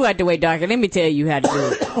 Move out the way, darker. Let me tell you how to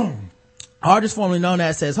do it. Artist formerly known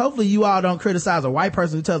as says, hopefully you all don't criticize a white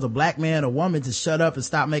person who tells a black man or woman to shut up and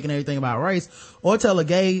stop making everything about race, or tell a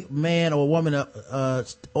gay man or woman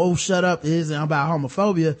shut up, it isn't about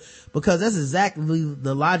homophobia, because that's exactly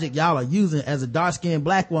the logic y'all are using. As a dark-skinned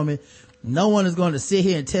black woman, no one is going to sit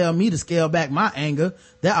here and tell me to scale back my anger.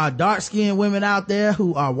 There are dark-skinned women out there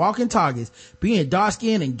who are walking targets, being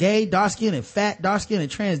dark-skinned and gay, dark-skinned and fat, dark-skinned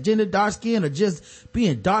and transgender, dark-skinned, or just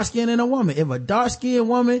being dark-skinned and a woman. If dark-skinned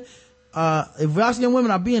women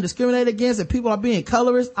are being discriminated against and people are being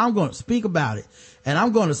colorist, I'm going to speak about it. And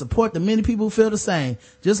I'm going to support the many people who feel the same.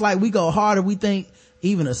 Just like we go hard if we think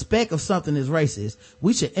even a speck of something is racist.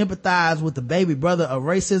 We should empathize with the baby brother of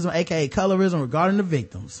racism, aka colorism, regarding the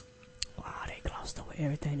victims. Wow, they glossed over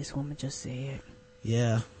everything this woman just said.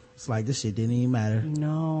 Yeah. It's like this shit didn't even matter.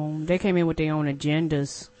 No, they came in with their own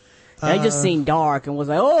agendas. They just seen dark and was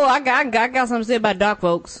like, oh, I got something to say about dark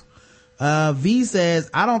folks. V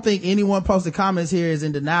says, I don't think anyone posted comments here is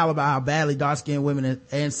in denial about how badly dark-skinned women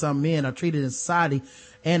and some men are treated in society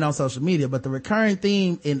and on social media. But the recurring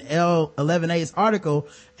theme in L11A's article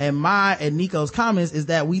and my and Nico's comments is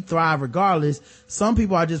that we thrive regardless. Some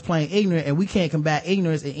people are just plain ignorant and we can't combat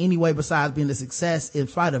ignorance in any way besides being a success in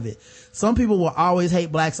spite of it. Some people will always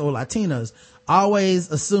hate blacks or Latinos,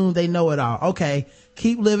 always assume they know it all. Okay,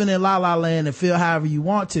 keep living in la la land and feel however you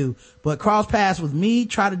want to, but cross paths with me,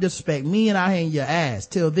 try to disrespect me, and I hang your ass.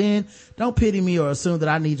 Till then, don't pity me or assume that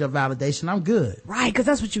I need your validation. I'm good. Right, because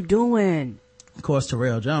that's what you're doing. Of course,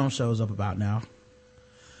 Terrell Jones shows up about now.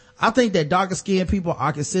 I think that darker skinned people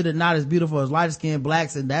are considered not as beautiful as lighter skinned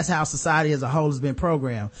blacks, and that's how society as a whole has been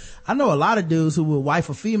programmed. I know a lot of dudes who will wife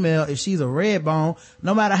a female if she's a red bone,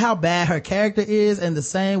 no matter how bad her character is, and the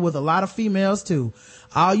same with a lot of females too.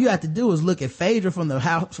 All you have to do is look at Phaedra from the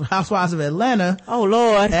Housewives of Atlanta. Oh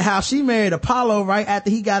Lord. And how she married Apollo right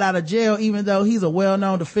after he got out of jail, even though she's a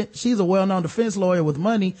well-known defense lawyer with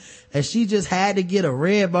money, and she just had to get a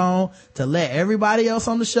red bone to let everybody else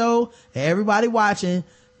on the show and everybody watching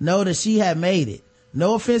know that she had made it.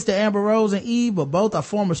 No offense to Amber Rose and Eve, but both are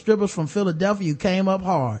former strippers from Philadelphia who came up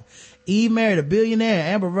hard. Eve married a billionaire, and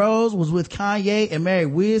Amber Rose was with Kanye and married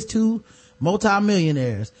Wiz, two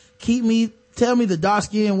multi-millionaires. Tell me the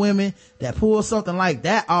dark-skinned women that pull something like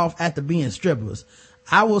that off after being strippers.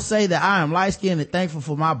 I will say that I am light-skinned and thankful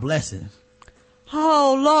for my blessings.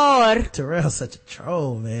 Oh Lord. Terrell's such a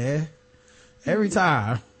troll, man. Every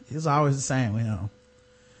time. It's always the same with him.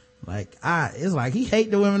 Like, it's like he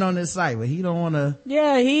hate the women on this site, but he don't want to.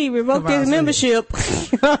 Yeah, he revoked his membership.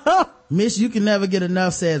 Miss, you can never get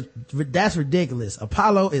enough says, that's ridiculous.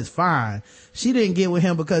 Apollo is fine. She didn't get with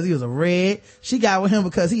him because he was a red. She got with him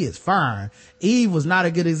because he is fine. Eve was not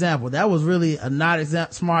a good example. That was really a not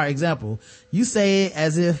smart example. You say it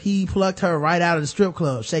as if he plucked her right out of the strip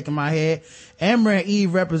club, shaking my head. Amber and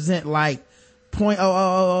Eve represent like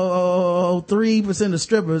 0.003% of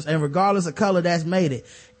strippers, and regardless of color, that's made it.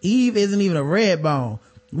 Eve isn't even a red bone.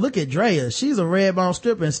 Look at Drea. She's a red bone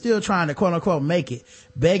stripper and still trying to quote unquote make it,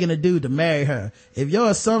 begging a dude to marry her. If your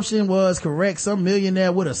assumption was correct, some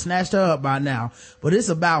millionaire would have snatched her up by now, but it's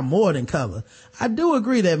about more than color. I do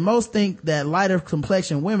agree that most think that lighter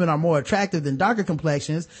complexion women are more attractive than darker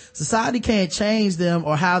complexions. Society can't change them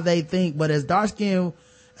or how they think, but as a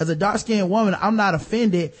dark-skinned woman, I'm not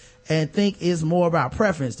offended and think it's more about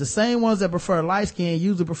preference. The same ones that prefer light skin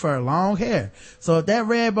usually prefer long hair. So if that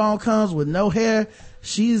red bone comes with no hair,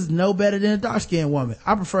 she's no better than a dark skinned woman.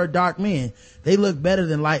 I prefer dark men. They look better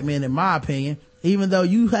than light men in my opinion, even though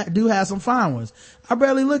you do have some fine ones. I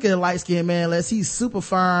barely look at a light skinned man unless he's super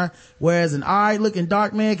fine, whereas an alright looking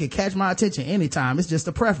dark man can catch my attention anytime. It's just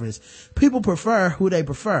a preference. People prefer who they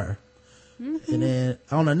prefer. Mm-hmm. And then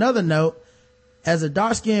on another note, as a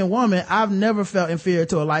dark-skinned woman, I've never felt inferior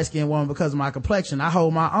to a light-skinned woman because of my complexion. I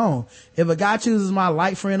hold my own. If a guy chooses my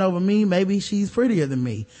light friend over me, maybe she's prettier than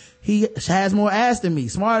me. He has more ass than me,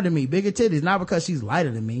 smarter than me, bigger titties, not because she's lighter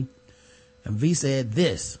than me. And V said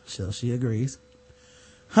this, so she agrees.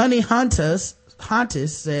 Honey Huntus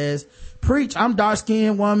says, preach, I'm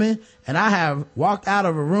dark-skinned woman, and I have walked out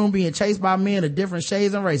of a room being chased by men of different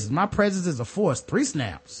shades and races. My presence is a force. 3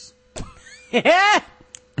 snaps.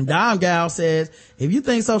 Dom Gal says, if you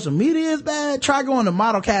think social media is bad, try going to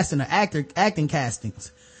model casting or acting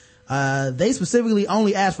castings. They specifically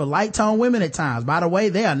only ask for light tone women at times. By the way,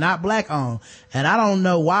 they are not black owned. And I don't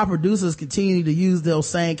know why producers continue to use those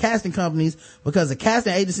same casting companies, because the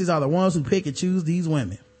casting agencies are the ones who pick and choose these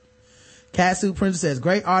women. Catsuit Princess says,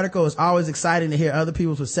 great article. It's always exciting to hear other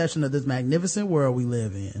people's perception of this magnificent world we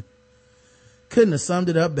live in. Couldn't have summed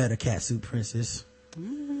it up better, Catsuit Princess.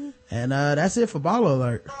 Mm-hmm. And that's it for Baller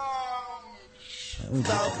Alert.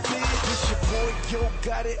 This your boy, yo,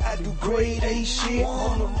 got it. I do grade A shit.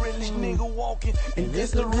 I'm the realest nigga walking, and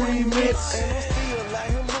this the remix. And I'm still out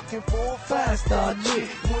here looking for a 5-star chick.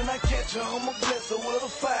 When I catch her, I'ma bless her with a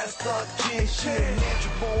 5-star chick. She a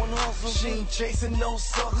natural born hustler. She ain't chasing no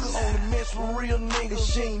suckers. Only mess with real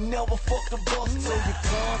niggas. She ain't never fucked a buster. So your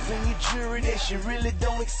cars and your jewelry, that shit really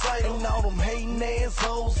don't excite her. And all them hating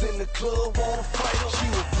assholes in the club wanna fight her. She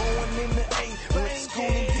was born in the A, went to school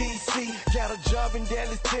in D.C. Got a job in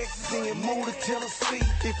Dallas, Texas, and moved to Tennessee.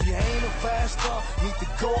 If you ain't a 5-star, need to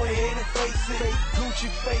go ahead and face it. Fake Gucci,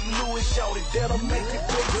 fake Louis, shout it, that'll make it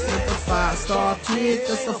big. It's a 5-star chick,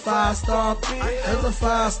 it's a 5-star bitch, it's a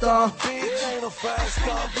 5-star bitch, ain't a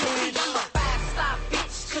 5-star bitch. I'm a 5-star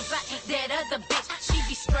bitch, cause I ain't that other bitch. She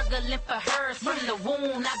be struggling for hers from the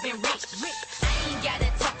wound, I've been rich. I ain't gotta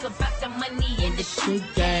talk about the money and the shoot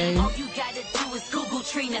gang. All you gotta do is Google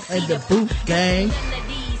Trina, see the boot gang. None of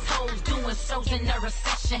these hoes doing shows in a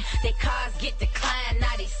recession. Their cars get declined,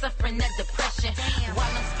 now they suffering of depression. While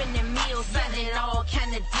I'm spending meals, signing all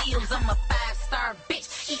kind of deals. I'm a 5-star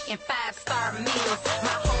bitch, eating 5-star meals.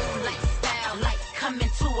 My whole lifestyle like coming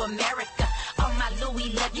to America. All my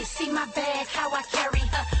Louis love, you see my bag, how I carry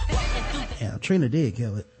her. Yeah, Trina did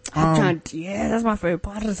kill it. That's my favorite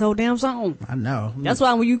part of this whole damn song. I know. That's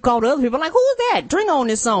why when you call the other people, like, who's that? Trina on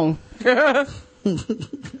this song. All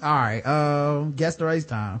right, guess the race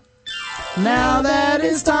time. Now that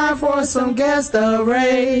it's time for some guess the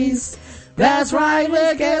race. That's right,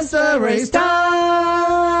 let's guess the race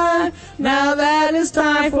time. Now that it's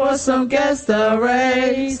time for some guess the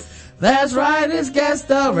race. That's right, it's guess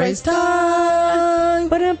the race time.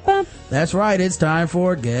 That's right, it's time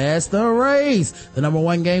for Guess the Race, the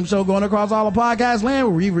 #1 game show going across all of podcast land,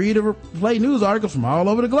 where we read or play news articles from all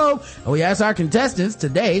over the globe, and we ask our contestants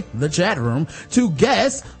today, the chat room, to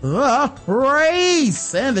guess the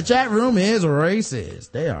race. And the chat room is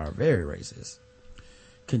racist. They are very racist.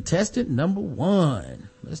 Contestant number 1.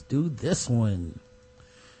 Let's do this one.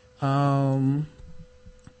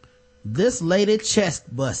 This lady chest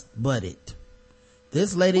butted.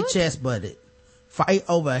 Fight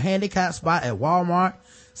over a handicap spot at Walmart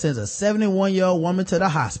sends a 71-year-old woman to the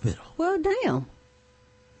hospital. Well, damn.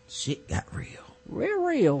 Shit got real.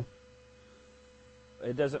 Real.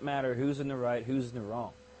 It doesn't matter who's in the right, who's in the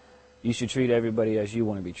wrong. You should treat everybody as you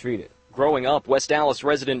want to be treated. Growing up, West Dallas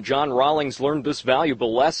resident John Rawlings learned this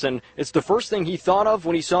valuable lesson. It's the first thing he thought of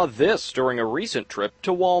when he saw this during a recent trip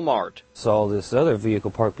to Walmart. Saw this other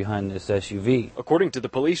vehicle parked behind this SUV. According to the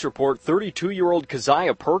police report, 32-year-old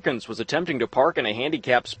Keziah Perkins was attempting to park in a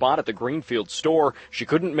handicapped spot at the Greenfield store. She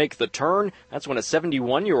couldn't make the turn. That's when a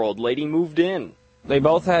 71-year-old lady moved in. They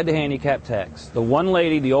both had the handicap tax. The one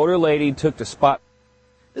lady, the older lady, took the spot.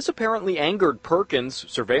 This apparently angered Perkins.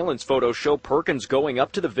 Surveillance photos show Perkins going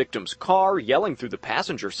up to the victim's car, yelling through the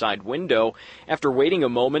passenger side window. After waiting a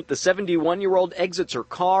moment, the 71-year-old exits her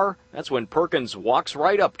car. That's when Perkins walks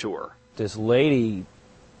right up to her. This lady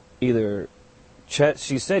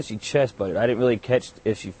she said she chest butted. I didn't really catch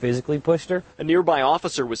if she physically pushed her. A nearby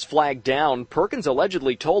officer was flagged down. Perkins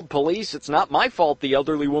allegedly told police, "It's not my fault the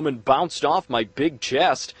elderly woman bounced off my big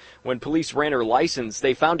chest." When police ran her license,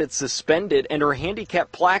 they found it suspended and her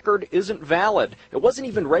handicap placard isn't valid. It wasn't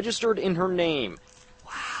even registered in her name.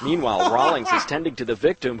 Wow. Meanwhile, Rawlings is tending to the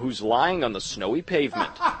victim who's lying on the snowy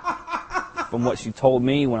pavement. From what she told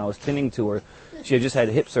me when I was tending to her, she had just had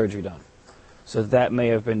hip surgery done. So that may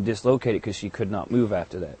have been dislocated because she could not move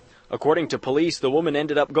after that. According to police, the woman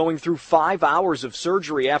ended up going through 5 hours of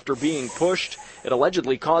surgery after being pushed. It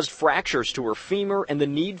allegedly caused fractures to her femur and the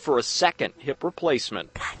need for a second hip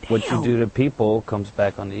replacement. What you do to people comes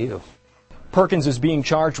back onto you. Perkins is being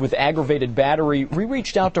charged with aggravated battery. We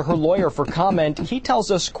reached out to her lawyer for comment. He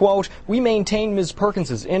tells us, quote, "We maintain Ms.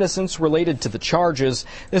 Perkins' innocence related to the charges.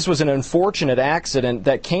 This was an unfortunate accident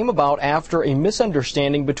that came about after a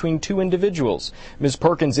misunderstanding between two individuals. Ms.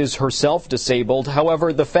 Perkins is herself disabled.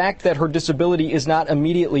 However, the fact that her disability is not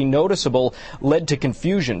immediately noticeable led to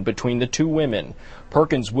confusion between the two women.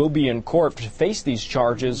 Perkins will be in court to face these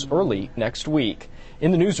charges early next week."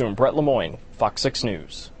 In the newsroom, Brett Lemoyne, Fox 6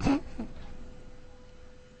 News.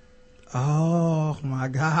 Oh my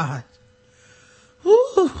God.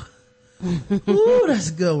 Woo. Ooh, that's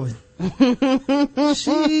a good one.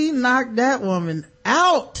 She knocked that woman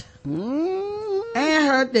out. And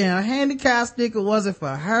her damn handicap sticker wasn't for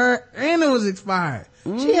her and it was expired.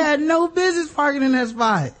 She had no business parking in that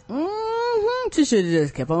spot. She should have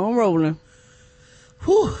just kept on rolling.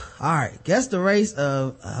 Whew. All right. Guess the race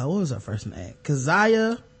of, what was her first name?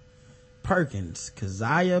 Keziah Perkins.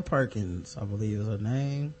 Keziah Perkins, I believe is her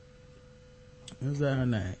name. Is that her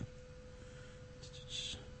name?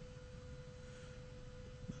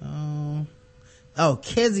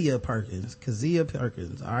 Keziah Perkins. Keziah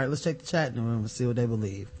Perkins. All right, let's check the chat in the room and see what they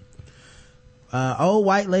believe. Old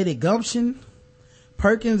white lady gumption.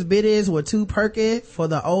 Perkins biddies were too perky for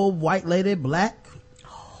the old white lady black.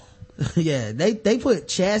 Yeah, they put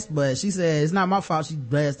chest, but she said it's not my fault. She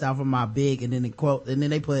blessed out from my big, and then they put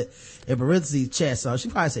in parentheses chest. So she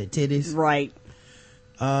probably said titties. Right.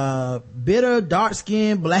 Bitter,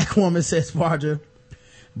 dark-skinned black woman, says Barger.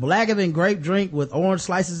 Blacker than grape drink with orange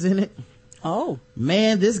slices in it. Oh.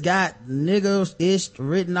 Man, this got nigga-ish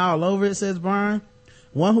written all over it, says Brian.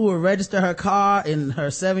 One who will register her car in her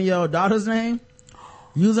 7-year-old daughter's name.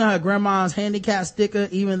 Using her grandma's handicap sticker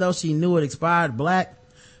even though she knew it expired. Black.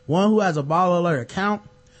 One who has a ball alert account.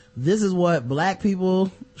 This is what black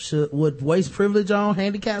people would waste privilege on,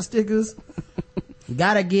 handicap stickers.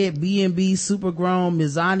 Gotta get B&B super grown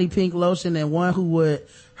Mizani pink lotion, and one who would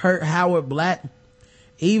hurt Howard Black.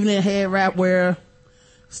 Evening head wrap wearer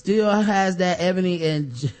still has that Ebony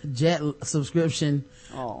and Jet subscription.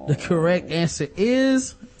 Aww. The correct answer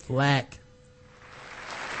is black.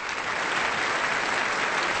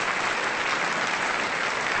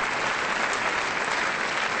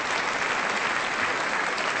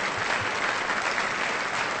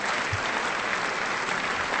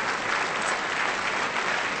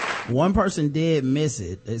 One person did miss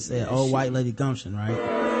it. They said old white lady gumption, right?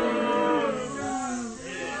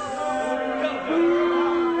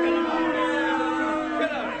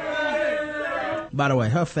 By the way,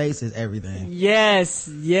 her face is everything. Yes,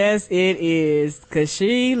 it is. Cause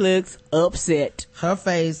she looks upset. Her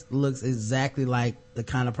face looks exactly like the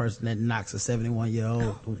kind of person that knocks a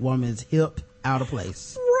 71-year-old woman's hip out of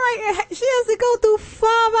place. Right. She has to go through 5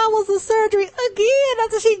 hours of surgery again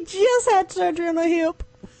after she just had surgery on her hip.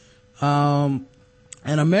 An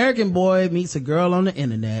American boy meets a girl on the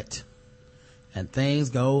internet and things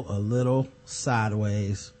go a little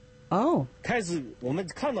sideways. Oh. Oh, wait,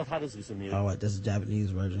 this is the Japanese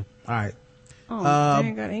version. All right. Oh, they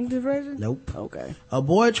ain't got an English version? Nope. Okay. A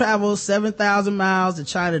boy travels 7,000 miles to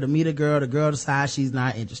China to meet a girl. The girl decides she's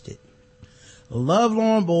not interested. A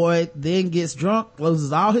lovelorn boy then gets drunk,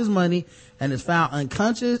 loses all his money, and is found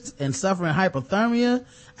unconscious and suffering hypothermia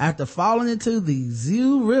after falling into the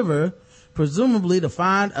Zhu River, presumably to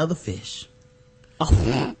find other fish.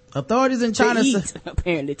 Authorities in China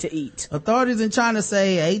apparently to eat. Authorities in China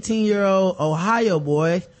say an 18-year-old Ohio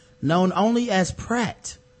boy, known only as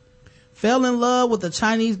Pratt, fell in love with a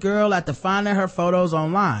Chinese girl after finding her photos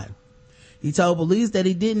online. He told police that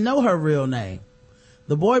he didn't know her real name.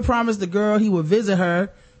 The boy promised the girl he would visit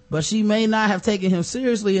her, but she may not have taken him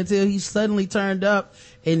seriously until he suddenly turned up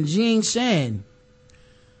in Jingshan.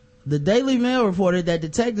 The Daily Mail reported that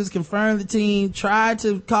detectives confirmed the teen tried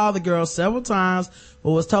to call the girl several times,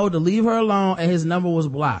 but was told to leave her alone and his number was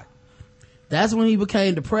blocked. That's when he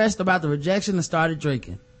became depressed about the rejection and started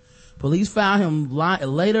drinking. Police found him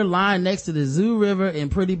later lying next to the Zoo River in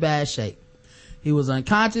pretty bad shape. He was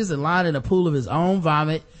unconscious and lying in a pool of his own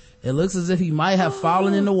vomit. It looks as if he might have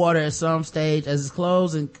fallen in the water at some stage as his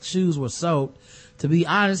clothes and shoes were soaked. To be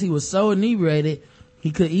honest, he was so inebriated he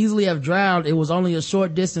could easily have drowned. It was only a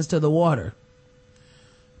short distance to the water.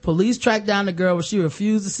 Police tracked down the girl, but she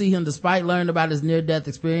refused to see him despite learning about his near-death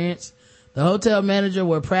experience. The hotel manager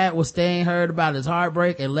where Pratt was staying heard about his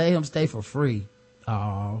heartbreak and let him stay for free.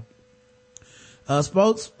 Aww. A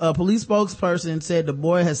police spokesperson said the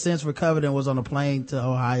boy has since recovered and was on a plane to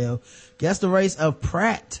Ohio. Guess the race of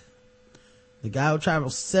Pratt. The guy who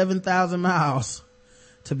traveled 7,000 miles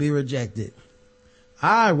to be rejected.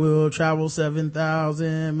 I will travel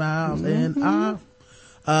 7,000 miles and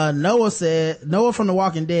Noah from The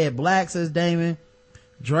Walking Dead. Black, says Damon.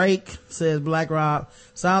 Drake, says Black Rob.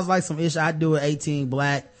 Sounds like some ish I'd do at 18.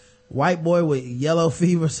 Black. White boy with yellow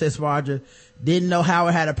fever, says Roger. Didn't know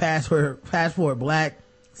Howard had a passport. Black,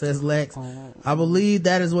 says Lex. I believe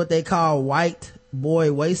that is what they call white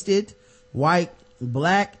boy wasted. White,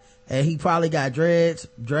 black, and he probably got dreads.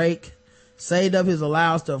 Drake saved up his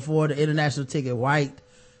allowance to afford the international ticket. White,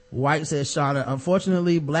 says Shauna.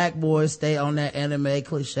 Unfortunately, black boys stay on that anime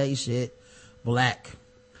cliche shit. Black.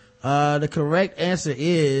 The correct answer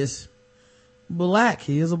is black.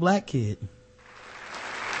 He is a black kid.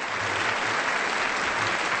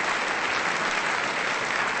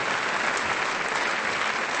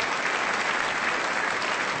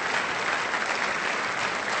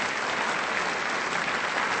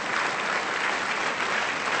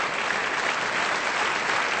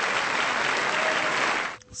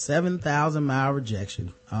 $7,000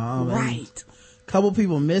 rejection. Right. Couple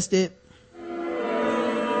people missed it.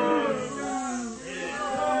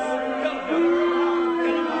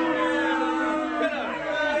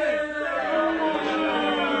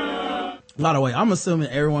 By the way, I'm assuming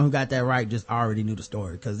everyone who got that right just already knew the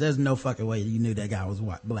story, because there's no fucking way you knew that guy was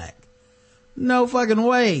black. No fucking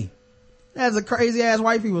way. That's a crazy ass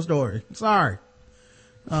white people story. Sorry.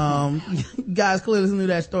 You guys clearly knew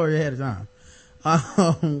that story ahead of time.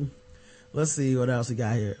 Let's see what else we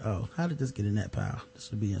got here. Oh, how did this get in that pile? This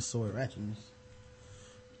would be in sword ratchetness.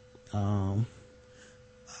 All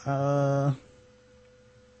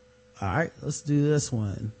right, let's do this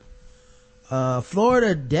one.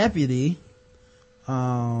 Florida deputy.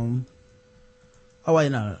 Oh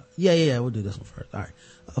wait, no. Yeah, we'll do this one first. All right.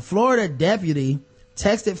 A Florida deputy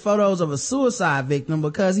texted photos of a suicide victim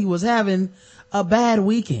because he was having a bad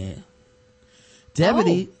weekend.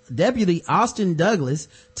 Deputy Austin Douglas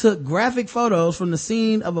took graphic photos from the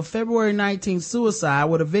scene of a February 19th suicide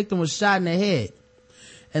where the victim was shot in the head,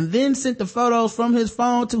 and then sent the photos from his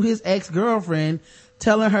phone to his ex-girlfriend,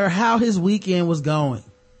 telling her how his weekend was going.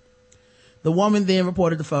 The woman then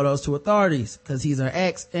reported the photos to authorities because he's her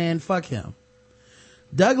ex and fuck him.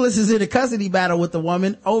 Douglas is in a custody battle with the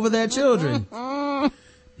woman over their children.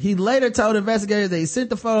 He later told investigators that he sent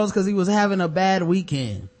the photos because he was having a bad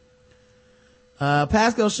weekend.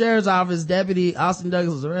 Pasco Sheriff's Office Deputy Austin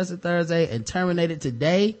Douglas was arrested Thursday and terminated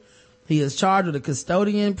today. He is charged with a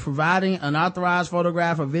custodian providing unauthorized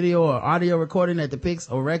photograph or video or audio recording that depicts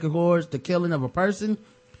or records the killing of a person.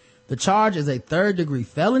 The charge is a third-degree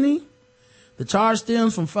felony. The charge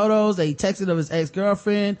stems from photos that he texted of his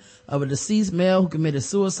ex-girlfriend of a deceased male who committed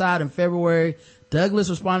suicide in February. Douglas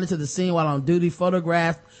responded to the scene while on duty,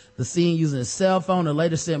 photographed the scene using his cell phone, and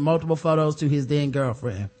later sent multiple photos to his then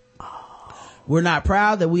girlfriend. We're not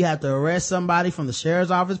proud that we have to arrest somebody from the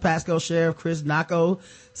sheriff's office, Pasco Sheriff Chris Nacco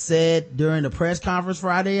said during the press conference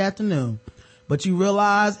Friday afternoon. But you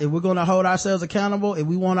realize if we're going to hold ourselves accountable, if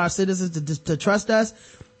we want our citizens to trust us,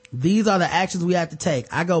 these are the actions we have to take.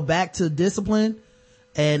 I go back to discipline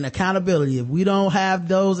and accountability. If we don't have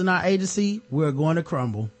those in our agency, we're going to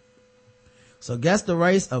crumble. So guess the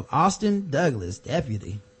race of Austin Douglas,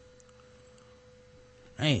 deputy.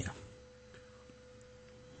 Man.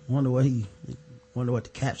 Wonder what the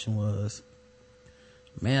caption was.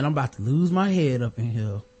 Man, I'm about to lose my head up in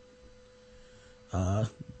here.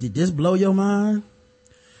 Did this blow your mind?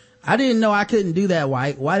 I didn't know I couldn't do that,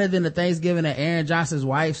 White. Whiter than the Thanksgiving at Aaron Johnson's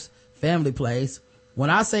wife's family place. When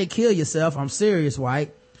I say kill yourself, I'm serious,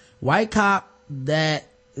 White. White cop that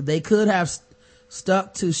they could have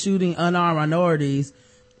stuck to shooting unarmed minorities.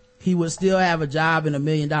 He would still have a job and $1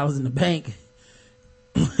 million in the bank.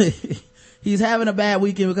 He's having a bad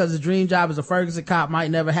weekend because his dream job as a Ferguson cop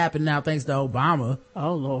might never happen now thanks to Obama.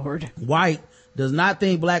 Oh, Lord. White does not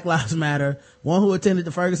think Black Lives Matter. One who attended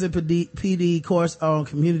the Ferguson PD course on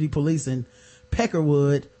community policing.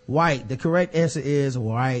 Peckerwood. White. The correct answer is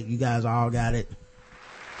White. You guys all got it.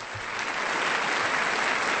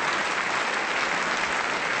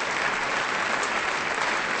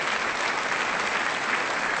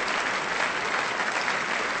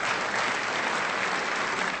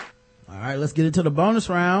 All right, let's get into the bonus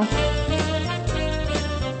round.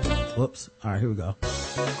 Whoops. All right, here we go.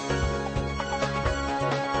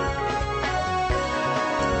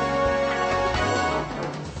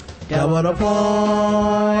 Double the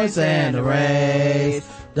points and the race.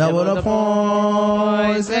 Double the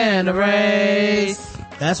points and the race.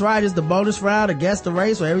 That's right. It's the bonus round against the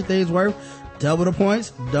race where everything's worth double the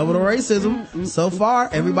points, double the racism. So far,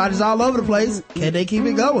 everybody's all over the place. Can they keep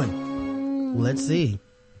it going? Let's see.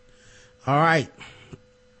 All right.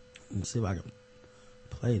 Let's see if I can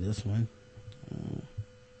play this one.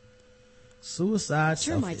 Suicide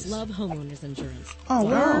Termites selfies. love homeowners insurance. Oh,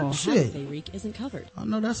 Wow. word? Shit. They reek isn't covered. I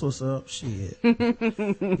know that's what's up. Shit.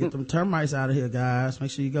 Get them termites out of here, guys.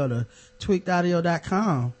 Make sure you go to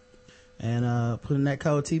tweakedaudio.com and put in that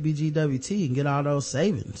code TBGWT and get all those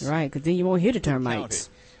savings. Right, because then you won't hear the termites.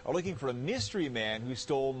 Are looking for a mystery man who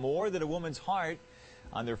stole more than a woman's heart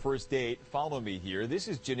on their first date. Follow me here. This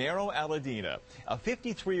is Gennaro Aladina, a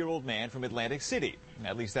 53-year-old man from Atlantic City.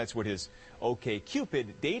 At least that's what his OkCupid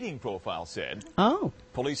dating profile said. Oh.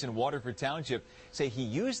 Police in Waterford Township say he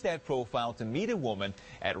used that profile to meet a woman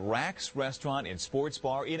at Rack's Restaurant and Sports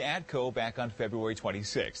Bar in Atco back on February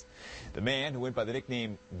 26th. The man, who went by the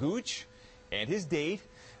nickname Gooch, and his date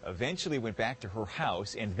eventually went back to her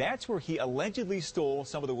house, and that's where he allegedly stole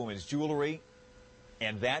some of the woman's jewelry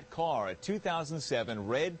and that car, a 2007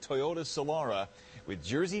 red Toyota Solara with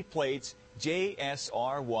Jersey plates JSRYGRL.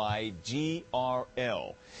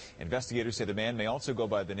 Investigators say the man may also go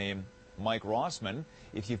by the name Mike Rossman.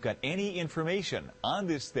 If you've got any information on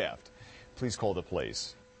this theft, please call the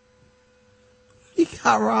police. He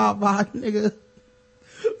got robbed by a nigga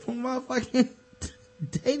from my fucking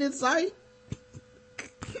dating site.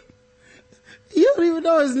 You don't even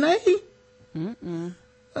know his name? Mm-mm.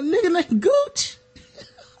 A nigga named Gooch.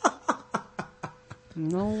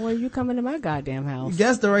 No way you coming to my goddamn house.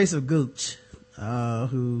 Guess the race of Gooch,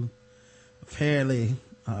 who apparently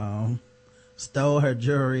stole her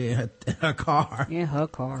jewelry in her car. In her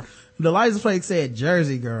car. The license plate said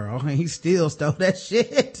Jersey girl, and he still stole that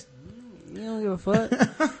shit. You don't give a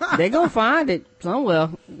fuck. They gonna find it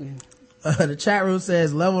somewhere. The chat room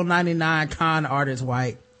says level 99 con artist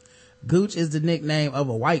White. Gooch is the nickname of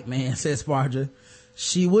a white man, says Sparger.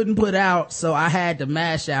 She wouldn't put out, so I had to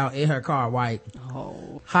mash out in her car, White.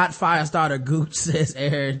 Oh. Hot fire starter Gooch, says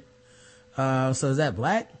Aaron. So is that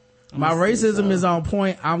black? My racism is on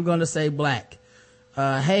point. I'm gonna say black.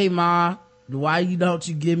 Hey ma, why don't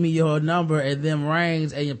you give me your number and them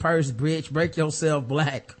rings and your purse, bitch? Break yourself,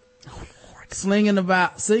 black. Oh, slinging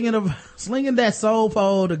that soul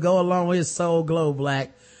pole to go along with his soul glow,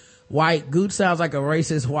 black. White. Gooch sounds like a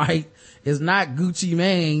racist. White is not Gucci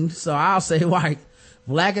Mane, so I'll say white.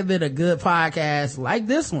 Blacker than a good podcast like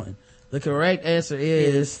this one. The correct answer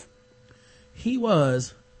is he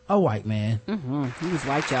was a white man. Mm-hmm. He was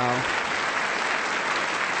white, y'all.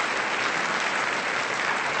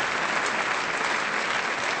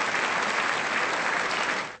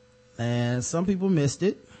 And some people missed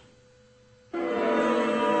it.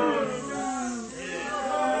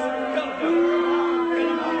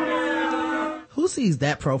 Who sees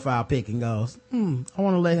that profile pic and goes, I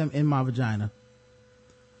want to let him in my vagina?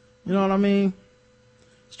 You know what I mean?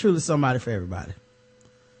 It's truly somebody for everybody.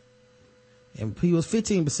 And he was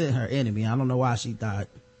 15% her enemy. I don't know why she thought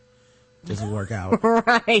this would work out.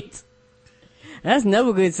 Right. That's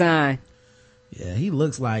never a good sign. Yeah, he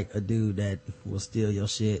looks like a dude that will steal your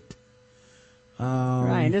shit.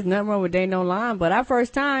 Right, there's nothing wrong with dating online, but our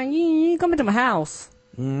first time, you ain't coming to my house.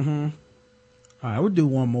 Mm-hmm. All right, we'll do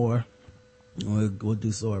one more. We'll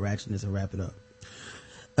do sword ratchetness and wrap it up.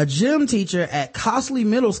 A gym teacher at Costley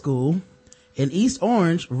Middle School in East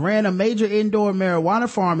Orange ran a major indoor marijuana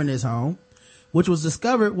farm in his home, which was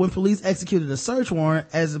discovered when police executed a search warrant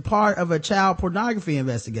as a part of a child pornography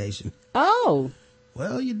investigation. Oh.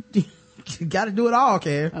 Well, you got to do it all,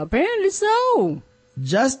 Karen. Apparently so.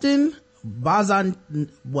 Justin Bozinta,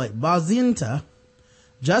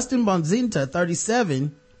 Justin Bozinta,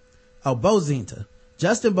 37. Oh, Bozinta.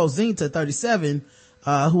 Justin Bozinta, 37,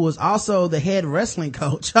 who was also the head wrestling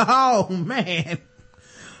coach. Oh, man.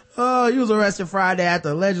 Oh, he was arrested Friday after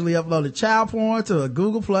allegedly uploading child porn to a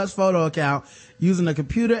Google Plus photo account using a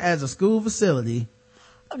computer as a school facility.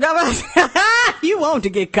 You want to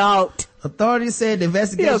get caught. Authorities said the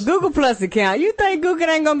investigation... Google Plus account. You think Google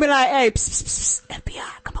ain't gonna be like, hey, psst, psst, psst,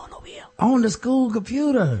 FBI, come on over here. On the school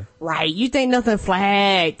computer. Right. You think nothing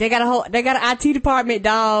flagged. They got an IT department,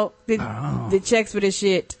 dog, that checks for this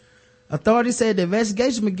shit. Authorities said the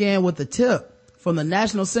investigation began with a tip from the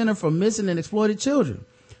National Center for Missing and Exploited Children,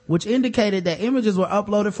 which indicated that images were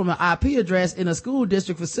uploaded from an IP address in a school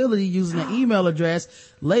district facility using an email address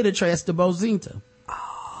later traced to Bozinta.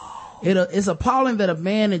 It's appalling that a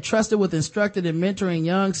man entrusted with instructing and mentoring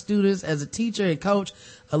young students as a teacher and coach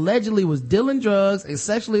allegedly was dealing drugs and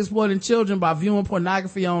sexually exploiting children by viewing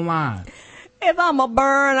pornography online. If I'm a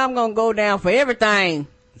burn, I'm gonna go down for everything.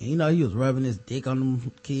 You know, he was rubbing his dick on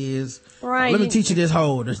them kids. Right. Let me teach you this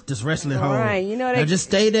hold, this wrestling hold. Right. You know, now just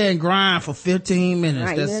stay there and grind for 15 minutes.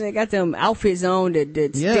 Right. You know, they got them outfits on that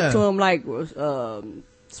stick to them like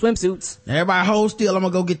swimsuits. Everybody hold still. I'm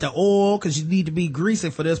gonna go get the oil because you need to be greasy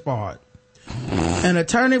for this part. An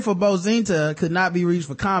attorney for Bozinta could not be reached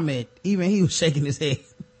for comment. Even he was shaking his head.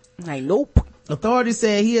 Like, nope. Authorities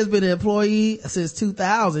said he has been an employee since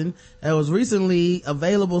 2000 and was recently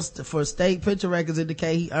available for state pension records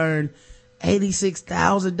indicate he earned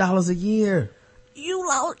 $86,000 a year. You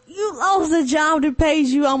lost a job that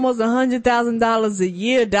pays you almost $100,000 a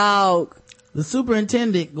year, dog. The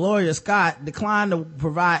superintendent, Gloria Scott, declined to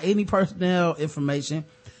provide any personnel information,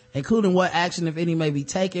 including what action, if any, may be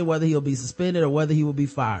taken, whether he'll be suspended or whether he will be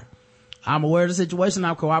fired. I'm aware of the situation.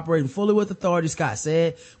 I'm cooperating fully with authorities, Scott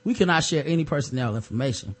said. We cannot share any personnel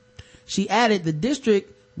information. She added the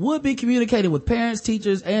district would be communicating with parents,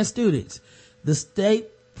 teachers, and students. The state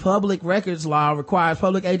public records law requires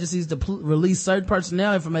public agencies to release certain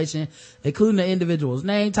personnel information, including the individual's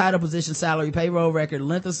name, title, position, salary, payroll record,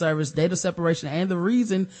 length of service, date of separation, and the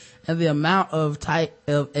reason and the amount of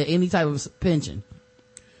any type of pension.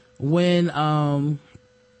 When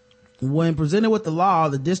presented with the law,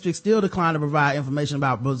 the district still declined to provide information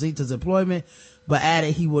about Bozinta's employment, but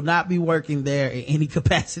added he will not be working there in any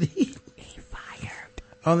capacity. He fired.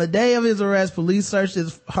 On the day of his arrest, police searched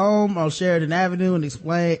his home on Sheridan Avenue and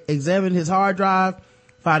examined his hard drive,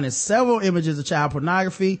 finding several images of child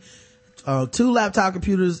pornography. 2 laptop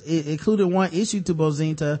computers, including one issued to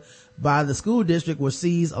Bozinta by the school district, were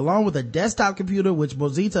seized, along with a desktop computer which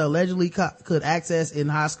Bozinta allegedly could access in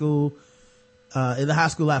the high school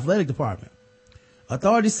athletic department.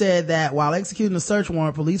 Authorities said that while executing a search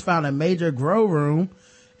warrant, police found a major grow room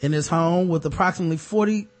in his home with approximately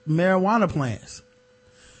 40 marijuana plants,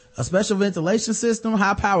 a special ventilation system,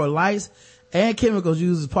 high powered lights, and chemicals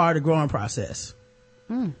used as part of the growing process.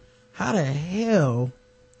 How the hell,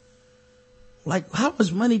 like, how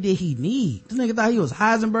much money did he need? This nigga thought he was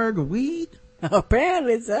Heisenberg of weed?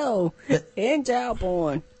 Apparently so. And child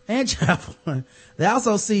porn. They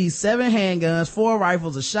also seized 7 handguns, 4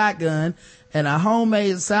 rifles, a shotgun, and a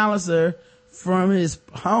homemade silencer from his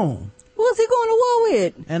home. What's he going to war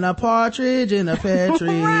with? And a partridge in a pear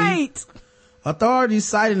tree. Right. Authorities,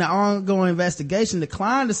 citing the ongoing investigation,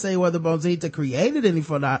 declined to say whether Bozinta created any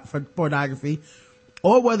pornography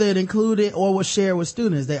or whether it included or was shared with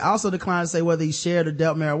students. They also declined to say whether he shared or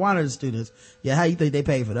dealt marijuana to students. Yeah, how you think they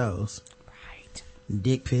paid for those? Right.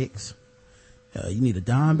 Dick pics. You need a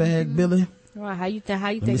dime bag, Billy? Right. How you think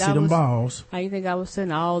Let me see them balls. How you think I was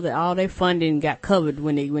saying all their funding got covered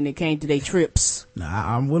when they came to their trips?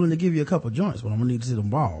 Nah, I'm willing to give you a couple joints, but I'm gonna need to see them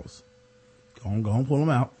balls. Go on, pull them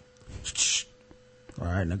out. All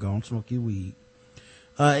right, now go on, smoke your weed.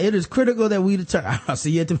 It is critical that we determine. I'll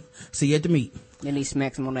see you at the meet. Then he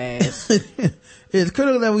smacks him on the ass. It's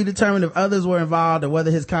critical that we determine if others were involved or whether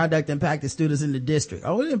his conduct impacted students in the district.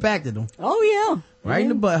 Oh, it impacted them. Oh, yeah. Right in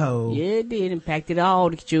the butthole. Yeah, it did. Impacted all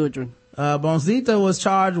the children. Bozinta was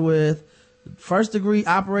charged with first degree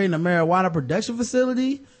operating a marijuana production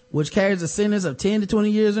facility, which carries a sentence of 10 to 20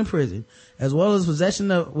 years in prison, as well as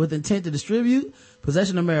possession with intent to distribute,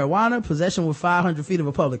 possession of marijuana, possession with 500 feet of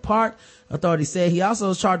a public park. Authorities said he also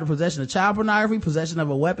was charged with possession of child pornography, possession of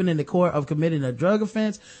a weapon in the court of committing a drug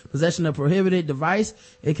offense, possession of prohibited device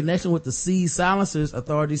in connection with the seized silencers,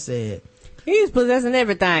 authorities said. He's possessing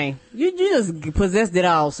everything. You just possessed it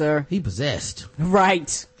all, sir. He possessed.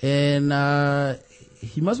 Right. And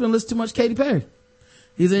he must have been listening to too much Katy Perry.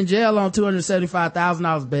 He's in jail on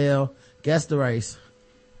 $275,000 bail. Guess the race.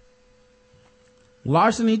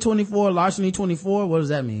 Larceny 24, what does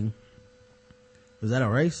that mean? Is that a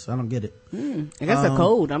race? I don't get it. I guess a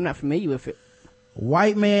code. I'm not familiar with it.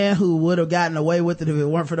 White man who would have gotten away with it if it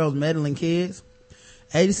weren't for those meddling kids.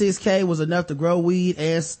 $86K was enough to grow weed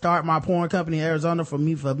and start my porn company in Arizona for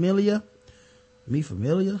Mi Familia. Mi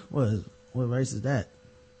Familia? What race is that?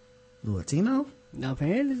 Latino? No,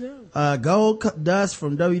 apparently so. Gold dust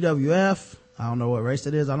from WWF. I don't know what race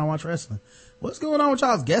that is. I don't watch wrestling. What's going on with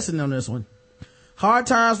y'all's guessing on this one? Hard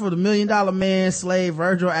times for the $1 Million Man slave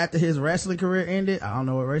Virgil after his wrestling career ended. I don't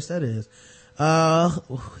know what race that is. I'm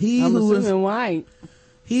assuming white.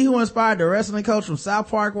 He who inspired the wrestling coach from South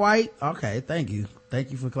Park, white. Okay, thank you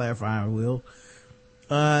for clarifying, Will.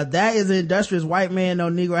 That is an industrious white man.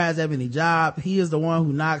 No Negro has any job. He is the one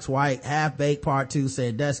who knocks white. Half baked part 2,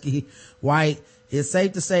 said Dusky. White. It's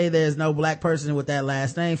safe to say there's no black person with that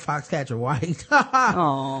last name. Foxcatcher white.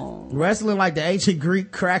 Wrestling like the ancient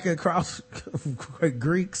Greek cracker across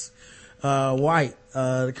Greeks. White.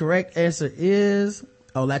 The correct answer is,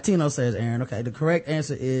 Latino, says Aaron. Okay. The correct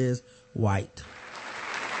answer is white.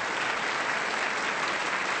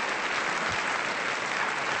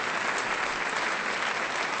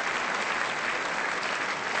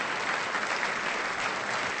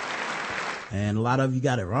 And a lot of you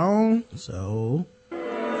got it wrong, so.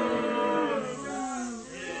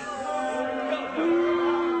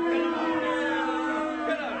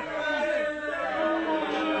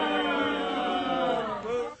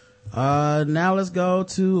 Now let's go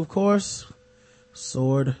to, of course,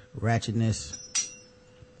 sword ratchetness.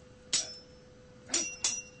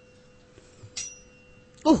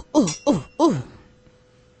 Ooh.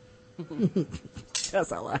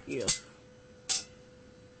 That's all I hear.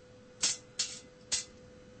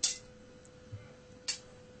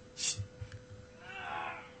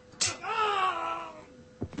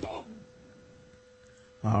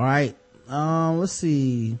 All right. Let's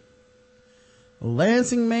see. A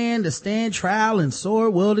Lansing man to stand trial in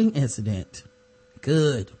sword wielding incident.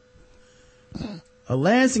 Good. A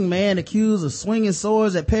Lansing man accused of swinging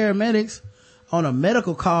swords at paramedics on a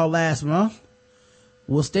medical call last month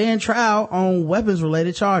will stand trial on weapons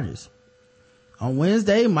related charges. On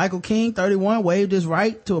Wednesday, Michael King, 31, waived his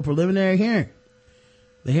right to a preliminary hearing.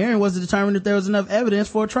 The hearing was to determine if there was enough evidence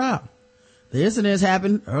for a trial. The incidents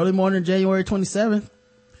happened early morning January 27th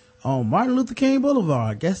on Martin Luther King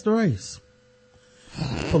Boulevard. Guess the race.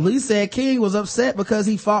 Police said King was upset because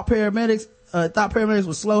he thought paramedics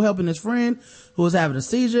were slow helping his friend who was having a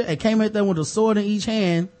seizure and came at them with a sword in each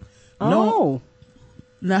hand. Now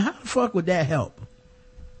how the fuck would that help?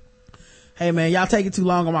 Hey man, y'all taking too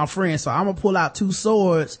long on my friend, so I'm gonna pull out 2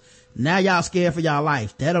 swords. Now y'all scared for y'all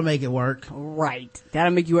life. That'll make it work. Right.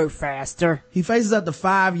 That'll make you work faster. He faces up to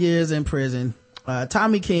 5 years in prison.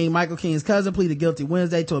 Tommy King, Michael King's cousin, pleaded guilty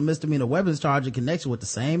Wednesday to a misdemeanor weapons charge in connection with the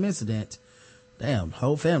same incident. Damn,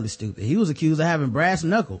 whole family stupid. He was accused of having brass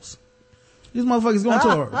knuckles. These motherfuckers going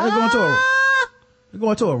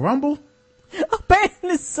to a rumble?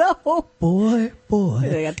 Apparently so. Boy,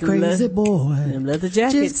 crazy boy. Them leather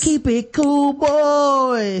jackets. Just keep it cool,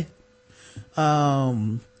 boy.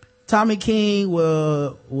 Tommy King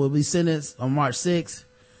will be sentenced on March 6th.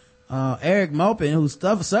 Eric Maupin, who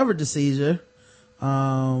suffered the seizure,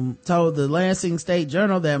 told the Lansing State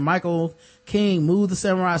Journal that Michael King moved the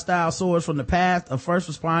samurai style swords from the path of first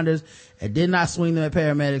responders and did not swing them at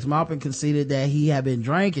paramedics. Maupin conceded that he had been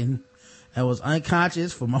drinking and was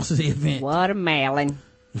unconscious for most of the event. Watermelon.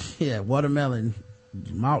 Yeah, watermelon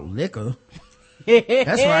malt liquor.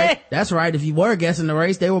 That's right. If you were guessing the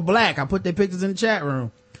race, they were black. I put their pictures in the chat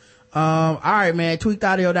room. All right, man.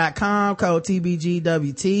 tweakedaudio.com, code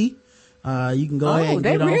TBGWT. You can go ahead and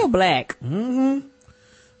they get on. real black.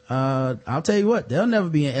 I'll tell you what, they'll never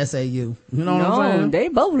be in SAU. You know what I'm saying? They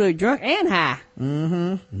both look drunk and high.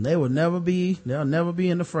 They'll never be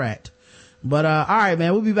in the frat. But, all right,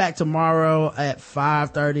 man, we'll be back tomorrow at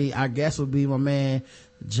 5:30. Our guest will be my man,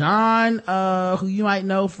 John, who you might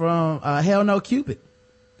know from, Hell No Cupid.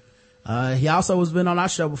 He also has been on our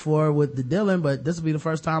show before with the Dylan, but this will be the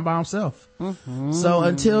first time by himself. So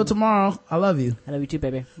until tomorrow, I love you. I love you too,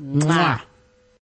 baby. Mwah.